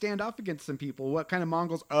 I could stand off against some people. What kind of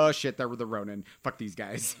Mongols? Oh, shit. They were the Ronin. Fuck these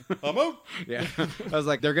guys. I'm out. Yeah. I was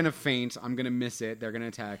like, they're going to faint. I'm going to miss it. They're going to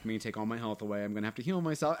attack me, take all my health away. I'm going to have to heal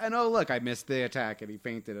myself. And oh, look, I missed the attack and he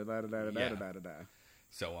fainted.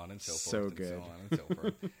 So on and so forth. So good. So on and so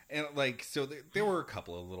forth. And like, so there were a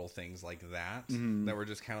couple of little things like that that were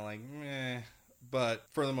just kind of like, meh. But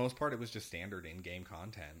for the most part, it was just standard in-game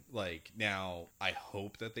content. Like, now, I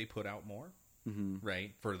hope that they put out more,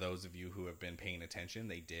 right? For those of you who have been paying attention,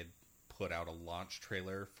 they did put out a launch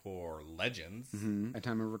trailer for Legends. At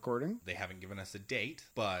time of recording? They haven't given us a date,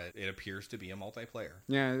 but it appears to be a multiplayer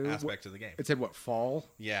aspect of the game. It said what, fall?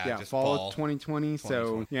 Yeah, just fall of 2020.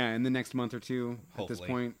 So in the next month or two, Hopefully. at this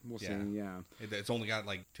point, we'll see. Yeah. It's only got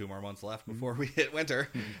like 2 more months left before we hit winter.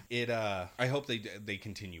 I hope they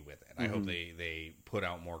continue with it. I hope they put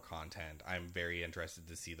out more content. I'm very interested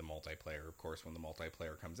to see the multiplayer. Of course, when the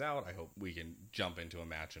multiplayer comes out, I hope we can jump into a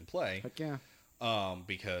match and play. Heck yeah.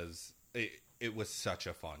 Because it was such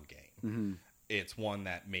a fun game. It's one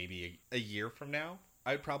that maybe a year from now,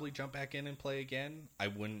 I'd probably jump back in and play again. I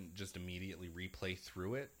wouldn't just immediately replay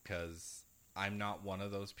through it because I'm not one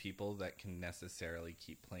of those people that can necessarily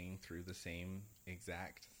keep playing through the same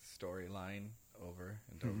exact storyline over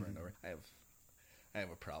and over and over. I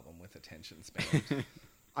have a problem with attention span.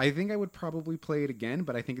 I think I would probably play it again,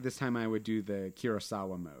 but I think this time I would do the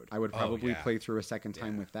Kurosawa mode. I would probably play through a second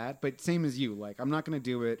time with that, but same as you, like I'm not going to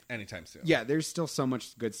do it anytime soon. Yeah, there's still so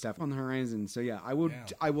much good stuff on the horizon. So yeah, I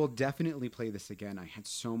will definitely play this again. I had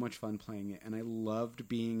so much fun playing it, and I loved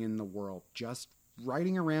being in the world, just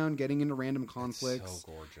riding around, getting into random conflicts. It's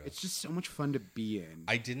so gorgeous. It's just so much fun to be in.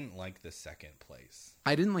 I didn't like the second place.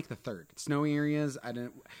 I didn't like the third. Snowy areas.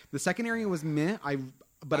 The second area was meh. I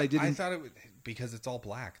thought it was because it's all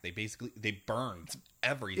black. They burned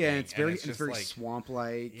everything. Yeah, it's very swamp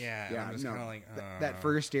like. Yeah. I'm just kind of like that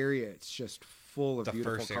first area. It's just full of The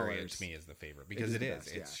beautiful first colors. area to me is the favorite because It it is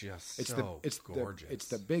is. the It's best, just it's gorgeous. it's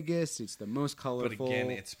the biggest. It's the most but colorful. again,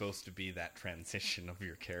 it's supposed to be that transition of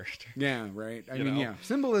your character. yeah, right. I You mean, know? yeah,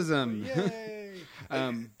 symbolism. Yay!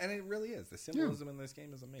 And it really is. The symbolism in this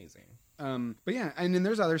game is amazing. But yeah, and then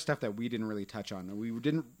there's other stuff that we didn't really touch on.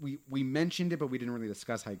 We mentioned it, but we didn't really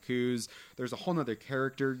discuss haikus. There's a whole nother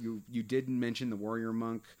character. You did mention the warrior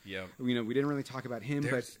monk. Yep. We didn't really talk about him,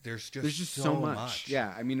 but There's just so much.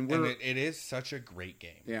 Yeah, I mean, and it is such a great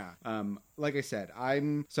game. yeah. Like I said,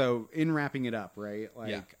 so in wrapping it up, right?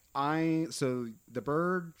 Like so the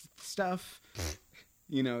bird stuff.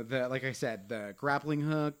 Like I said, the grappling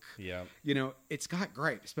hook. Yeah. It's got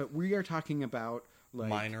gripes, but we are talking about like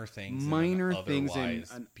minor things in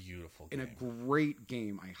a beautiful in game. a great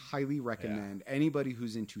game. I highly recommend anybody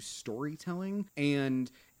who's into storytelling and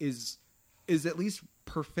is at least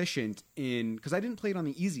proficient in, because I didn't play it on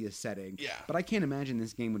the easiest setting, but I can't imagine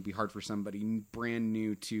this game would be hard for somebody brand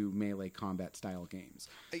new to melee combat style games.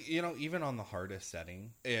 Even on the hardest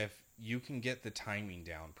setting, if you can get the timing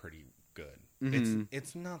down pretty good,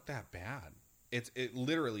 it's not that bad. It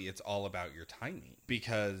literally, it's all about your timing,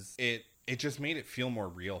 because it just made it feel more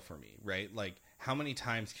real for me, right? Like, how many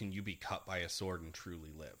times can you be cut by a sword and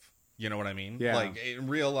truly live? You know what I mean? Yeah. Like, in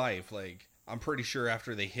real life, like, I'm pretty sure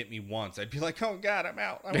after they hit me once, I'd be like, oh, God, I'm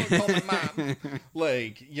out. I want to call my mom.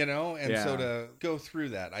 So to go through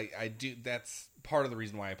that, I do, that's part of the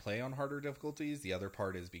reason why I play on harder difficulties. The other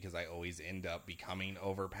part is because I always end up becoming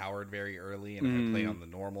overpowered very early, and if I play on the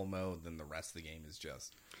normal mode, then the rest of the game is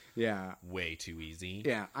just way too easy.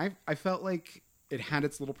 Yeah, I felt like it had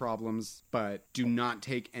its little problems, but do not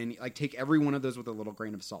take every one of those with a little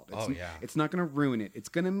grain of salt. It's not going to ruin it. It's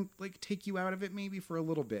going to take you out of it maybe for a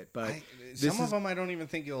little bit, but some of them I don't even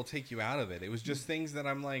think it'll take you out of it. It was just things that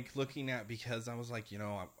I'm like looking at because I was like,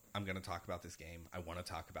 I'm going to talk about this game. I want to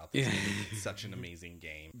talk about this game. It's such an amazing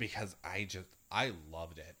game because I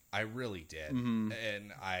loved it. I really did.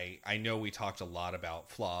 And I know we talked a lot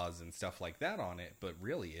about flaws and stuff like that on it, but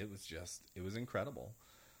really it was incredible.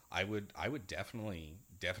 I would definitely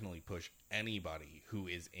push anybody who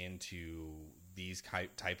is into these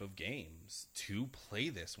type of games to play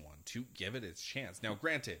this one, to give it its chance. Now,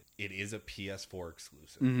 granted, it is a PS4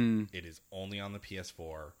 exclusive. It is only on the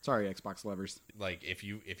PS4. Sorry, Xbox lovers. Like, if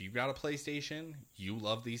you got a PlayStation, you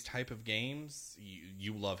love these type of games.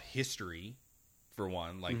 You love history, for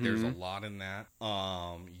one. Like, there's a lot in that.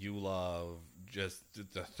 You love just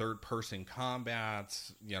the third person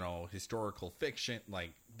combats, historical fiction.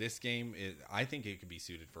 Like, this game I think it could be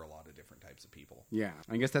suited for a lot of different types of people. Yeah,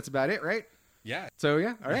 I guess that's about it, right? Yeah. So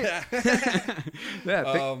yeah, all right.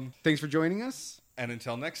 Thanks for joining us. And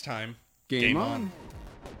until next time, game on.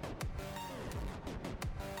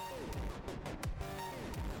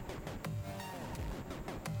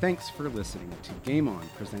 Thanks for listening to Game On,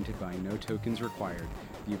 presented by No Tokens Required.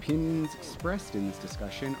 The opinions expressed in this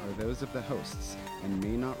discussion are those of the hosts and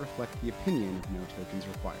may not reflect the opinion of No Tokens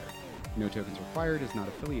Required. No Tokens Required is not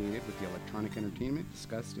affiliated with the electronic entertainment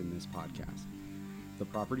discussed in this podcast. The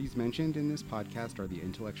properties mentioned in this podcast are the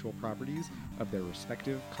intellectual properties of their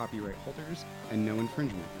respective copyright holders, and no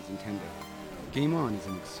infringement is intended. Game On is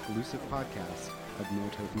an exclusive podcast of No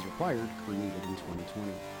Tokens Required, created in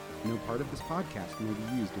 2020. No part of this podcast may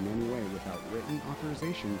be used in any way without written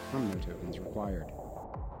authorization from No Tokens Required.